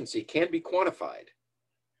efficiency can be quantified.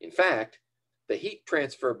 In fact, the heat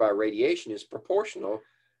transfer by radiation is proportional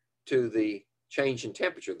to the change in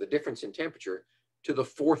temperature, the difference in temperature, to the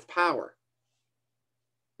fourth power.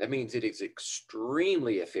 That means it is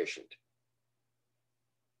extremely efficient.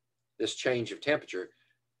 This change of temperature,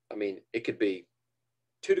 I mean, it could be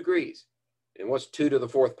 2 degrees. And what's 2 to the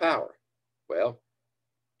fourth power? Well,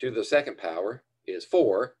 2 to the second power is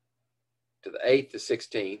 4, to the 8th is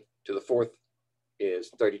 16, to the fourth is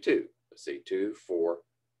 32. Let's see, 2, 4,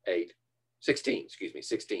 8, 16,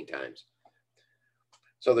 16 times.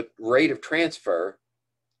 So the rate of transfer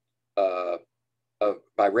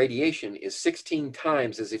by radiation is 16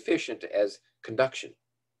 times as efficient as conduction.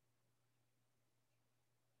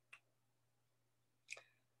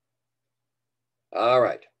 All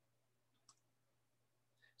right.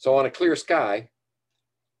 So on a clear sky,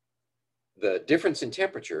 the difference in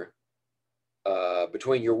temperature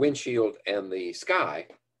between your windshield and the sky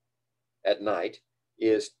at night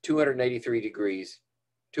is 283 degrees,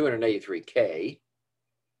 283 K,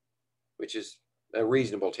 which is a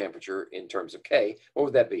reasonable temperature in terms of K. What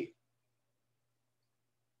would that be?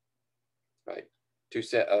 Right,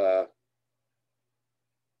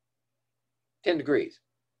 10 degrees,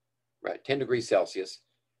 right, 10 degrees Celsius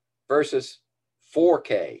versus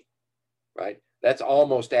 4K, right? That's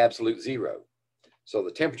almost absolute zero. So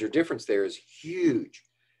the temperature difference there is huge.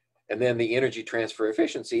 And then the energy transfer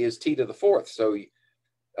efficiency is T to the fourth. So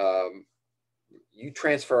you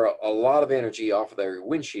transfer a lot of energy off of their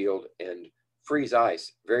windshield and freeze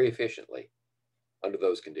ice very efficiently under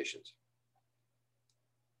those conditions.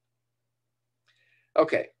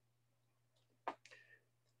 Okay.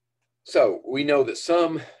 So we know that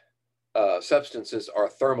some substances are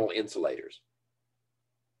thermal insulators.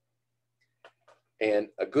 And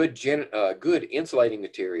a good insulating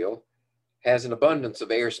material has an abundance of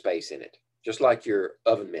airspace in it, just like your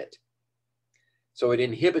oven mitt. So it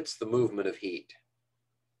inhibits the movement of heat.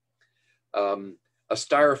 A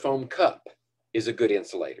styrofoam cup is a good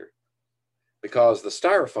insulator because the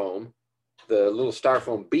styrofoam, the little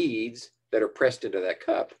styrofoam beads that are pressed into that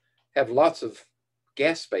cup, have lots of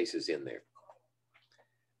gas spaces in there.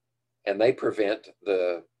 And they prevent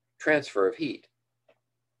the transfer of heat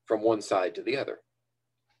from one side to the other.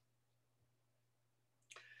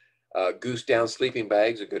 Goose down sleeping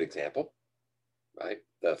bags, a good example, right?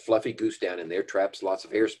 The fluffy goose down in there traps lots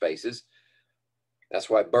of air spaces. That's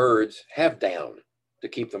why birds have down, to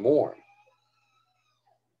keep them warm.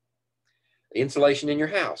 Insulation in your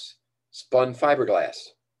house, spun fiberglass.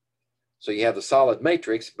 So you have the solid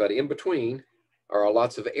matrix, but in between are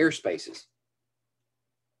lots of air spaces,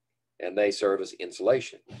 and they serve as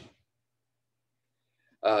insulation.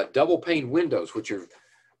 Double pane windows, which are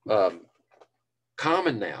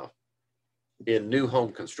common now in new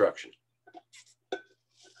home construction.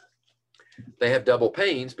 They have double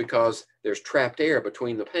panes because there's trapped air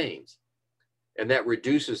between the panes, and that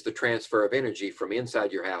reduces the transfer of energy from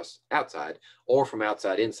inside your house outside, or from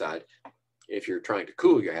outside inside. If you're trying to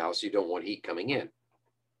cool your house, you don't want heat coming in.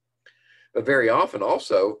 But very often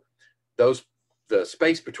also, the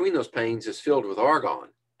space between those panes is filled with argon.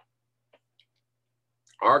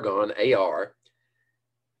 Argon, AR,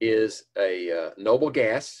 is a noble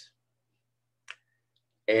gas,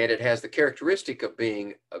 and it has the characteristic of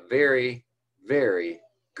being a very, very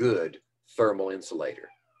good thermal insulator,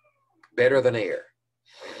 better than air.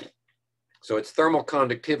 So its thermal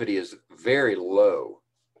conductivity is very low.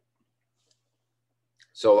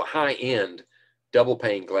 So high-end double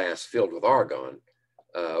pane glass filled with argon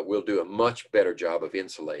will do a much better job of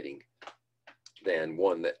insulating than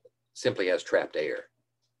one that simply has trapped air.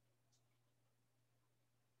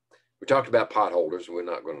 We talked about pot holders. We're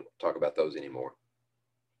not going to talk about those anymore.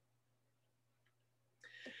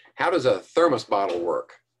 How does a thermos bottle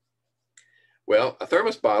work? Well, a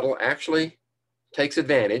thermos bottle actually takes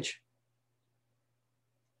advantage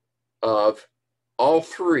of all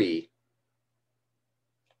three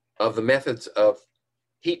of the methods of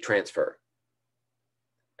heat transfer.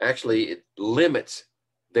 Actually, it limits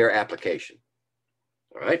their application.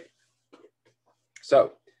 All right.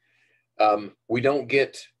 So we don't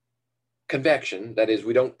get convection. That is,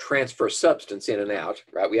 we don't transfer substance in and out,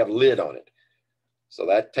 right? We have a lid on it. So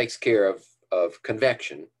that takes care of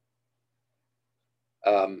convection.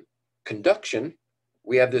 Conduction,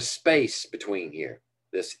 we have this space between here,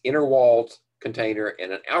 this inner walled container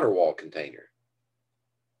and an outer wall container,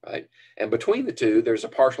 right? And between the two, there's a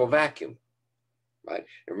partial vacuum, right?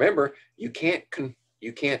 And remember, you can't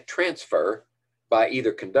transfer by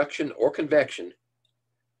either conduction or convection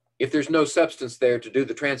if there's no substance there to do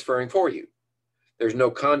the transferring for you. There's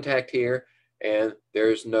no contact here, and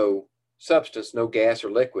there's no substance, no gas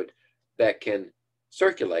or liquid that can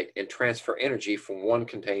circulate and transfer energy from one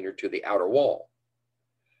container to the outer wall.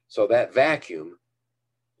 So that vacuum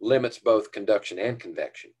limits both conduction and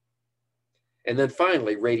convection. And then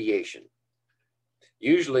finally, radiation.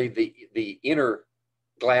 Usually the inner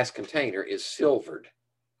glass container is silvered.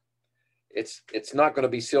 It's not going to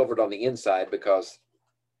be silvered on the inside because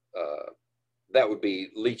that would be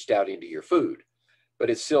leached out into your food, but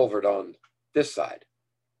it's silvered on this side.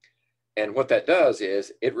 And what that does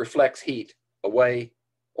is it reflects heat away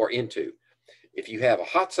or into. If you have a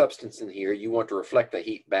hot substance in here, you want to reflect the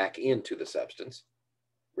heat back into the substance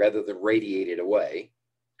rather than radiate it away.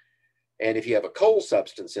 And if you have a cold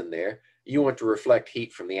substance in there, you want to reflect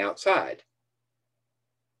heat from the outside,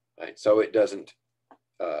 right? So it doesn't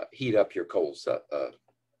heat up your cold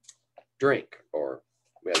drink, or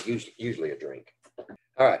well, usually a drink.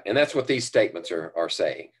 All right, and that's what these statements are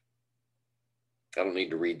saying. I don't need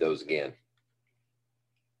to read those again.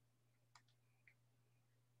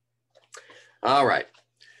 All right.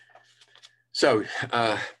 So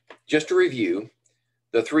just to review,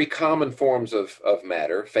 the three common forms of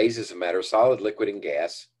matter, phases of matter, solid, liquid, and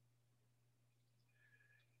gas,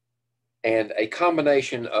 and a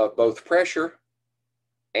combination of both pressure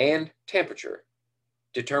and temperature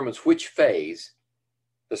determines which phase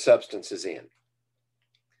the substance is in.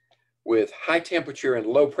 With high temperature and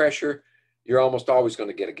low pressure, you're almost always going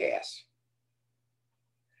to get a gas.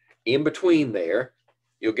 In between there,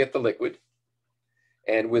 you'll get the liquid.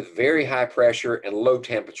 And with very high pressure and low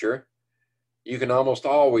temperature, you can almost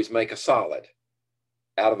always make a solid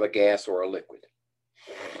out of a gas or a liquid.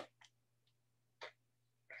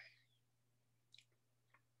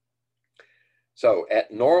 So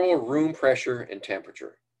at normal room pressure and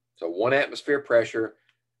temperature, so 1 atmosphere pressure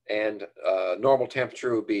and normal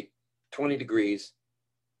temperature would be 20 degrees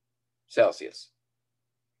Celsius.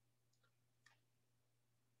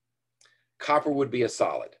 Copper would be a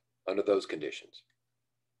solid under those conditions.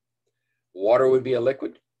 Water would be a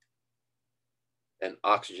liquid, and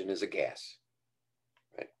oxygen is a gas.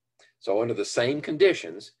 Right? So under the same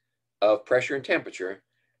conditions of pressure and temperature,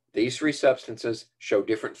 these three substances show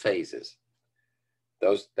different phases.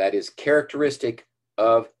 That is characteristic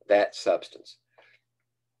of that substance.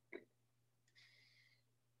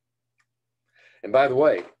 And by the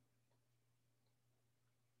way,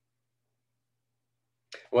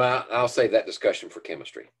 well, I'll save that discussion for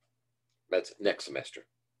chemistry. That's next semester.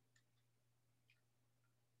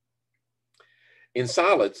 In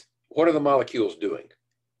solids, what are the molecules doing?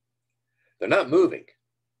 They're not moving,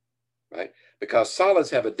 right? Because solids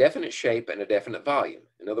have a definite shape and a definite volume.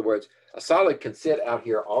 In other words, a solid can sit out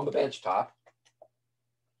here on the bench top.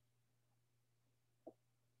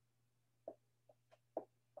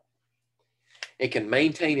 It can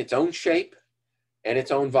maintain its own shape and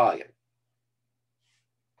its own volume,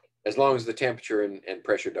 as long as the temperature and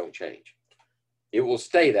pressure don't change. It will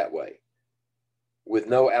stay that way with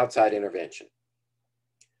no outside intervention.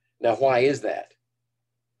 Now, why is that?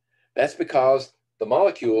 That's because the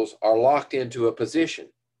molecules are locked into a position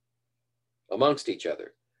amongst each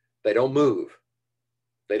other. They don't move.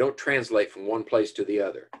 They don't translate from one place to the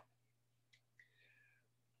other.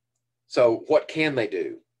 So what can they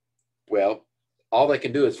do? Well, all they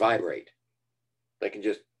can do is vibrate. They can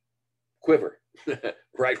just quiver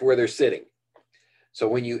right where they're sitting. So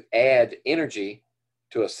when you add energy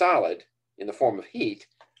to a solid in the form of heat,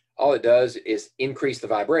 all it does is increase the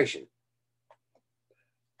vibration,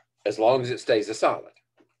 as long as it stays a solid.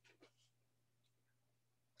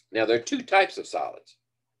 Now, there are two types of solids.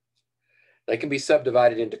 They can be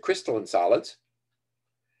subdivided into crystalline solids,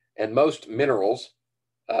 and most minerals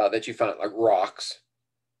that you find, like rocks,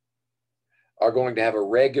 are going to have a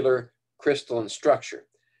regular crystalline structure.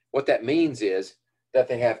 What that means is that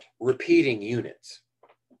they have repeating units.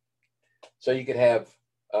 So you could have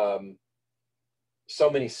so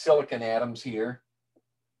many silicon atoms here,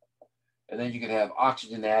 and then you could have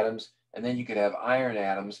oxygen atoms, and then you could have iron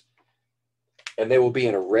atoms, and they will be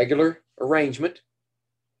in a regular arrangement.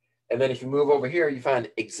 And then if you move over here, you find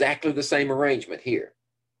exactly the same arrangement here.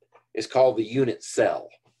 It's called the unit cell.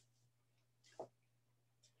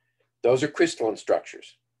 Those are crystalline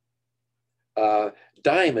structures.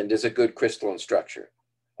 Diamond is a good crystalline structure.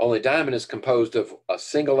 Only diamond is composed of a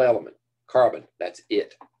single element, carbon. That's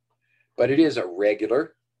it. But it is a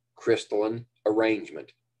regular crystalline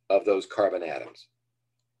arrangement of those carbon atoms.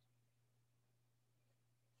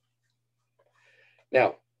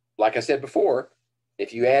 Now, like I said before,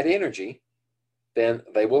 if you add energy, then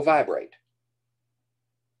they will vibrate.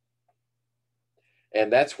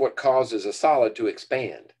 And that's what causes a solid to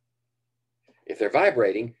expand. If they're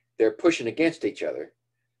vibrating, they're pushing against each other.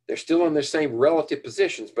 They're still in their same relative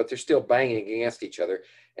positions, but they're still banging against each other,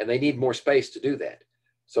 and they need more space to do that.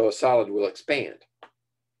 So a solid will expand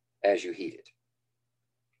as you heat it.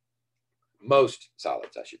 Most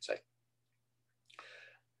solids, I should say.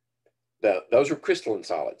 Those are crystalline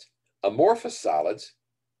solids. Amorphous solids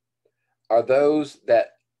are those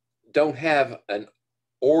that don't have an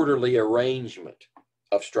orderly arrangement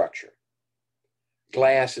of structure.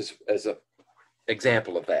 Glass is an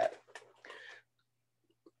example of that.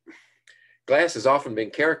 Glass has often been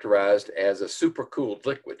characterized as a supercooled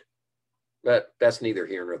liquid, but that's neither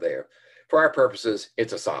here nor there. For our purposes,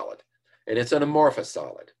 it's a solid, and it's an amorphous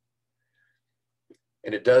solid.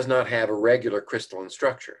 And it does not have a regular crystalline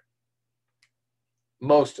structure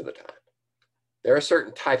most of the time. There are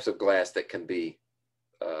certain types of glass that can be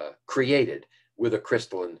created with a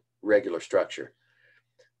crystalline regular structure,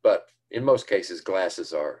 but in most cases, glass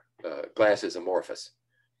is amorphous.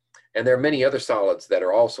 And there are many other solids that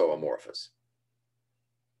are also amorphous.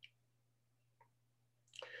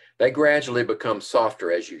 They gradually become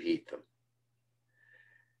softer as you heat them.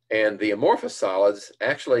 And the amorphous solids,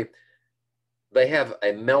 actually, they have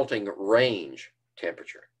a melting range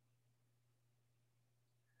temperature.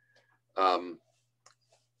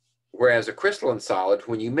 Whereas a crystalline solid,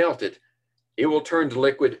 when you melt it, it will turn to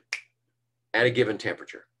liquid at a given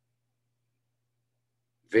temperature.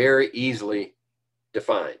 Very easily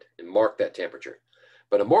defined and mark that temperature.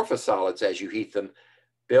 But amorphous solids, as you heat them,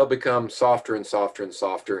 they'll become softer and softer and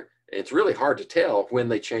softer. And it's really hard to tell when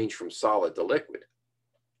they change from solid to liquid.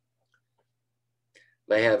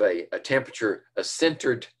 They have a temperature, a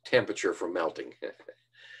centered temperature for melting.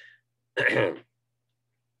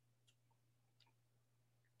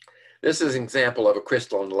 This is an example of a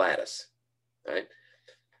crystalline lattice, right?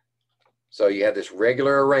 So you have this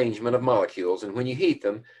regular arrangement of molecules, and when you heat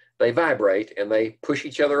them, they vibrate and they push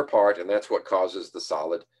each other apart, and that's what causes the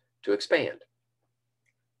solid to expand.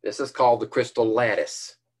 This is called the crystal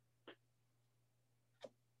lattice.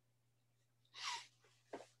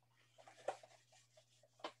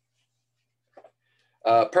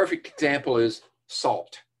 A perfect example is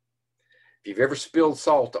salt. If you've ever spilled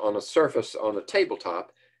salt on a surface on a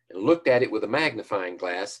tabletop and looked at it with a magnifying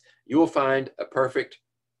glass, you will find a perfect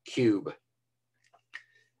cube.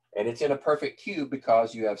 And it's in a perfect cube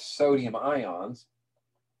because you have sodium ions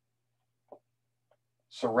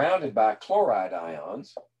surrounded by chloride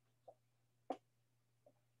ions,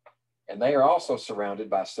 and they are also surrounded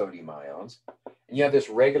by sodium ions. And you have this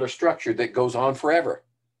regular structure that goes on forever.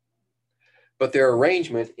 But their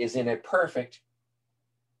arrangement is in a perfect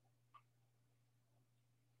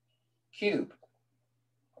cube.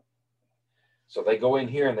 So they go in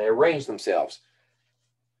here and they arrange themselves.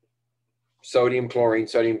 Sodium, chlorine,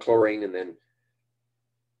 and then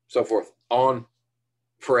so forth on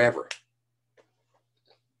forever.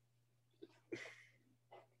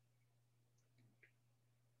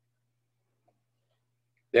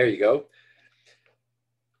 There you go.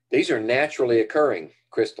 These are naturally occurring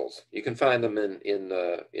crystals. You can find them in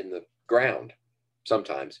the ground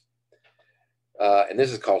sometimes. And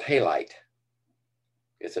this is called halite.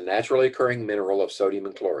 It's a naturally occurring mineral of sodium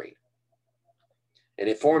and chlorine. And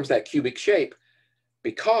it forms that cubic shape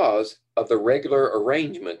because of the regular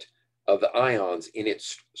arrangement of the ions in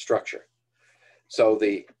its structure. So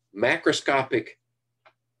the macroscopic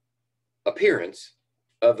appearance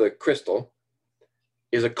of the crystal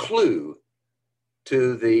is a clue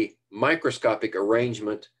to the microscopic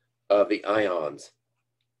arrangement of the ions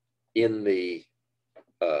in the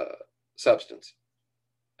substance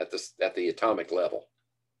at the atomic level.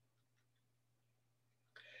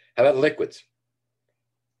 How about liquids?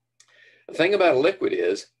 The thing about a liquid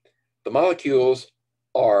is the molecules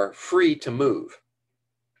are free to move.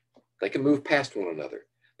 They can move past one another.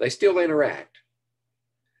 They still interact,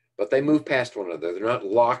 but they move past one another. They're not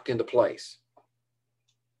locked into place.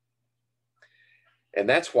 And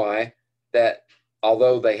that's why that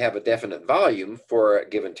although they have a definite volume for a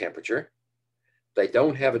given temperature, they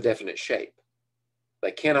don't have a definite shape.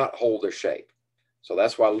 They cannot hold their shape. So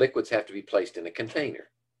that's why liquids have to be placed in a container.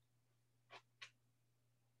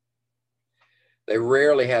 They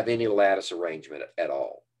rarely have any lattice arrangement at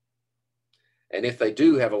all. And if they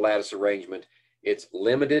do have a lattice arrangement, it's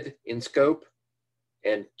limited in scope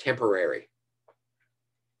and temporary.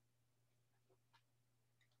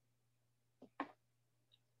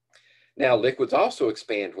 Now, liquids also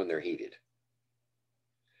expand when they're heated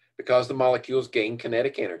because the molecules gain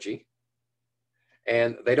kinetic energy,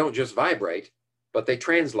 and they don't just vibrate, but they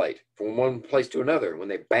translate from one place to another. When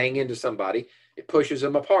they bang into somebody, it pushes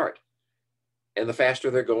them apart. And the faster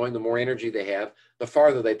they're going, the more energy they have, the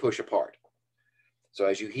farther they push apart. So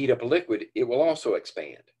as you heat up a liquid, it will also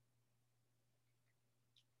expand.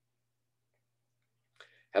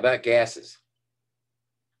 How about gases?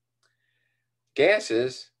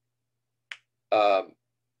 Gases,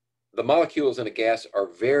 the molecules in a gas are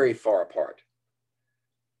very far apart.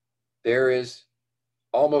 There is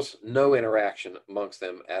almost no interaction amongst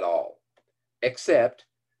them at all, except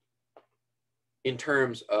in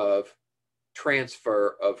terms of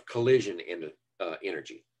transfer of collision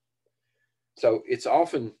energy. So it's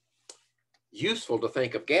often useful to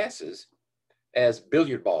think of gases as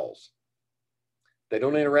billiard balls. They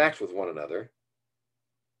don't interact with one another.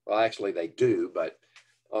 Well, actually they do, but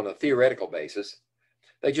on a theoretical basis,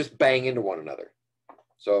 they just bang into one another.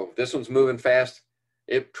 So this one's moving fast,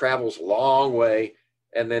 it travels a long way,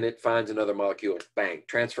 and then it finds another molecule, bang,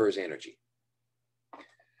 transfers energy.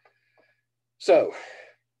 So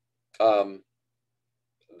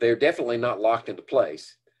they're definitely not locked into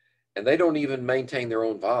place, and they don't even maintain their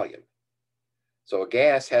own volume. So a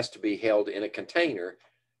gas has to be held in a container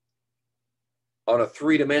on a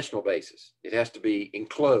three-dimensional basis. It has to be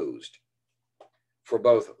enclosed for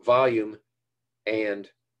both volume and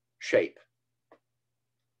shape.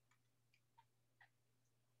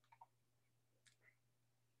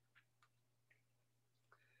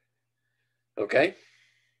 Okay.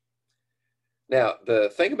 Now, the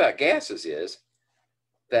thing about gases is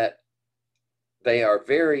that they are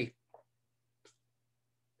very,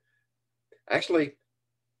 actually,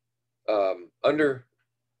 under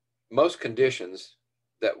most conditions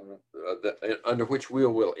that under which we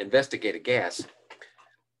will investigate a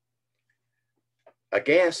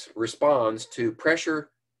gas responds to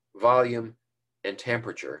pressure, volume, and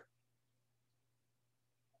temperature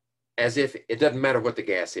as if it doesn't matter what the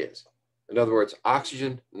gas is. In other words,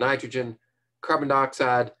 oxygen, nitrogen, carbon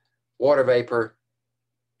dioxide, water vapor,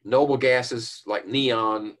 noble gases like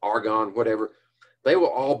neon, argon, whatever, they will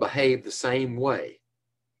all behave the same way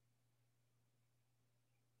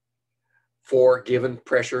for given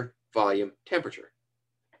pressure, volume, temperature.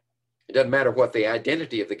 It doesn't matter what the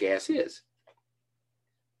identity of the gas is.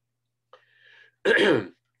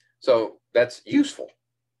 So that's useful,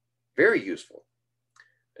 very useful.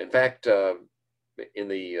 In fact, in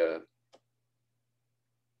the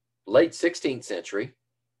late 16th century,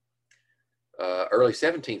 early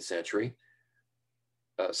 17th century,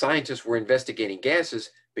 scientists were investigating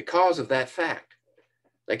gases because of that fact.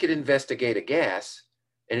 They could investigate a gas,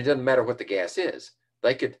 and it doesn't matter what the gas is.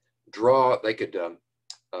 They could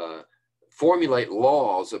formulate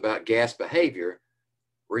laws about gas behavior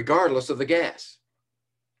regardless of the gas.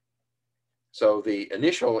 So the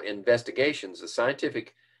initial investigations, the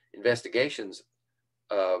scientific investigations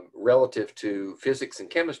relative to physics and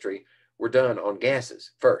chemistry were done on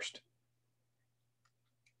gases first.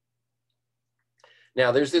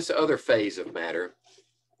 Now there's this other phase of matter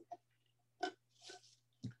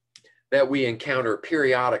that we encounter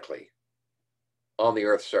periodically on the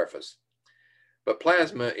Earth's surface. But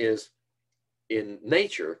plasma is, in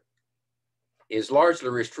nature, is largely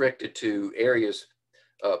restricted to areas,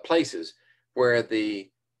 places where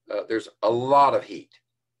there's a lot of heat.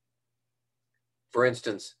 For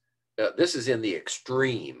instance, this is in the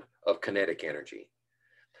extreme of kinetic energy.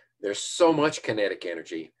 There's so much kinetic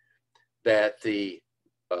energy that the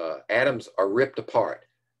atoms are ripped apart,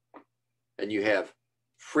 and you have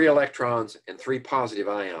free electrons and 3 positive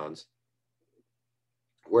ions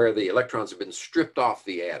where the electrons have been stripped off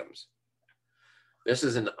the atoms. This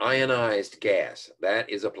is an ionized gas. That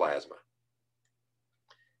is a plasma.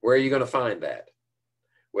 Where are you going to find that?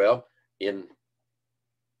 Well,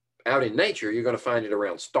 out in nature, you're going to find it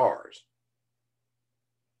around stars,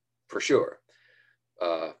 for sure.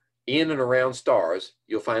 In and around stars,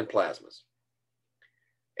 you'll find plasmas.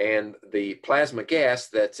 And the plasma gas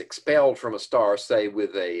that's expelled from a star, say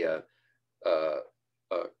with a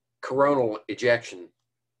coronal ejection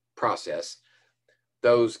process,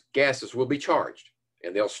 those gases will be charged,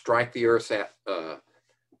 and they'll strike the Earth's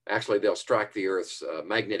they'll strike the Earth's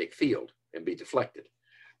magnetic field and be deflected.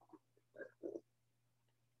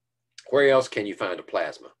 Where else can you find a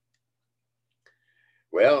plasma?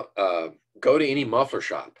 Well, go to any muffler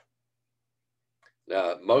shop.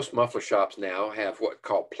 Most muffler shops now have what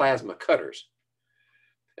called plasma cutters,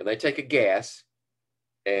 and they take a gas,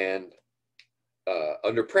 and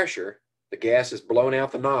under pressure, the gas is blown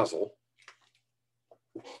out the nozzle.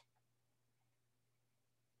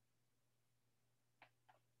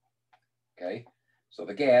 Okay, so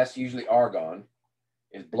the gas, usually argon,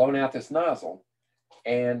 is blown out this nozzle,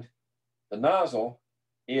 and the nozzle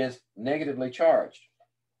is negatively charged,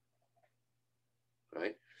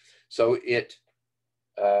 right? So it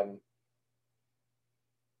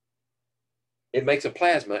makes a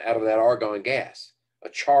plasma out of that argon gas, a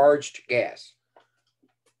charged gas.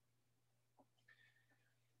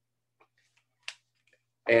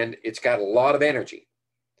 And it's got a lot of energy.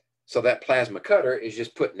 So that plasma cutter is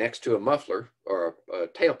just put next to a muffler or a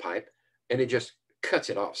tailpipe, and it just cuts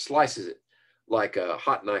it off, slices it like a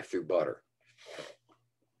hot knife through butter.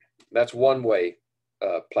 That's one way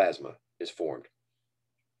plasma is formed.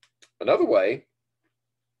 Another way,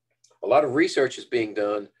 a lot of research is being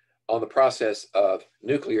done on the process of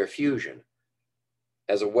nuclear fusion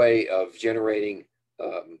as a way of generating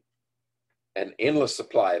an endless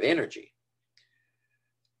supply of energy.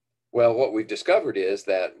 Well, what we've discovered is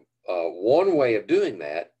that one way of doing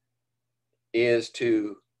that is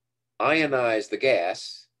to ionize the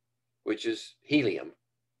gas, which is helium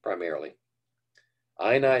primarily,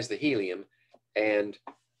 ionize the helium, and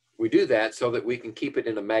we do that so that we can keep it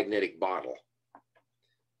in a magnetic bottle.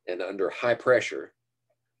 And under high pressure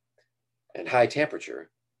and high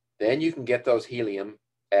temperature, then you can get those helium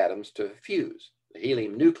atoms to fuse, the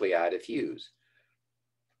helium nuclei to fuse.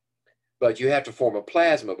 But you have to form a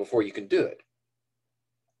plasma before you can do it.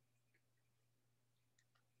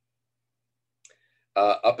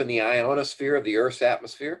 Up in the ionosphere of the Earth's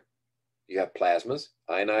atmosphere, you have plasmas,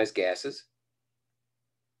 ionized gases.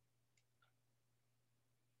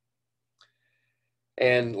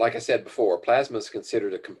 And like I said before, plasma is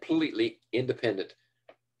considered a completely independent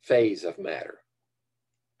phase of matter.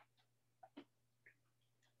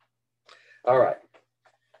 All right.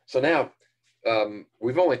 So now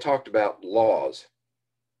we've only talked about laws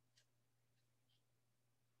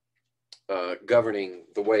governing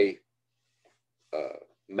the way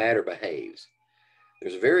matter behaves.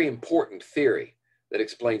 There's a very important theory that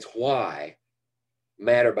explains why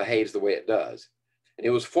matter behaves the way it does. And it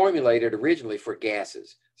was formulated originally for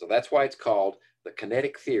gases. So that's why it's called the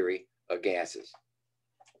kinetic theory of gases.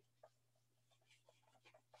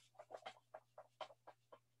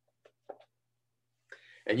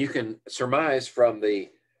 And you can surmise from the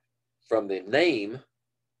name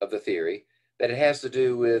of the theory that it has to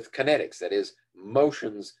do with kinetics, that is,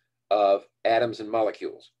 motions of atoms and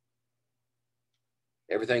molecules.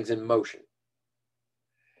 Everything's in motion.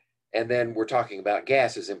 And then we're talking about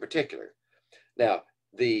gases in particular. Now,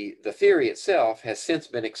 the theory itself has since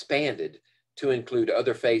been expanded to include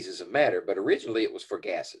other phases of matter, but originally it was for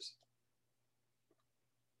gases.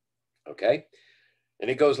 Okay?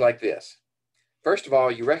 And it goes like this. First of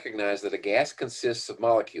all, you recognize that a gas consists of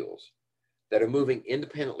molecules that are moving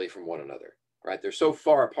independently from one another, right? They're so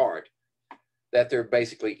far apart that they're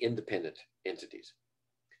basically independent entities.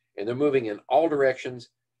 And they're moving in all directions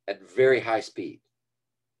at very high speed.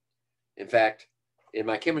 In fact, in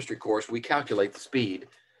my chemistry course, we calculate the speed,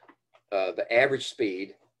 the average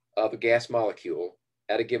speed of a gas molecule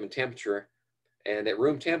at a given temperature. And at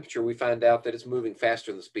room temperature, we find out that it's moving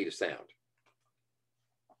faster than the speed of sound.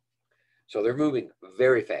 So they're moving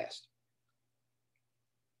very fast.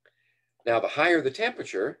 Now, the higher the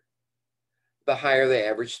temperature, the higher the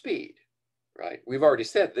average speed, right? We've already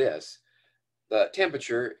said this. The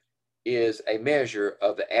temperature is a measure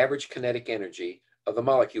of the average kinetic energy of the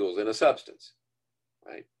molecules in a substance,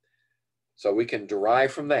 right? So we can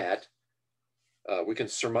derive from that, we can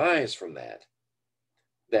surmise from that,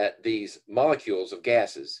 that these molecules of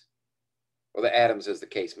gases, or the atoms as the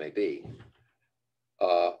case may be,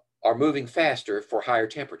 are moving faster for higher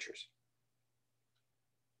temperatures.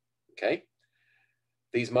 Okay?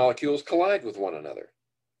 These molecules collide with one another.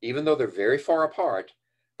 Even though they're very far apart,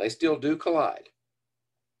 they still do collide.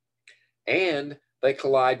 And they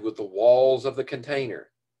collide with the walls of the container.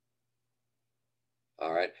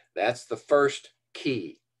 All right, that's the first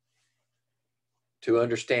key to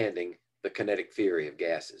understanding the kinetic theory of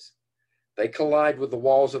gases. They collide with the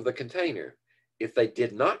walls of the container. If they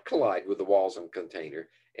did not collide with the walls of the container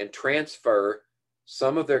and transfer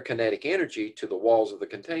some of their kinetic energy to the walls of the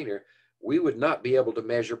container, we would not be able to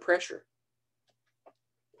measure pressure.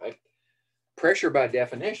 Right? Pressure, by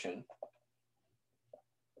definition,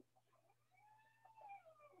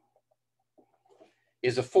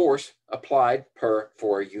 is a force applied for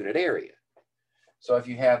a unit area. So if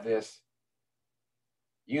you have this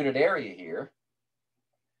unit area here,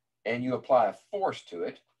 and you apply a force to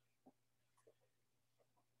it,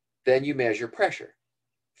 then you measure pressure,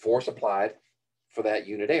 force applied for that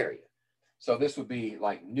unit area. So this would be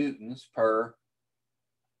like newtons per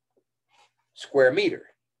square meter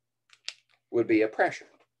would be a pressure.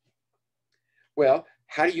 Well,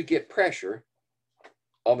 how do you get pressure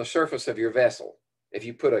on the surface of your vessel? If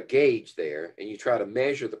you put a gauge there and you try to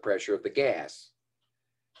measure the pressure of the gas,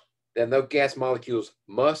 then those gas molecules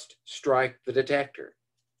must strike the detector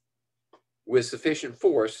with sufficient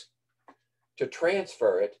force to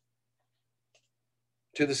transfer it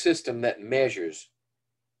to the system that measures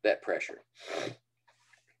that pressure.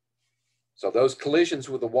 So those collisions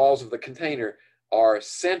with the walls of the container are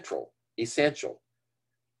essential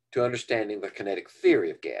to understanding the kinetic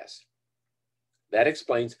theory of gas. That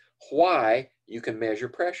explains why you can measure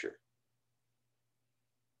pressure.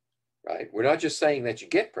 Right? We're not just saying that you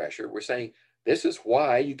get pressure, we're saying this is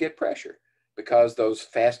why you get pressure, because those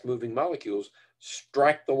fast-moving molecules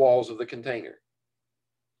strike the walls of the container.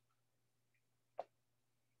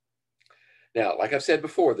 Now, like I've said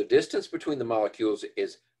before, the distance between the molecules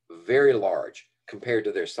is very large compared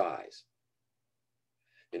to their size.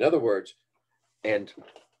 In other words, and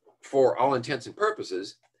for all intents and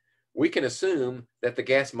purposes, we can assume that the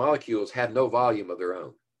gas molecules have no volume of their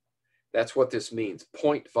own. That's what this means,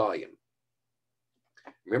 point volume.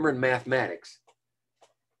 Remember in mathematics,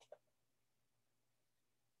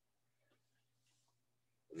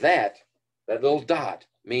 that little dot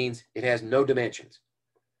means it has no dimensions.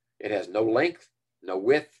 It has no length, no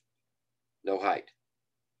width, no height.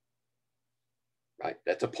 Right?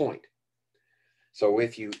 That's a point. So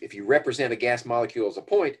if you represent a gas molecule as a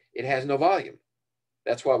point, it has no volume.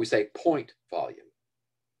 That's why we say point volume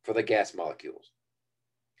for the gas molecules.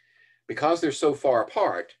 Because they're so far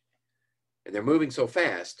apart and they're moving so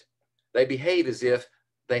fast, They behave as if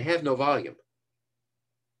they have no volume.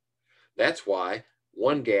 That's why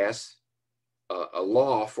one gas, a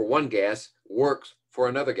law for one gas works for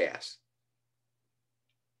another gas,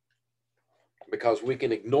 because we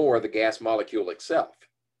can ignore the gas molecule itself.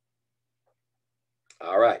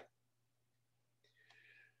 All right.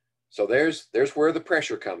 So there's where the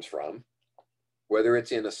pressure comes from, whether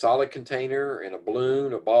it's in a solid container, in a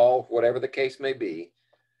balloon, a ball, whatever the case may be.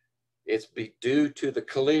 It's due to the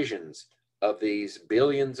collisions of these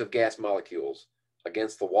billions of gas molecules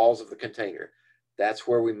against the walls of the container. That's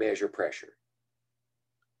where we measure pressure.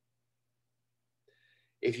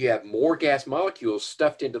 If you have more gas molecules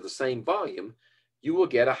stuffed into the same volume, you will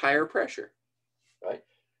get a higher pressure, right?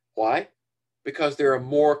 Why? Because there are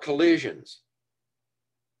more collisions.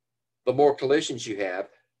 The more collisions you have,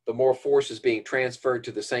 the more force is being transferred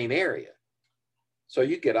to the same area. So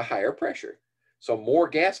you get a higher pressure. So more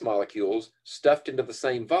gas molecules stuffed into the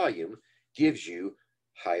same volume gives you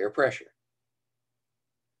higher pressure.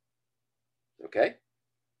 Okay?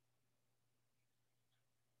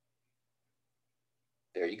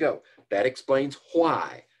 There you go. That explains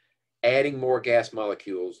why adding more gas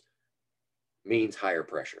molecules means higher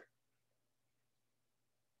pressure.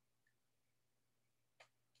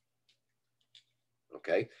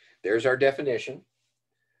 Okay, there's our definition,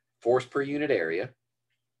 force per unit area.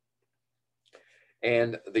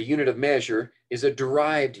 And the unit of measure is a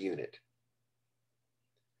derived unit.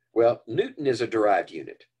 Well, Newton is a derived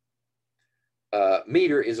unit.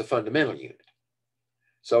 Meter is a fundamental unit.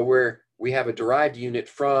 So we have a derived unit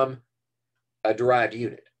from a derived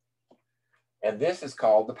unit. And this is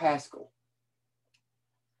called the Pascal.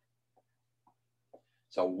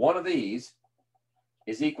 So one of these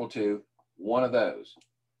is equal to one of those.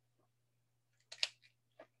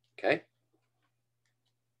 Okay?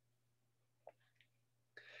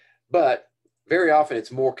 But very often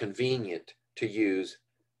it's more convenient to use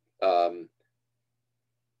a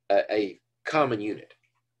common unit,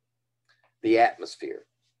 the atmosphere.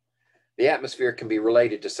 The atmosphere can be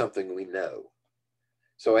related to something we know.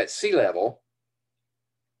 So at sea level,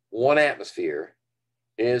 1 atmosphere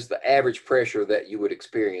is the average pressure that you would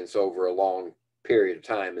experience over a long period of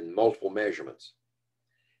time in multiple measurements.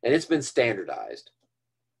 And it's been standardized.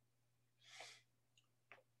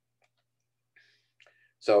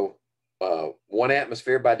 So 1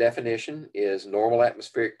 atmosphere by definition is normal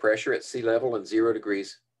atmospheric pressure at sea level and 0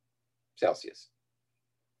 degrees Celsius.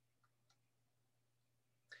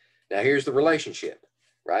 Now here's the relationship,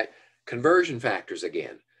 right? Conversion factors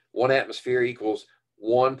again. 1 atmosphere equals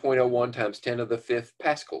 1.01 times 10 to the 5th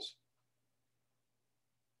pascals.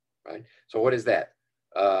 Right? So what is that?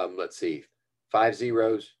 Let's see, 5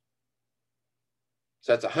 zeros.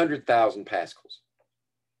 So that's 100,000 pascals.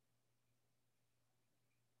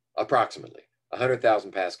 Approximately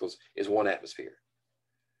 100,000 pascals is 1 atmosphere.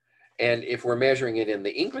 And if we're measuring it in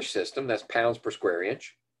the English system, that's pounds per square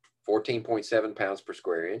inch. 14.7 pounds per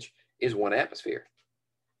square inch is 1 atmosphere.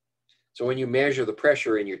 So when you measure the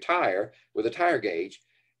pressure in your tire with a tire gauge,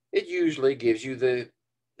 it usually gives you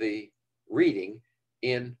the reading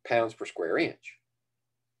in pounds per square inch.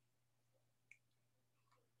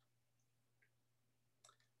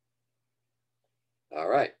 All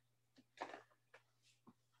right.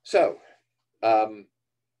 So,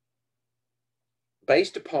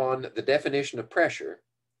 based upon the definition of pressure,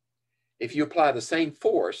 if you apply the same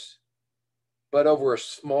force, but over a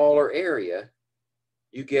smaller area,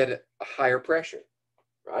 you get a higher pressure,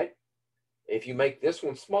 right? If you make this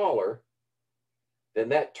one smaller, then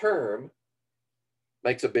that term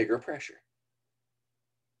makes a bigger pressure.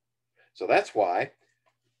 So that's why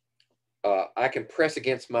I can press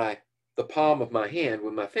against the palm of my hand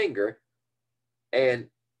with my finger and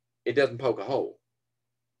it doesn't poke a hole.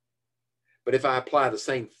 But if I apply the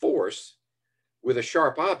same force with a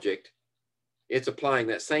sharp object, it's applying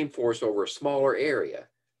that same force over a smaller area,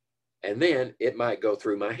 and then it might go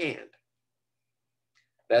through my hand.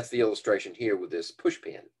 That's the illustration here with this push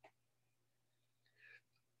pin.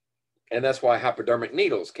 And that's why hypodermic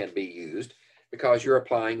needles can be used, because you're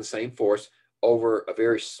applying the same force over a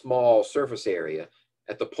very small surface area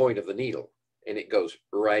at the point of the needle, and it goes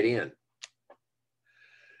right in.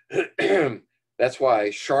 That's why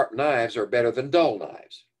sharp knives are better than dull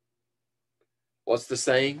knives. What's the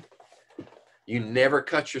saying? You never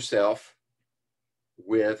cut yourself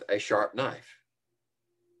with a sharp knife.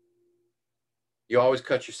 You always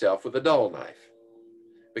cut yourself with a dull knife,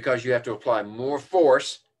 because you have to apply more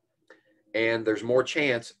force and there's more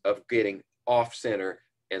chance of getting off center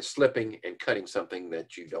and slipping and cutting something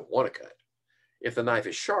that you don't want to cut. If the knife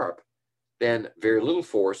is sharp, then very little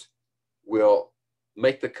force will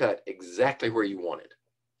make the cut exactly where you want it.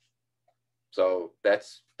 So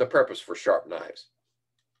that's the purpose for sharp knives.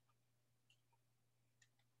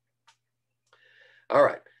 All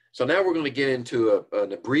right, so now we're going to get into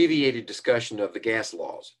an abbreviated discussion of the gas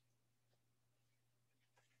laws.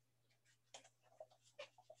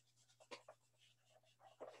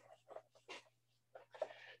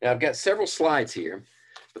 Now I've got several slides here,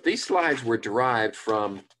 but these slides were derived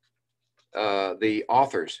from the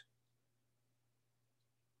authors.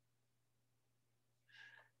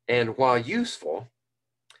 And while useful,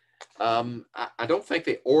 I don't think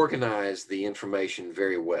they organize the information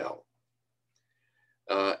very well.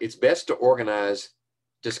 It's best to organize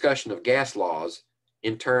discussion of gas laws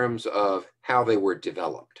in terms of how they were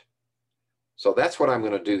developed. So that's what I'm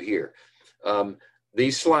going to do here.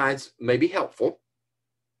 These slides may be helpful,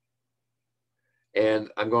 and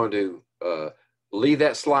I'm going to leave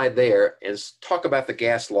that slide there and talk about the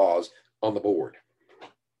gas laws on the board.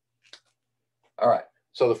 All right,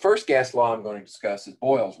 so the first gas law I'm going to discuss is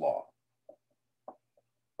Boyle's law.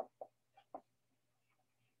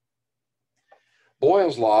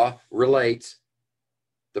 Boyle's law relates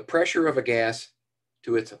the pressure of a gas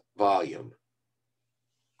to its volume.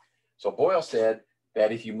 So Boyle said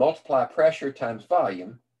that if you multiply pressure times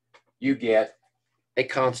volume, you get a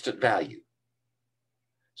constant value.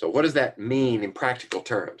 So what does that mean in practical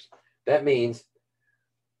terms? That means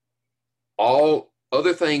all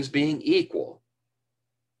other things being equal,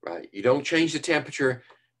 right? You don't change the temperature,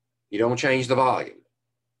 you don't change the volume.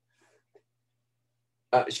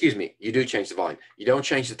 Excuse me, you do change the volume. You don't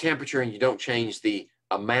change the temperature and you don't change the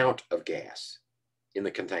amount of gas in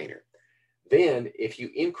the container. Then if you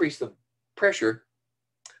increase the pressure,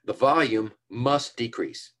 the volume must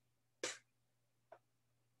decrease.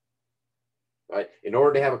 Right? In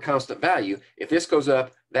order to have a constant value, if this goes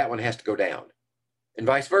up, that one has to go down, and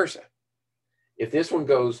vice versa. If this one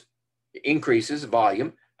increases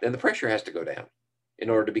volume, then the pressure has to go down in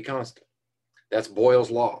order to be constant. That's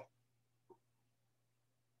Boyle's law.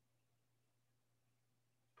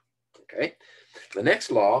 Okay. The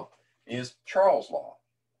next law is Charles' law.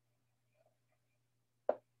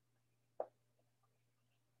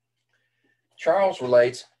 Charles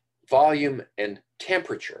relates volume and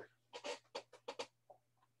temperature.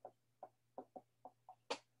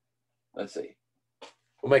 Let's see.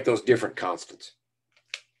 We'll make those different constants.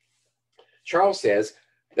 Charles says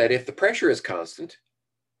that if the pressure is constant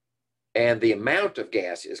and the amount of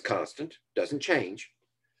gas is constant, doesn't change,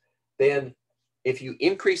 then if you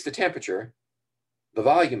increase the temperature, the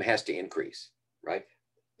volume has to increase, right?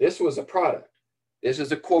 This was a product. This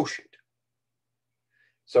is a quotient.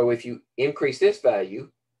 So if you increase this value,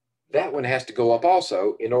 that one has to go up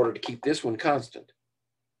also in order to keep this one constant.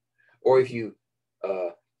 Or if you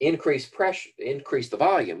increase pressure, increase the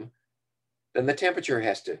volume, then the temperature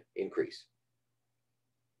has to increase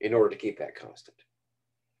in order to keep that constant.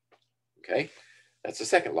 Okay, that's the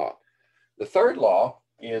second law. The third law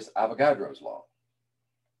is Avogadro's law.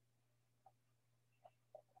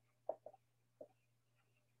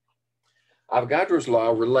 Avogadro's law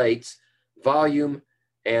relates volume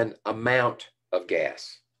and amount of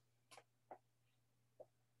gas.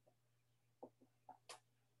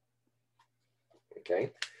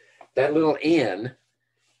 Okay, that little n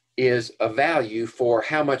is a value for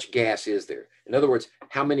how much gas is there. In other words,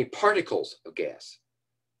 how many particles of gas,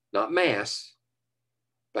 not mass,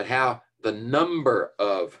 but how the number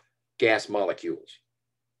of gas molecules,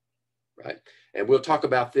 right? And we'll talk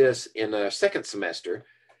about this in a second semester.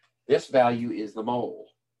 This value is the mole.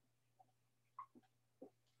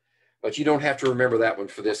 But you don't have to remember that one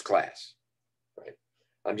for this class, right?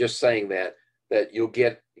 I'm just saying that you'll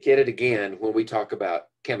get it again when we talk about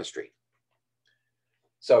chemistry.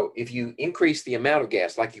 So if you increase the amount of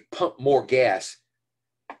gas, like you pump more gas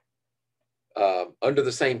under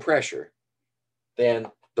the same pressure, then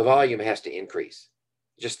the volume has to increase.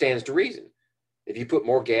 It just stands to reason. If you put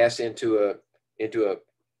more gas into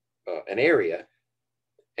an area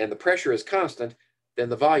and the pressure is constant, then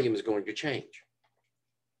the volume is going to change.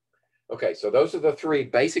 Okay, so those are the three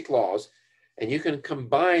basic laws, and you can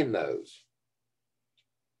combine those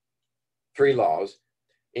three laws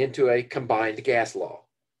into a combined gas law,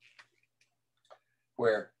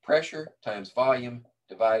 where pressure times volume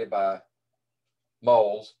divided by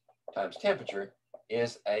moles times temperature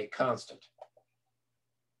is a constant.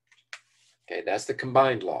 Okay, that's the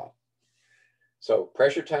combined law. So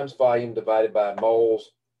pressure times volume divided by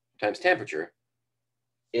moles times temperature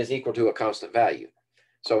is equal to a constant value.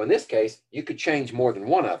 So in this case, you could change more than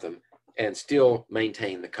one of them and still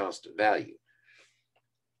maintain the constant value.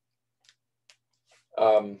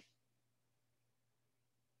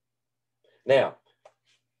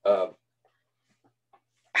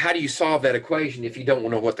 how do you solve that equation if you don't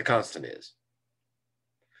know what the constant is?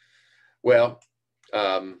 Well,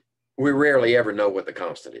 we rarely ever know what the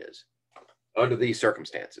constant is under these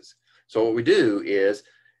circumstances. So what we do is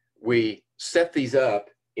we set these up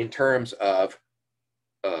in terms of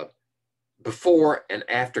before and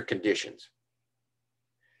after conditions.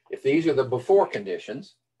 If these are the before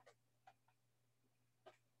conditions,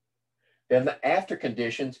 then the after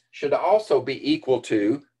conditions should also be equal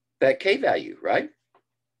to that K value, right?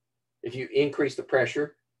 If you increase the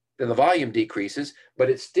pressure, then the volume decreases, but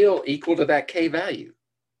it's still equal to that K value.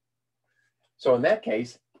 So in that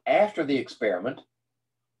case, after the experiment,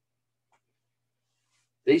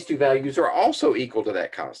 these two values are also equal to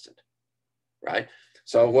that constant, right?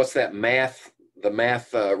 So what's that math, the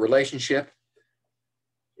math relationship?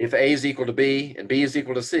 If A is equal to B and B is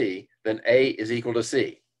equal to C, then A is equal to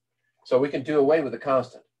C. So we can do away with the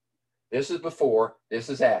constant. This is before, this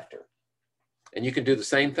is after. And you can do the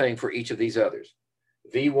same thing for each of these others.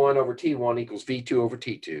 V1 over T1 equals V2 over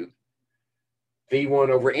T2. V1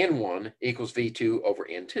 over N1 equals V2 over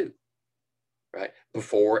N2, right?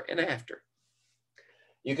 Before and after.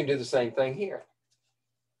 You can do the same thing here.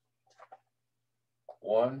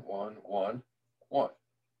 1, 1, 1, 1.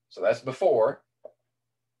 So that's before,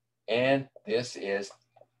 and this is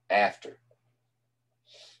after.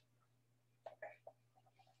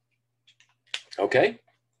 Okay?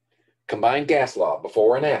 Combined gas law,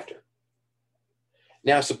 before and after.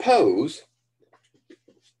 Now suppose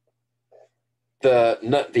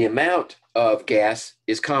the amount of gas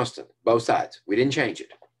is constant, both sides. We didn't change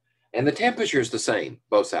it. And the temperature is the same,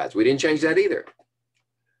 both sides. We didn't change that either.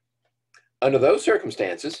 Under those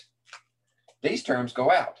circumstances, these terms go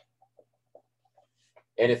out.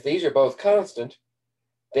 And if these are both constant,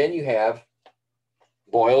 then you have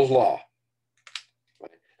Boyle's law.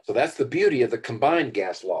 So that's the beauty of the combined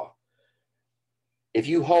gas law. If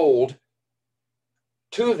you hold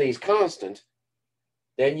two of these constant,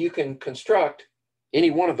 then you can construct any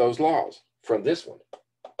one of those laws from this one.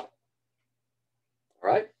 All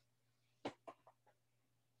right?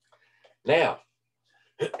 Now,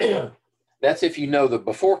 that's if you know the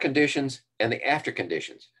before conditions and the after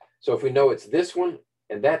conditions. So if we know it's this one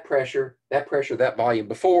and that pressure, that volume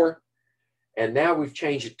before, and now we've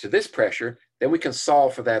changed it to this pressure, then we can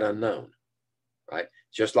solve for that unknown, right?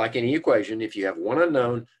 Just like any equation, if you have one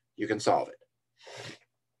unknown, you can solve it.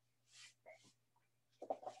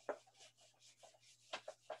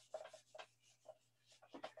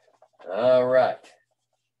 All right.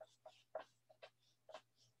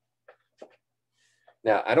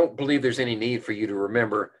 Now, I don't believe there's any need for you to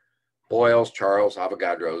remember Boyle's, Charles,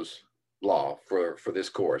 Avogadro's law for this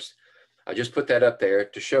course. I just put that up there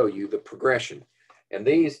to show you the progression. And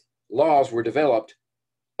these laws were developed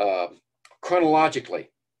chronologically.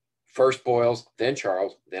 First Boyle's, then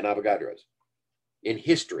Charles, then Avogadro's in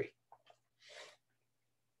history.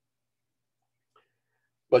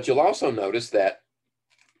 But you'll also notice that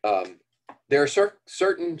there are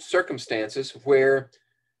certain circumstances where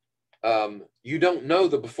you don't know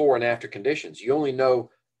the before and after conditions. You only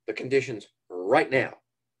know the conditions right now,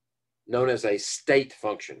 known as a state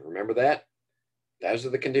function. Remember that? Those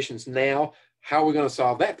are the conditions now. How are we going to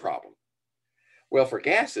solve that problem? Well, for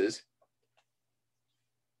gases,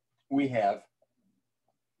 we have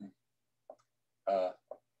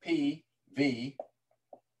P, V,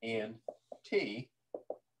 and T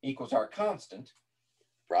equals our constant,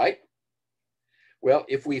 right? Well,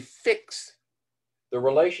 if we fix the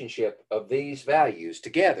relationship of these values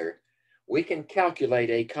together, we can calculate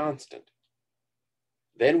a constant.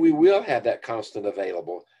 Then we will have that constant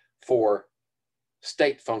available for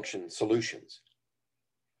state function solutions.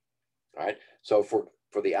 All right, so for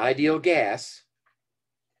the ideal gas,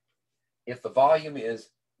 if the volume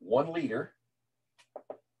is 1 liter,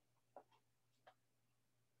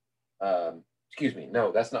 excuse me,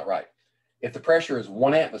 no, that's not right. If the pressure is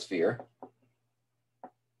 1 atmosphere,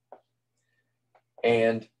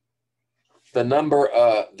 and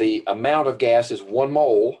the amount of gas is 1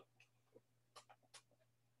 mole,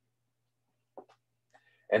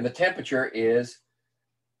 and the temperature is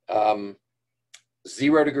 0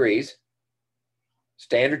 degrees,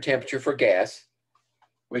 standard temperature for gas,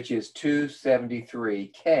 which is 273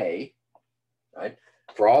 K, right?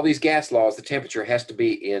 For all these gas laws, the temperature has to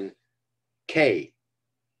be in K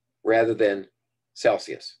rather than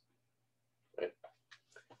Celsius. Right?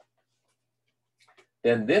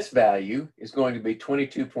 Then this value is going to be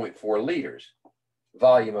 22.4 liters,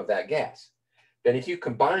 volume of that gas. Then if you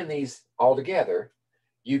combine these all together,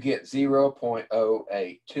 you get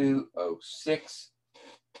 0.08206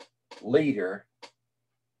 liter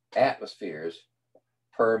atmospheres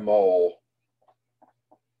per mole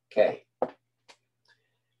Okay.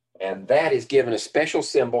 And that is given a special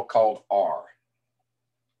symbol called R.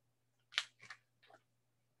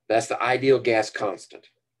 That's the ideal gas constant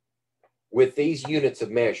with these units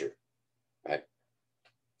of measure, right?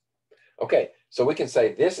 Okay, so we can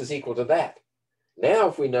say this is equal to that. Now,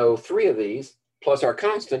 if we know 3 of these plus our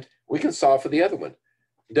constant, we can solve for the other one.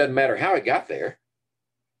 It doesn't matter how it got there.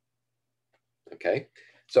 Okay,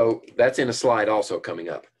 so that's in a slide also coming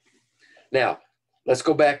up. Now, let's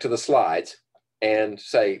go back to the slides and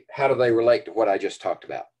say, how do they relate to what I just talked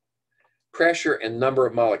about? Pressure and number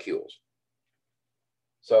of molecules.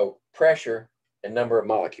 So pressure and number of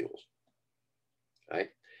molecules, right?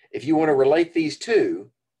 If you want to relate these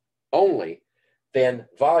two only, then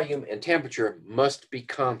volume and temperature must be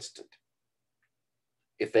constant.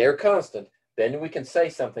 If they are constant, then we can say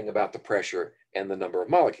something about the pressure and the number of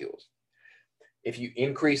molecules. If you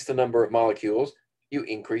increase the number of molecules, you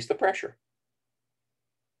increase the pressure,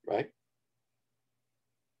 right?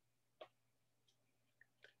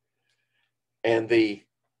 And the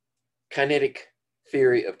kinetic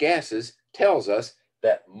theory of gases tells us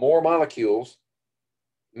that more molecules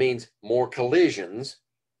means more collisions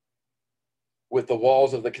with the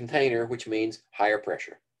walls of the container, which means higher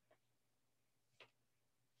pressure.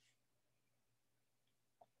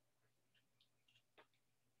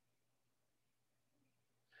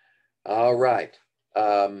 All right.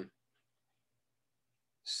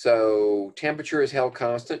 So temperature is held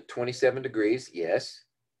constant, 27 degrees, yes.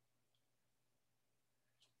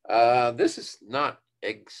 This is not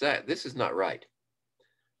exact. This is not right.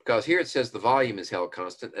 Because here it says the volume is held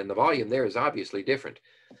constant, and the volume there is obviously different.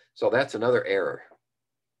 So that's another error.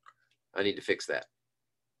 I need to fix that.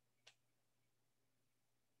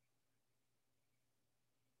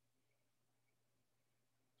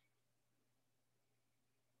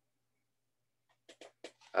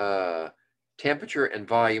 Temperature and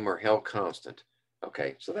volume are held constant.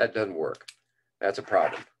 Okay, so that doesn't work. That's a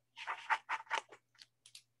problem.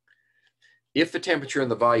 If the temperature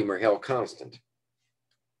and the volume are held constant,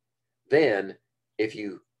 then if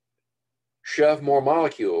you shove more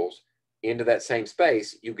molecules into that same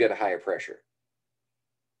space, you get a higher pressure.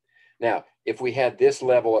 Now, if we had this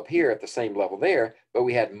level up here at the same level there, but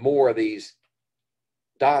we had more of these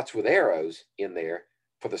dots with arrows in there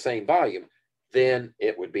for the same volume, then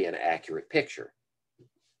it would be an accurate picture.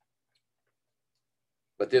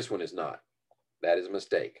 But this one is not. That is a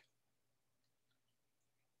mistake.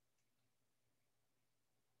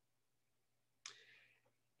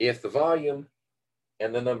 If the volume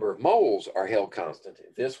and the number of moles are held constant,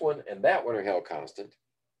 if this one and that one are held constant,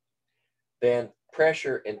 then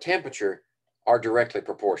pressure and temperature are directly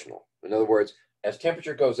proportional. In other words, as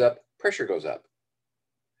temperature goes up, pressure goes up.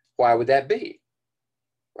 Why would that be?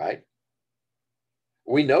 Right?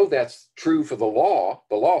 We know that's true for the law.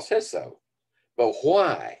 The law says so. But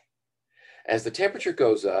why? As the temperature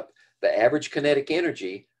goes up, the average kinetic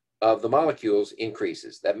energy of the molecules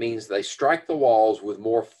increases. That means they strike the walls with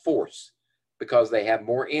more force because they have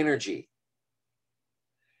more energy.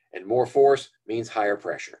 And more force means higher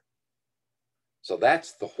pressure. So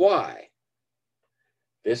that's the why.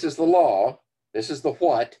 This is the law. This is the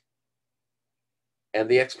what. And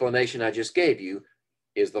the explanation I just gave you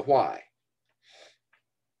is the why.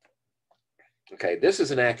 Okay, this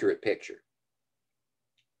is an accurate picture.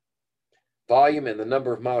 Volume and the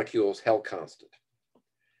number of molecules held constant.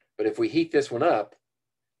 But if we heat this one up,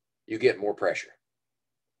 you get more pressure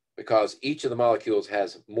because each of the molecules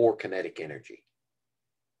has more kinetic energy.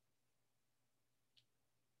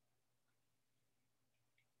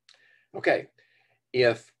 Okay,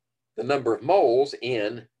 if the number of moles,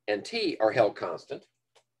 N and T, are held constant,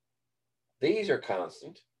 these are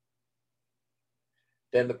constant,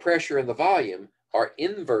 then the pressure and the volume are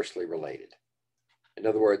inversely related. In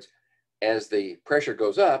other words, as the pressure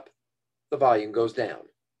goes up, the volume goes down.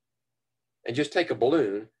 And just take a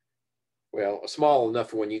balloon, well, a small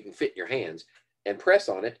enough one you can fit in your hands, and press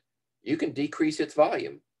on it, you can decrease its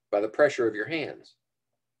volume by the pressure of your hands.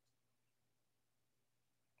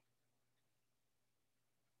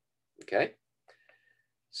 Okay?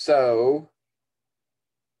 So,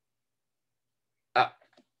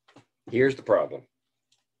 here's the problem.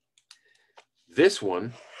 This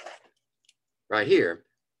one right here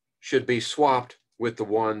should be swapped with the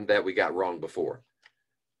one that we got wrong before.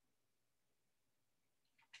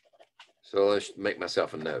 So let's make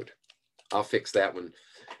myself a note. I'll fix that one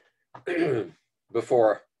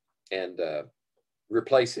before and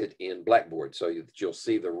replace it in Blackboard so you'll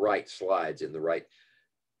see the right slides in the right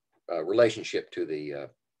relationship to the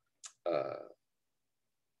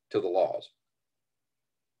laws.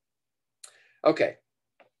 Okay.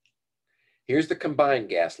 Here's the combined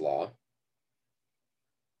gas law.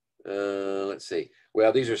 Let's see.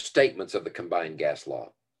 Well, these are statements of the combined gas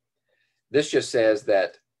law. This just says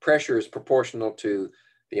that pressure is proportional to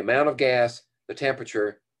the amount of gas, the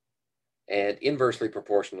temperature, and inversely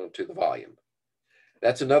proportional to the volume.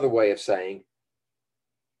 That's another way of saying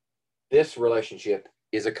this relationship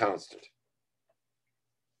is a constant.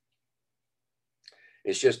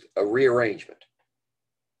 It's just a rearrangement.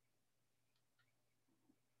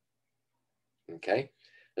 Okay,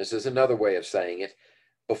 this is another way of saying it,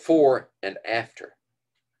 before and after.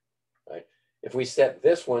 Right? If we set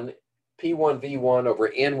this one, P1V1 over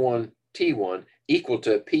N1T1 equal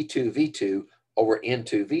to P2V2 over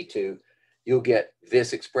N2V2, you'll get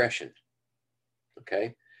this expression.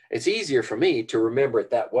 Okay, it's easier for me to remember it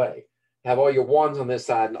that way. Have all your ones on this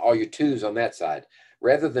side and all your twos on that side,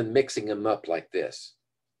 rather than mixing them up like this.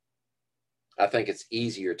 I think it's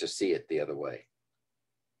easier to see it the other way.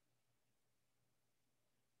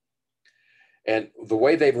 And the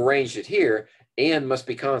way they've arranged it here, N must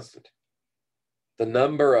be constant. The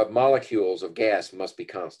number of molecules of gas must be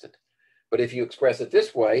constant. But if you express it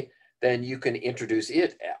this way, then you can introduce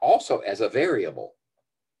it also as a variable.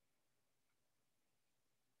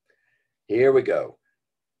 Here we go.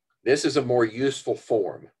 This is a more useful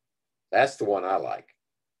form. That's the one I like.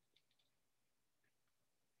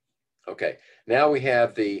 Okay, now we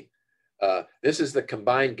have the, this is the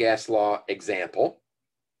combined gas law example.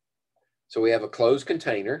 So we have a closed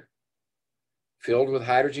container filled with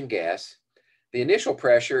hydrogen gas. The initial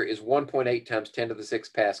pressure is 1.8 times 10 to the 6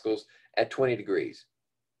 pascals at 20 degrees.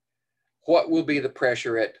 What will be the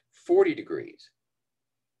pressure at 40 degrees?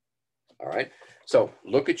 All right, so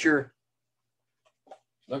look at your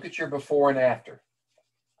before and after.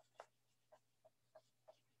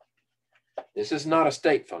 This is not a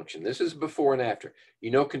state function. This is before and after. You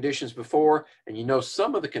know conditions before, and you know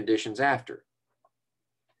some of the conditions after.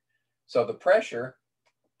 So the pressure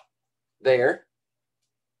there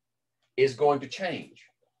is going to change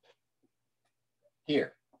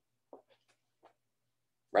here,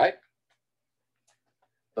 right?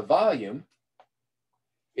 The volume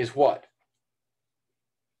is what?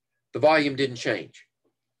 The volume didn't change,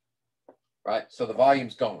 right? So the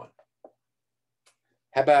volume's gone.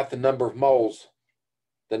 How about the number of moles,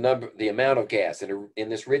 the amount of gas in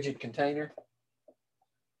this rigid container?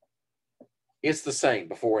 It's the same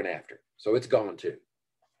before and after, so it's gone too.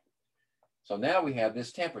 So now we have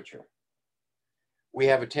this temperature. We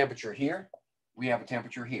have a temperature here, we have a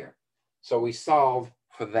temperature here. So we solve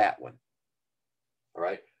for that one. All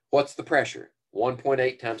right, what's the pressure?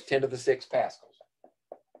 1.8 times 10 to the 6 pascals.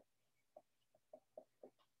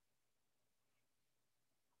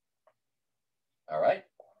 All right,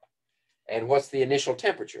 and what's the initial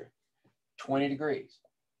temperature? 20 degrees.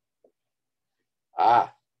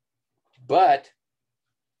 But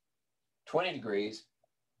 20 degrees,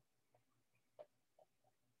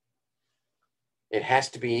 it has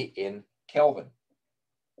to be in Kelvin.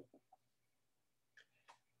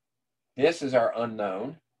 This is our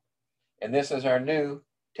unknown, and this is our new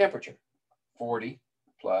temperature, 40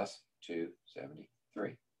 plus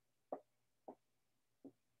 273.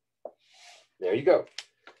 There you go.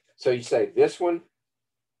 So you say this one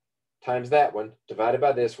times that one divided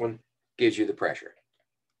by this one gives you the pressure.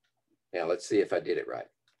 Now let's see if I did it right.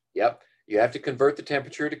 Yep, you have to convert the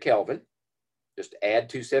temperature to Kelvin. Just add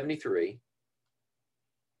 273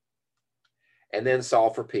 and then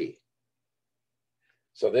solve for P.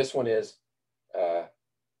 So this one is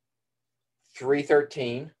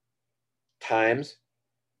 313 times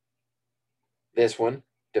this one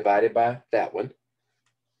divided by that one.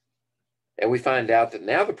 And we find out that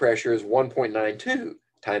now the pressure is 1.92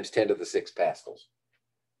 times 10 to the 6 pascals.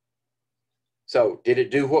 So did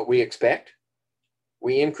it do what we expect?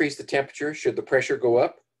 We increase the temperature. Should the pressure go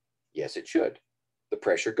up? Yes, it should. The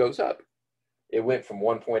pressure goes up. It went from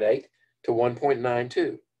 1.8 to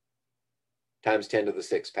 1.92 times 10 to the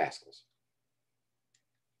 6 pascals.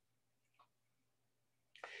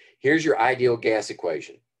 Here's your ideal gas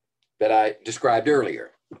equation that I described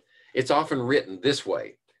earlier. It's often written this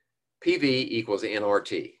way: PV equals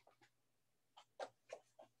nRT.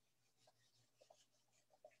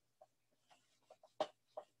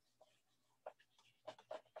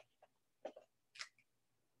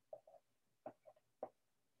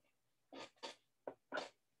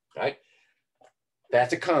 Right?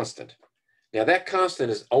 That's a constant. Now that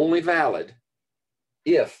constant is only valid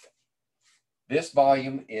if this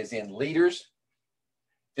volume is in liters,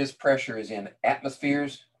 this pressure is in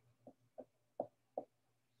atmospheres,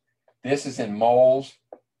 this is in moles,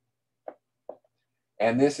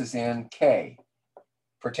 and this is in K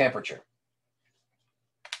for temperature.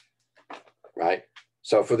 right?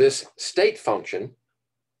 So for this state function,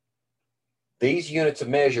 these units of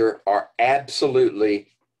measure are absolutely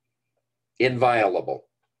inviolable.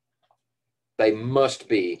 They must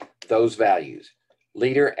be those values: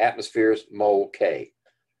 liter, atmospheres, mole, K.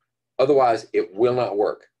 Otherwise, it will not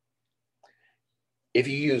work. If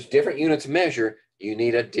you use different units of measure, you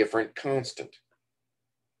need a different constant.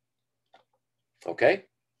 Okay?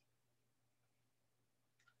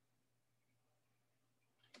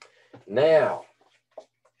 Now,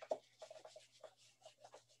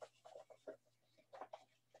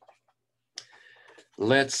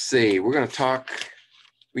 let's see. We're going to talk,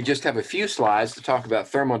 we just have a few slides to talk about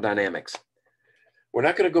thermodynamics. We're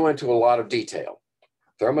not going to go into a lot of detail.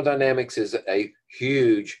 Thermodynamics is a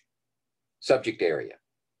huge subject area,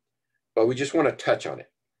 but we just want to touch on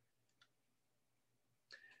it.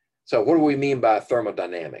 So what do we mean by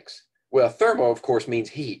thermodynamics? Well, thermo, of course, means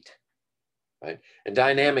heat, right? And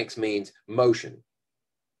dynamics means motion.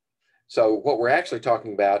 So what we're actually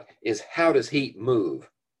talking about is, how does heat move?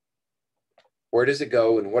 Where does it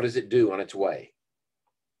go and what does it do on its way?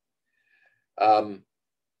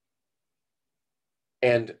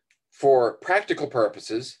 And for practical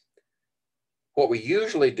purposes, what we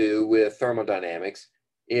usually do with thermodynamics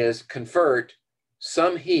is convert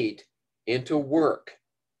some heat into work.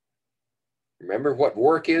 Remember what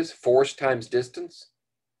work is? Force times distance.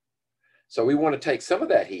 So we want to take some of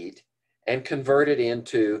that heat and convert it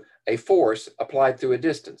into a force applied through a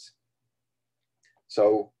distance.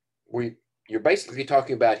 So you're basically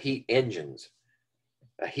talking about heat engines.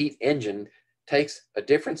 A heat engine takes a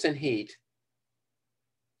difference in heat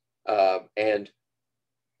and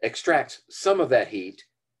extracts some of that heat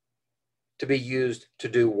to be used to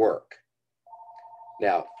do work.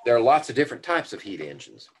 Now, there are lots of different types of heat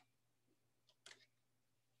engines.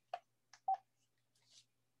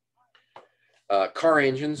 Car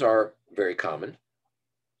engines are very common.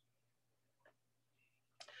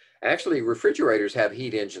 Actually, refrigerators have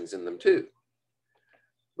heat engines in them too,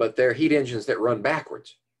 but they're heat engines that run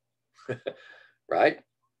backwards, right?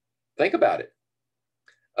 Think about it.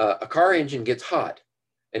 A car engine gets hot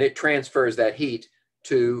and it transfers that heat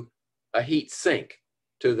to a heat sink,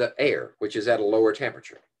 to the air, which is at a lower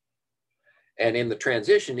temperature. And in the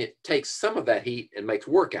transition, it takes some of that heat and makes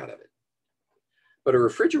work out of it. But a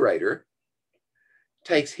refrigerator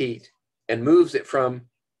takes heat and moves it from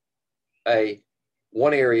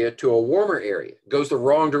one area to a warmer area, goes the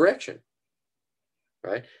wrong direction,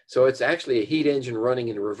 right? So it's actually a heat engine running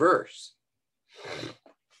in reverse.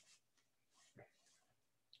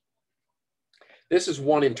 This is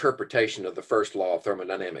one interpretation of the first law of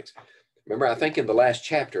thermodynamics. Remember, I think in the last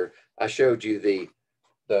chapter, I showed you the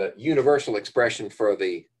universal expression for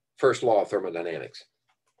the first law of thermodynamics.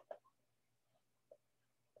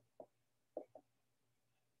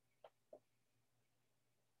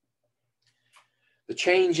 The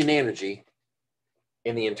change in energy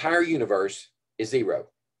in the entire universe is zero.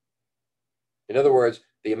 In other words,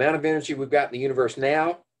 the amount of energy we've got in the universe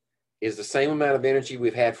now is the same amount of energy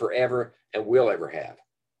we've had forever and will ever have.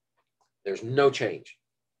 There's no change.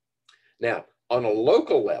 Now, on a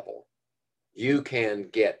local level, you can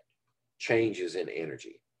get changes in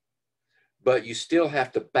energy, but you still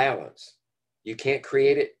have to balance. You can't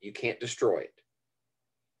create it, you can't destroy it.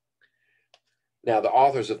 Now, the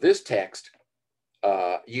authors of this text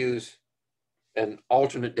use an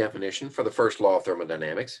alternate definition for the first law of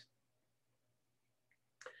thermodynamics.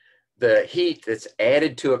 The heat that's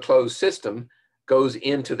added to a closed system goes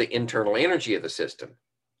into the internal energy of the system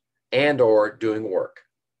and or doing work,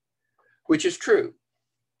 which is true.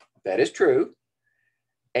 That is true.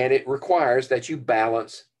 And it requires that you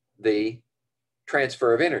balance the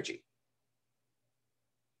transfer of energy.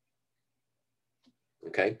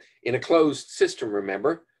 Okay. In a closed system,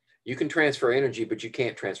 remember, you can transfer energy, but you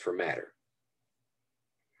can't transfer matter.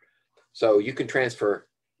 So you can transfer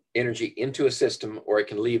energy into a system or it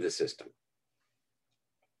can leave the system.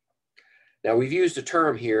 Now, we've used a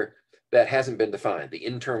term here that hasn't been defined, the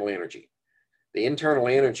internal energy. The internal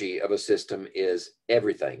energy of a system is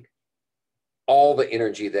everything, all the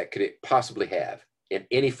energy that could it possibly have in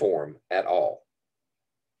any form at all.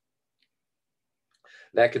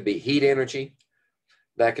 That could be heat energy,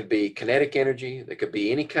 that could be kinetic energy, that could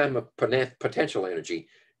be any kind of potential energy.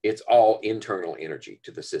 It's all internal energy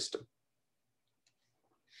to the system.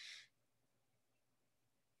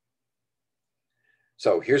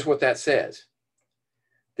 So here's what that says.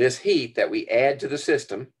 This heat that we add to the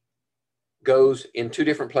system goes in two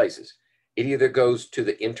different places. It either goes to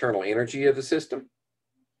the internal energy of the system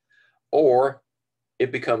or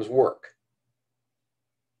it becomes work.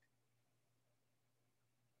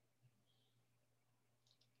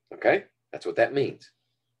 Okay? That's what that means.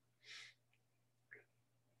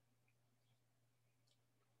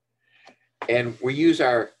 And we use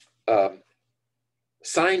our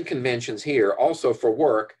sign conventions here also for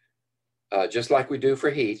work, just like we do for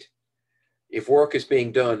heat. If work is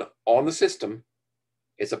being done on the system,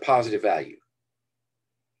 it's a positive value.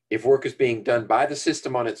 If work is being done by the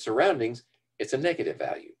system on its surroundings, it's a negative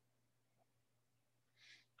value.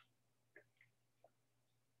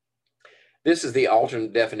 This is the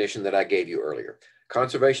alternate definition that I gave you earlier.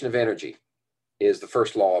 Conservation of energy is the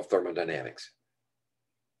first law of thermodynamics.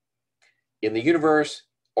 In the universe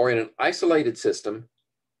or in an isolated system,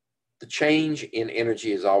 the change in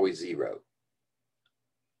energy is always zero.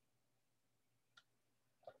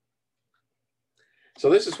 So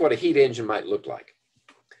this is what a heat engine might look like.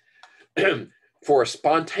 For a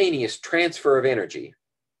spontaneous transfer of energy,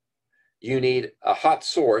 you need a hot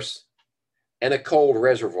source and a cold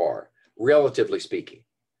reservoir, relatively speaking.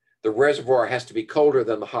 The reservoir has to be colder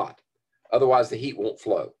than the hot, otherwise the heat won't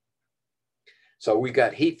flow. So we've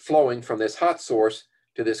got heat flowing from this hot source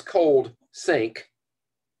to this cold sink,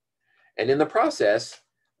 and in the process,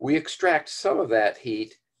 we extract some of that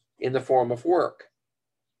heat in the form of work.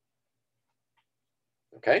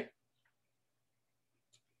 Okay?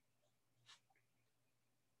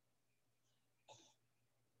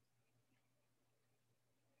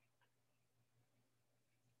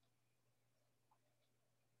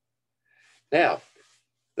 Now,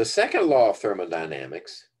 the second law of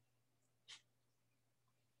thermodynamics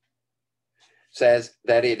says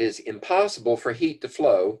that it is impossible for heat to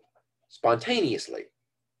flow spontaneously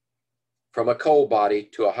from a cold body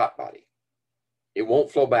to a hot body. It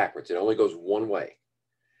won't flow backwards. It only goes one way.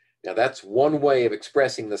 Now, that's one way of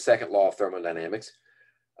expressing the second law of thermodynamics.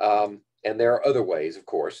 And there are other ways, of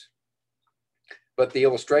course. But the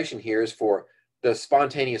illustration here is for the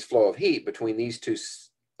spontaneous flow of heat between these two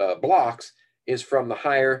blocks is from the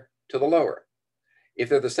higher to the lower. If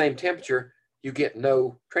they're the same temperature, you get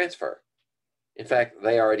no transfer. In fact,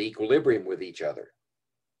 they are at equilibrium with each other.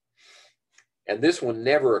 And this one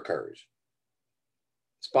never occurs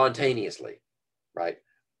spontaneously, right?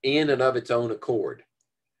 In and of its own accord.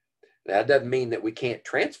 That doesn't mean that we can't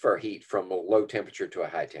transfer heat from a low temperature to a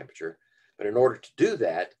high temperature, but in order to do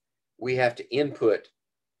that, we have to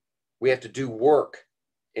do work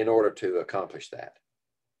in order to accomplish that.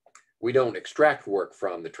 We don't extract work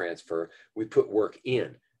from the transfer, we put work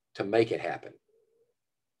in to make it happen.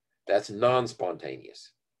 That's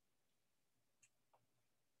non-spontaneous.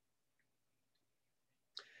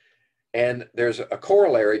 And there's a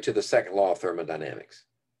corollary to the second law of thermodynamics.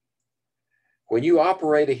 When you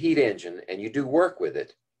operate a heat engine and you do work with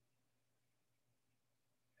it,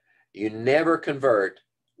 you never convert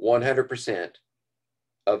 100%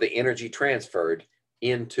 of the energy transferred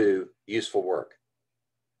into useful work.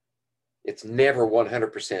 It's never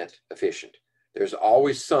 100% efficient. There's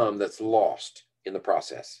always some that's lost in the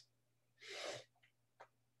process.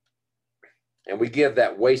 And we give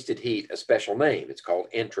that wasted heat a special name. It's called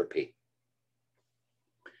entropy.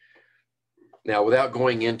 Now, without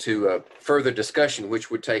going into a further discussion,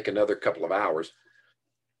 which would take another couple of hours,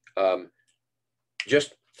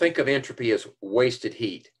 just think of entropy as wasted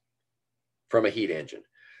heat from a heat engine.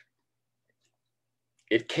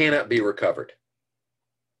 It cannot be recovered.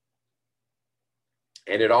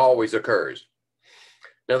 And it always occurs.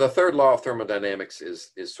 Now, the third law of thermodynamics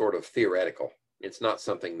is sort of theoretical. It's not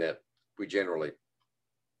something that we generally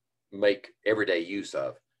make everyday use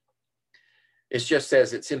of. It just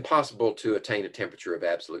says it's impossible to attain a temperature of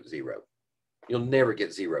absolute zero. You'll never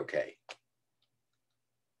get 0 K.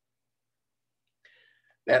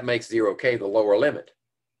 That makes 0 K the lower limit.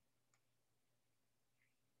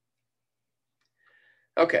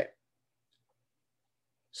 Okay.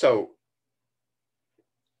 So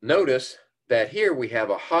notice that here we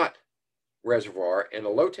have a hot reservoir and a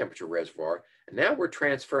low temperature reservoir, and now we're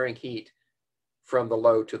transferring heat from the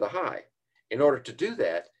low to the high. In order to do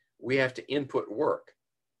that, we have to input work,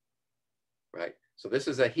 right? So this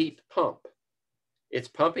is a heat pump. It's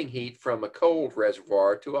pumping heat from a cold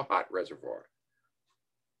reservoir to a hot reservoir.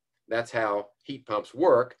 That's how heat pumps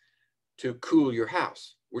work to cool your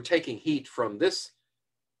house. We're taking heat from this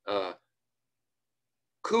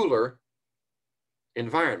cooler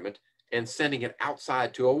environment and sending it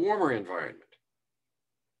outside to a warmer environment.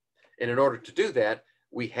 And in order to do that,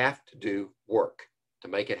 we have to do work to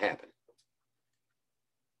make it happen.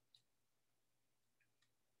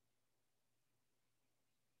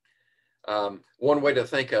 One way to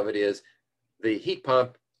think of it is the heat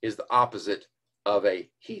pump is the opposite of a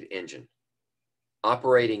heat engine,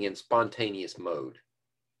 operating in spontaneous mode.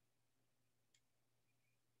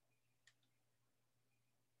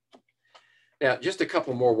 Now, just a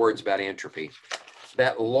couple more words about entropy.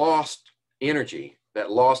 That lost energy,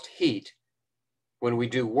 that lost heat, when we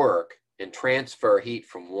do work and transfer heat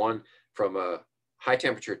from a high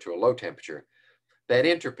temperature to a low temperature, that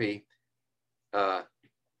entropy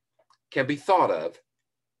can be thought of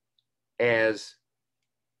as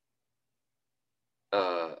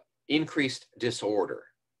increased disorder.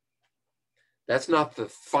 That's not the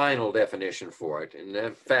final definition for it. And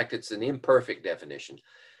in fact, it's an imperfect definition,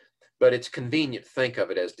 but it's convenient to think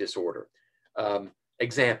of it as disorder.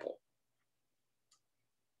 Example,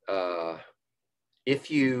 if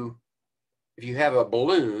you have a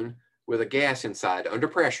balloon with a gas inside under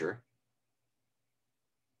pressure,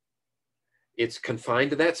 it's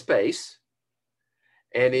confined to that space.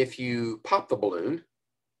 And if you pop the balloon,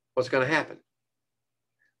 what's going to happen?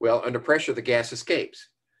 Well, under pressure, the gas escapes.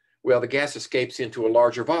 Well, the gas escapes into a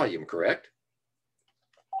larger volume, correct?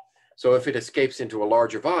 So if it escapes into a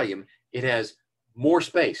larger volume, it has more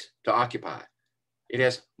space to occupy. It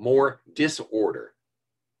has more disorder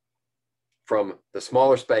from the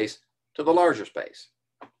smaller space to the larger space.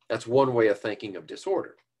 That's one way of thinking of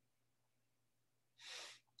disorder.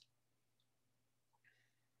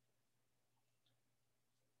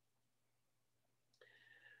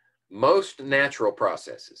 Most natural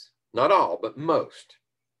processes, not all, but most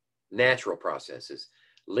natural processes,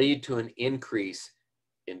 lead to an increase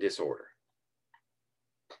in disorder.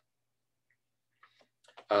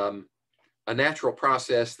 A natural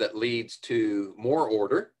process that leads to more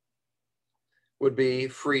order would be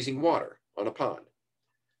freezing water on a pond.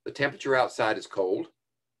 The temperature outside is cold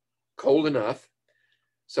enough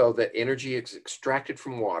so that energy is extracted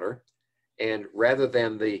from water, and rather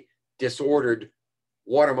than the disordered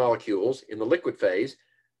water molecules in the liquid phase,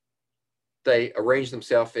 they arrange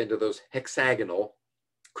themselves into those hexagonal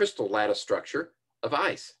crystal lattice structure of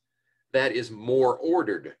ice that is more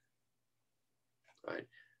ordered, right?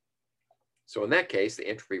 So in that case, the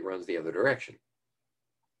entropy runs the other direction.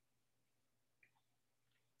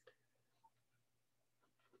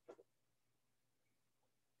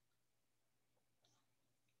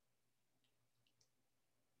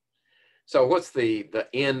 So what's the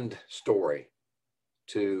end story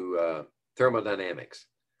to thermodynamics?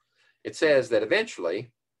 It says that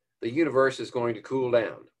eventually the universe is going to cool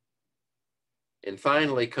down and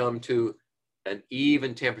finally come to an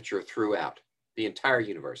even temperature throughout the entire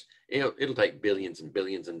universe. It'll take billions and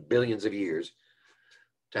billions and billions of years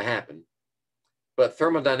to happen. But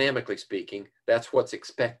thermodynamically speaking, that's what's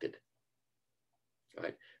expected,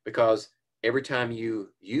 right? Because every time you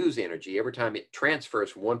use energy, every time it transfers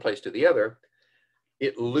from one place to the other,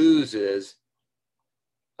 it loses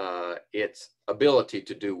its ability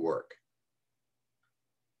to do work.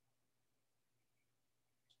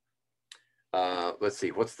 Let's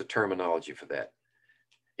see, what's the terminology for that?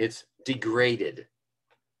 It's degraded.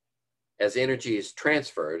 As energy is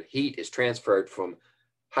transferred, heat is transferred from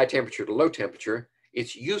high temperature to low temperature,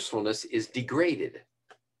 its usefulness is degraded.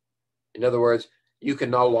 In other words, you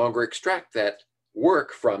can no longer extract that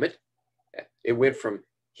work from it. It went from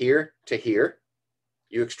here to here.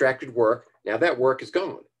 You extracted work. Now that work is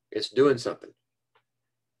gone. It's doing something.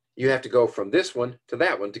 You have to go from this one to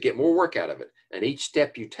that one to get more work out of it. And each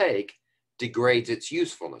step you take degrades its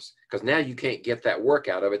usefulness, because now you can't get that work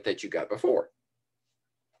out of it that you got before.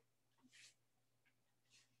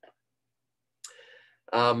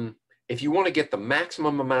 If you want to get the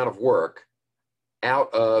maximum amount of work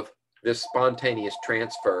out of this spontaneous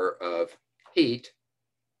transfer of heat,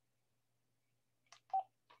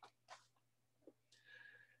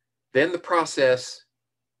 then the process,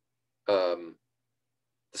 the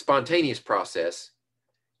spontaneous process,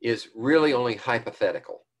 is really only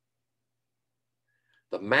hypothetical.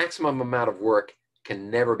 The maximum amount of work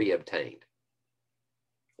can never be obtained.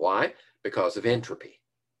 Why? Because of entropy.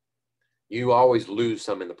 You always lose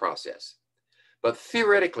some in the process. But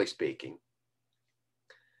theoretically speaking,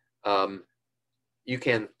 you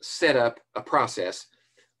can set up a process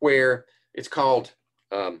where it's called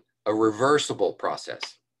a reversible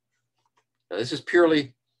process. Now, this is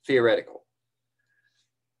purely theoretical.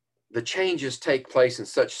 The changes take place in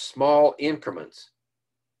such small increments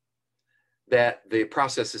that the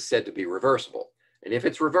process is said to be reversible. And if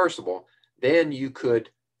it's reversible, then you could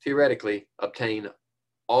theoretically obtain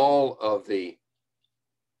all of the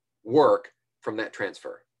work from that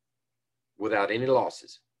transfer without any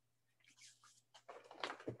losses.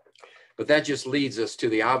 But that just leads us to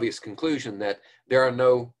the obvious conclusion that there are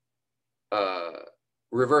no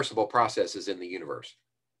reversible processes in the universe.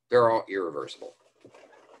 They're all irreversible.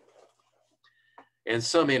 And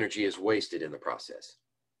some energy is wasted in the process.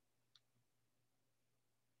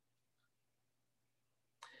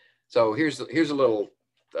 So here's a little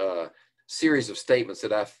series of statements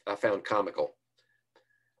that I found comical.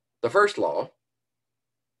 The first law,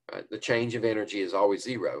 right, the change of energy is always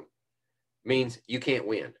zero, means you can't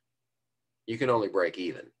win. You can only break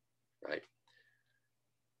even, right?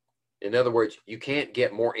 In other words, you can't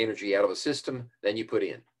get more energy out of a system than you put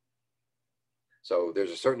in. So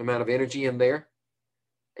there's a certain amount of energy in there,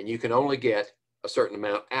 and you can only get a certain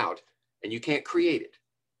amount out, and you can't create it.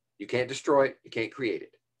 You can't destroy it. You can't create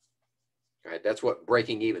it. All right, that's what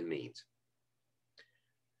breaking even means.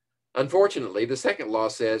 Unfortunately, the second law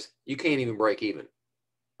says you can't even break even,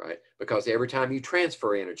 right? Because every time you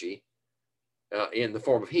transfer energy in the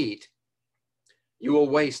form of heat, you will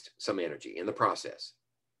waste some energy in the process.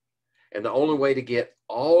 And the only way to get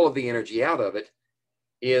all of the energy out of it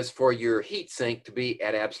is for your heat sink to be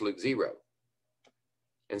at absolute zero.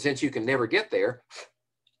 And since you can never get there,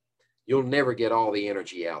 you'll never get all the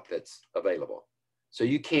energy out that's available. So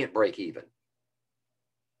you can't break even.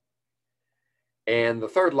 And the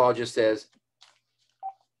third law just says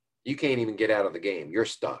you can't even get out of the game. You're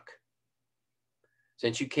stuck.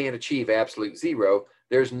 Since you can't achieve absolute zero,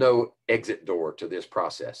 there's no exit door to this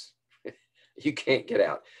process. You can't get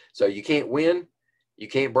out. So you can't win, you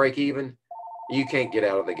can't break even, you can't get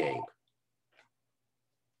out of the game.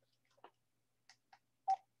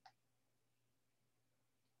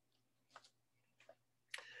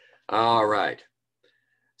 All right.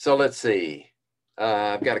 So let's see.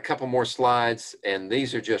 I've got a couple more slides, and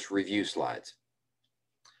these are just review slides.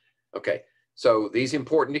 Okay, so these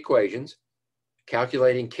important equations,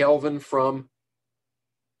 calculating Kelvin from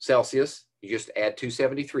Celsius, you just add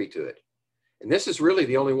 273 to it. And this is really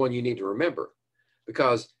the only one you need to remember,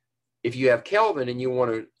 because if you have Kelvin and you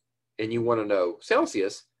want to know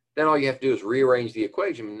Celsius, then all you have to do is rearrange the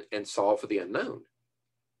equation and solve for the unknown.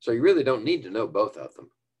 So you really don't need to know both of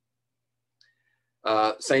them.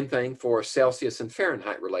 Same thing for Celsius and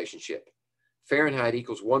Fahrenheit relationship. Fahrenheit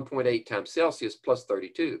equals 1.8 times Celsius plus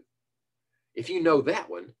 32. If you know that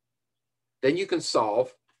one, then you can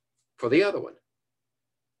solve for the other one,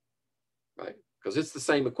 right? Because it's the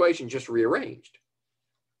same equation, just rearranged.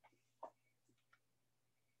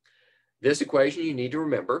 This equation you need to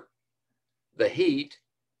remember. The heat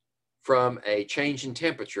from a change in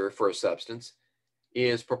temperature for a substance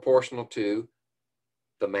is proportional to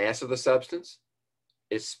the mass of the substance,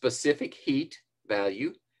 its specific heat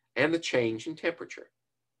value, and the change in temperature.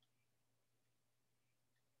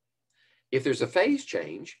 If there's a phase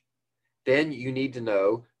change, then you need to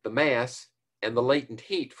know the mass and the latent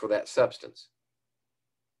heat for that substance.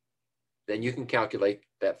 Then you can calculate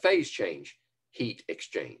that phase change heat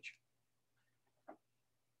exchange.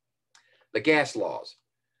 The gas laws,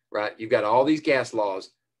 right? You've got all these gas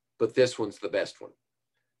laws, but this one's the best one.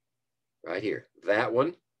 Right here, that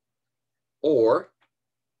one, or,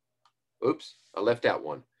 oops, I left out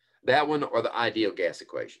one. That one or the ideal gas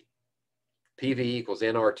equation. PV equals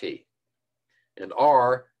nRT. And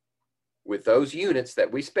R, with those units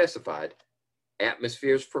that we specified,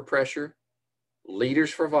 atmospheres for pressure,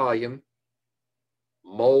 liters for volume,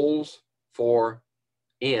 moles for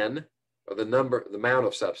N, or the amount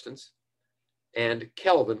of substance, and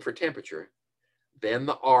Kelvin for temperature, then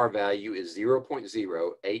the R value is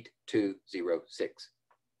 0.08206.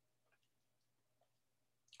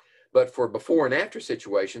 But for before and after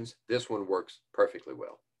situations, this one works perfectly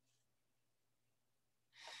well.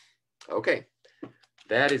 Okay,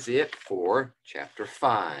 that is it for Chapter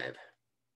 5.